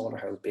how small or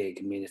how big.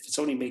 I mean, if it's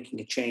only making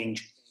a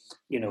change,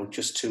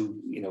 just to,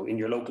 in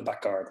your local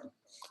back garden,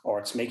 or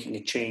it's making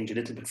a change a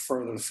little bit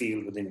further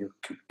afield within your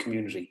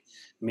community.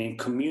 I mean,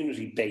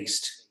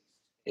 community-based,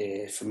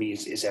 for me,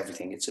 is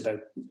everything. It's about,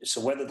 so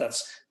whether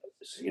that's,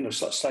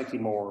 slightly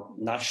more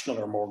national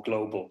or more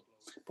global,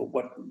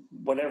 but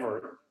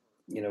whatever,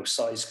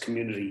 size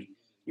community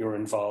you're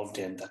involved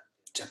in, that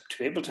to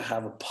be able to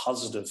have a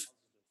positive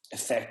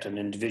effect on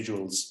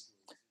individuals.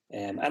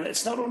 And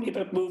it's not only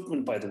about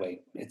movement, by the way.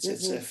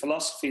 It's a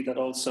philosophy that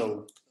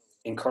also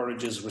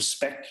encourages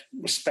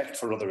respect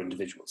for other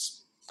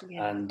individuals.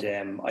 Yeah.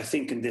 And I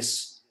think in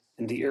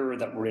the era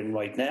that we're in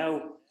right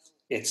now,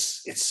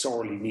 it's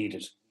sorely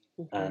needed.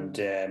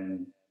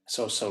 And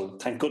so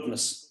thank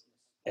goodness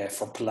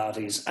for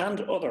Pilates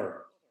and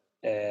other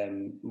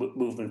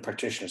movement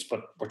practitioners.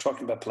 But we're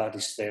talking about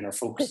Pilates today, and our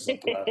focus is on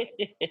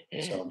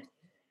Pilates. So,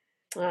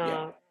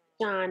 yeah.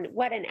 John,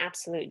 what an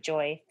absolute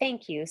joy.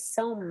 Thank you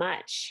so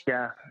much.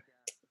 Yeah.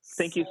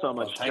 Thank you so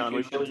much, John.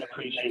 We really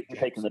appreciate you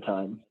taking the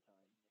time.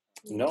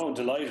 No,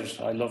 delighted.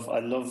 I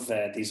love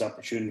these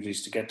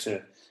opportunities to get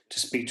to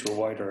speak to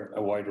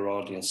a wider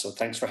audience. So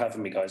thanks for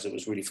having me, guys. It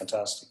was really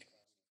fantastic.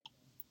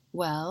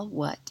 Well,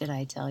 what did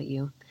I tell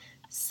you?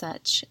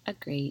 Such a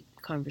great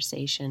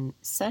conversation,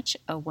 such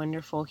a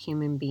wonderful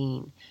human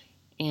being.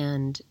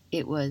 And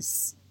it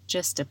was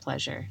just a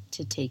pleasure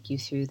to take you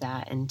through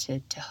that and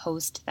to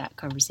host that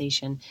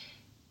conversation.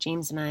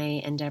 James and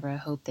I and Deborah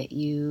hope that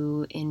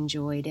you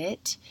enjoyed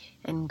it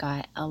and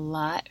got a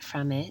lot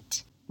from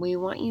it. We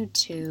want you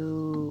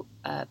to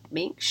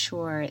make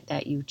sure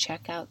that you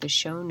check out the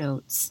show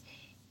notes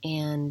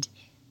and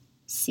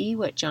see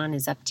what John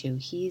is up to.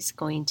 He's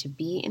going to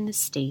be in the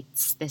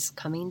States this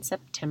coming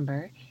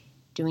September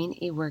doing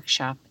a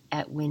workshop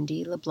at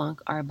Wendy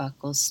LeBlanc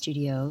Arbuckle's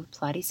studio,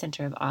 Pilates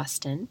Center of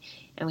Austin,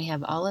 and we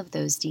have all of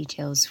those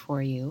details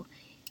for you.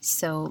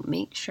 So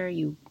make sure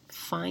you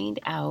find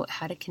out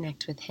how to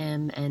connect with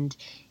him and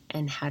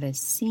how to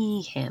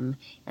see him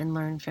and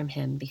learn from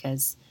him,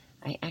 because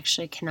I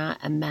actually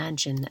cannot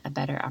imagine a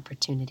better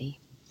opportunity.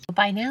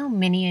 By now,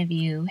 many of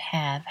you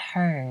have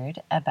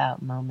heard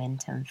about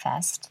Momentum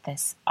Fest,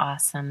 this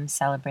awesome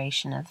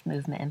celebration of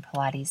movement and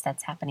Pilates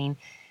that's happening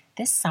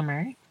this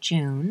summer,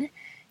 June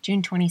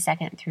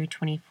 22nd through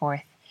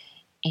 24th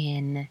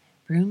in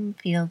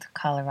Broomfield,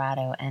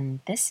 Colorado.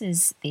 And this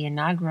is the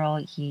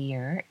inaugural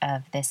year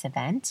of this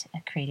event,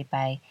 created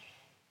by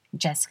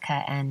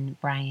Jessica and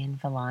Brian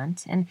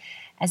Villant. And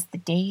as the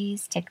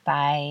days tick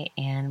by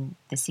and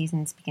the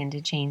seasons begin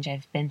to change,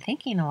 I've been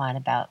thinking a lot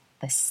about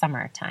the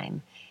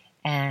summertime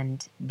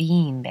and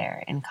being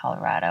there in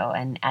Colorado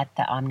and at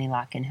the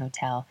Omni-Locken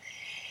Hotel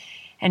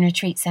and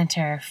Retreat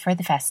Center for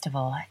the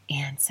festival.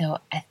 And so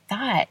I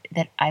thought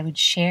that I would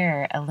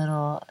share a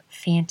little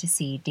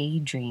fantasy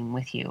daydream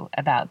with you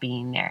about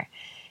being there,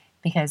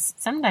 because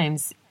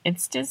sometimes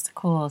it's just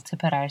cool to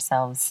put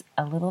ourselves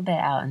a little bit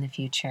out in the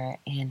future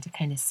and to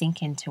kind of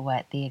sink into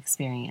what the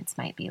experience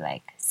might be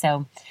like.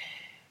 So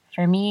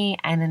for me,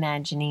 I'm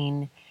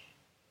imagining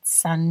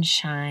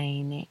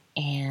sunshine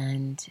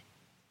and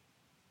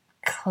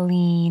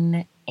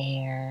clean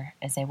air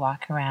as I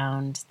walk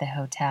around the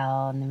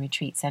hotel and the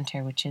retreat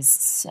center, which is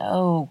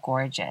so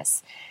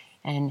gorgeous.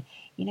 And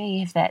you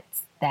have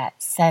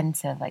that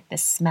sense of like the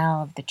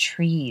smell of the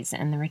trees,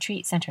 and the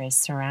retreat center is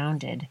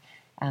surrounded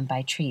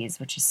by trees,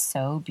 which is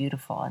so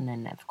beautiful. And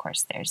then of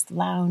course there's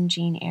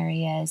lounging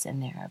areas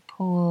and there are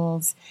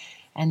pools,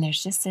 and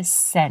there's just a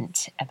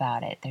scent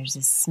about it. There's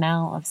a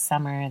smell of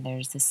summer,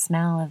 there's the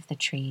smell of the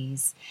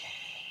trees,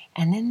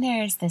 and then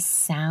there's the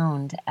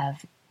sound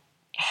of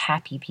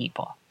happy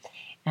people.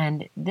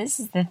 And this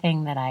is the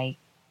thing that I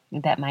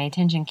that my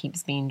attention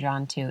keeps being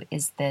drawn to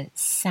is the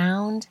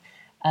sound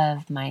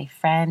of my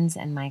friends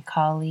and my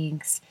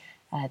colleagues,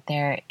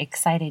 their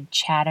excited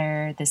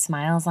chatter, the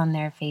smiles on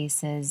their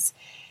faces.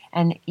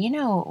 And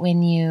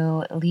when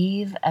you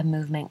leave a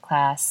movement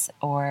class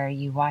or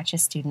you watch a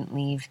student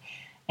leave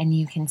and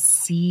you can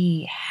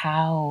see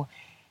how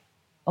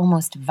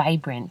almost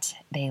vibrant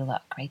they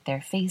look, right?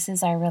 Their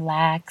faces are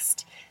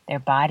relaxed, their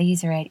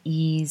bodies are at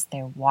ease,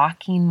 they're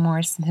walking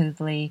more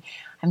smoothly.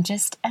 I'm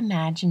just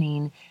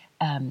imagining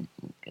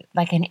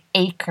like an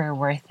acre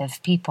worth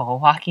of people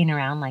walking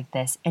around like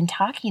this and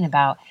talking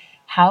about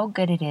how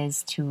good it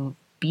is to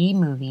be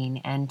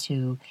moving and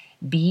to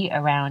be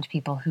around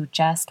people who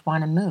just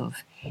want to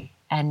move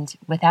and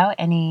without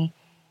any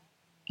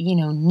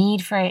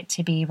need for it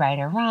to be right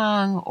or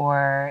wrong,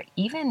 or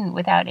even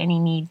without any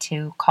need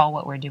to call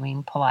what we're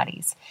doing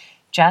Pilates.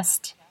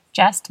 Just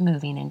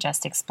moving and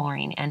just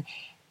exploring. And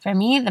for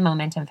me, the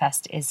Momentum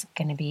Fest is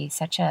going to be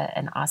such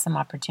an awesome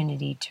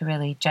opportunity to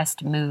really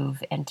just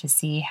move and to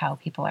see how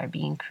people are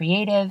being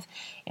creative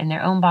in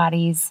their own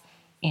bodies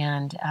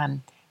and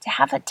to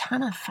have a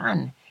ton of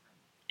fun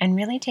and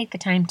really take the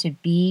time to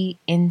be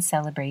in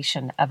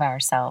celebration of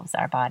ourselves,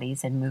 our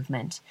bodies, and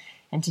movement.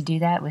 And to do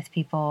that with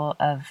people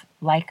of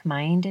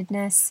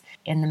like-mindedness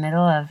in the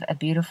middle of a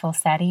beautiful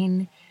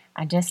setting,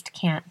 I just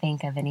can't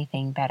think of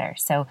anything better.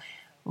 So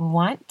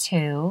want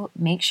to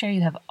make sure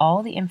you have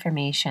all the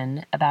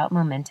information about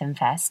Momentum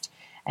Fest.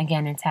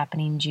 Again, it's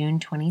happening June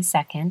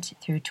 22nd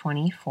through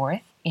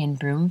 24th in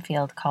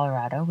Broomfield,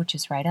 Colorado, which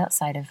is right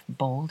outside of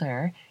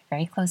Boulder,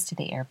 very close to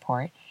the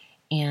airport.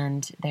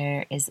 And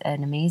there is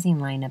an amazing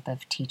lineup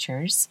of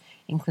teachers,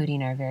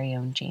 including our very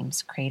own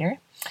James Crater.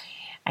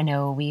 I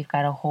know we've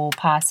got a whole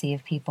posse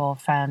of people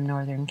from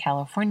Northern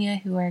California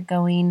who are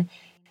going.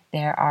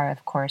 There are,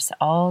 of course,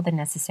 all the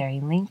necessary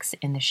links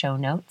in the show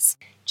notes.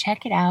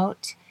 Check it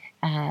out.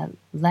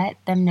 Let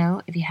them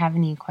know if you have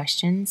any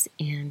questions,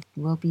 and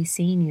we'll be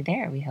seeing you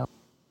there, we hope.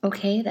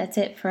 Okay, that's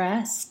it for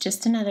us.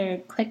 Just another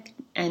quick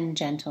and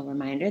gentle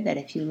reminder that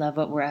if you love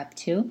what we're up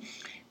to,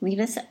 leave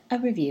us a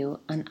review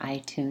on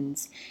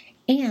iTunes.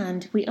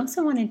 And we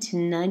also wanted to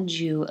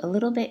nudge you a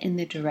little bit in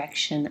the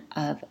direction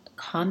of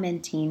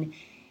commenting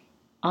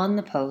on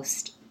the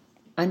post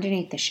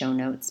underneath the show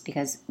notes,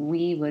 because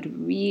we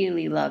would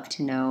really love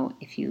to know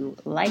if you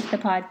like the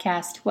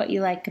podcast, what you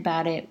like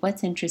about it,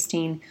 what's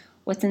interesting,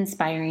 what's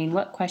inspiring,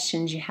 what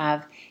questions you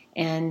have,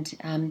 and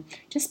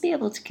just be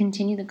able to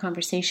continue the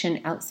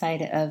conversation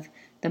outside of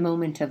the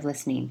moment of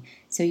listening.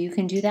 So you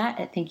can do that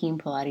at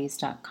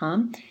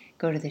thinkingpilates.com.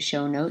 Go to the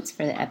show notes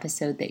for the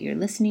episode that you're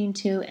listening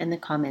to and the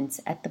comments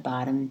at the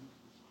bottom,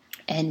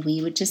 and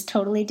we would just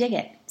totally dig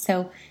it.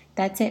 So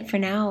that's it for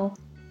now.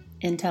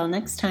 Until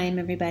next time,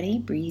 everybody,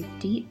 breathe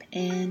deep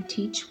and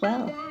teach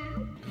well.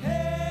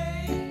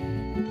 Hey,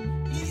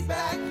 ease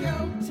back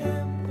your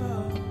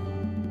tempo.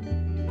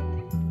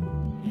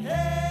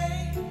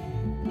 Hey,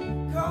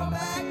 call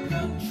back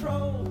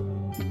control.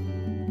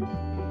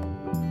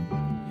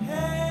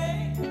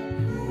 Hey,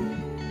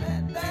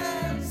 let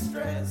that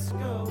stress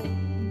go.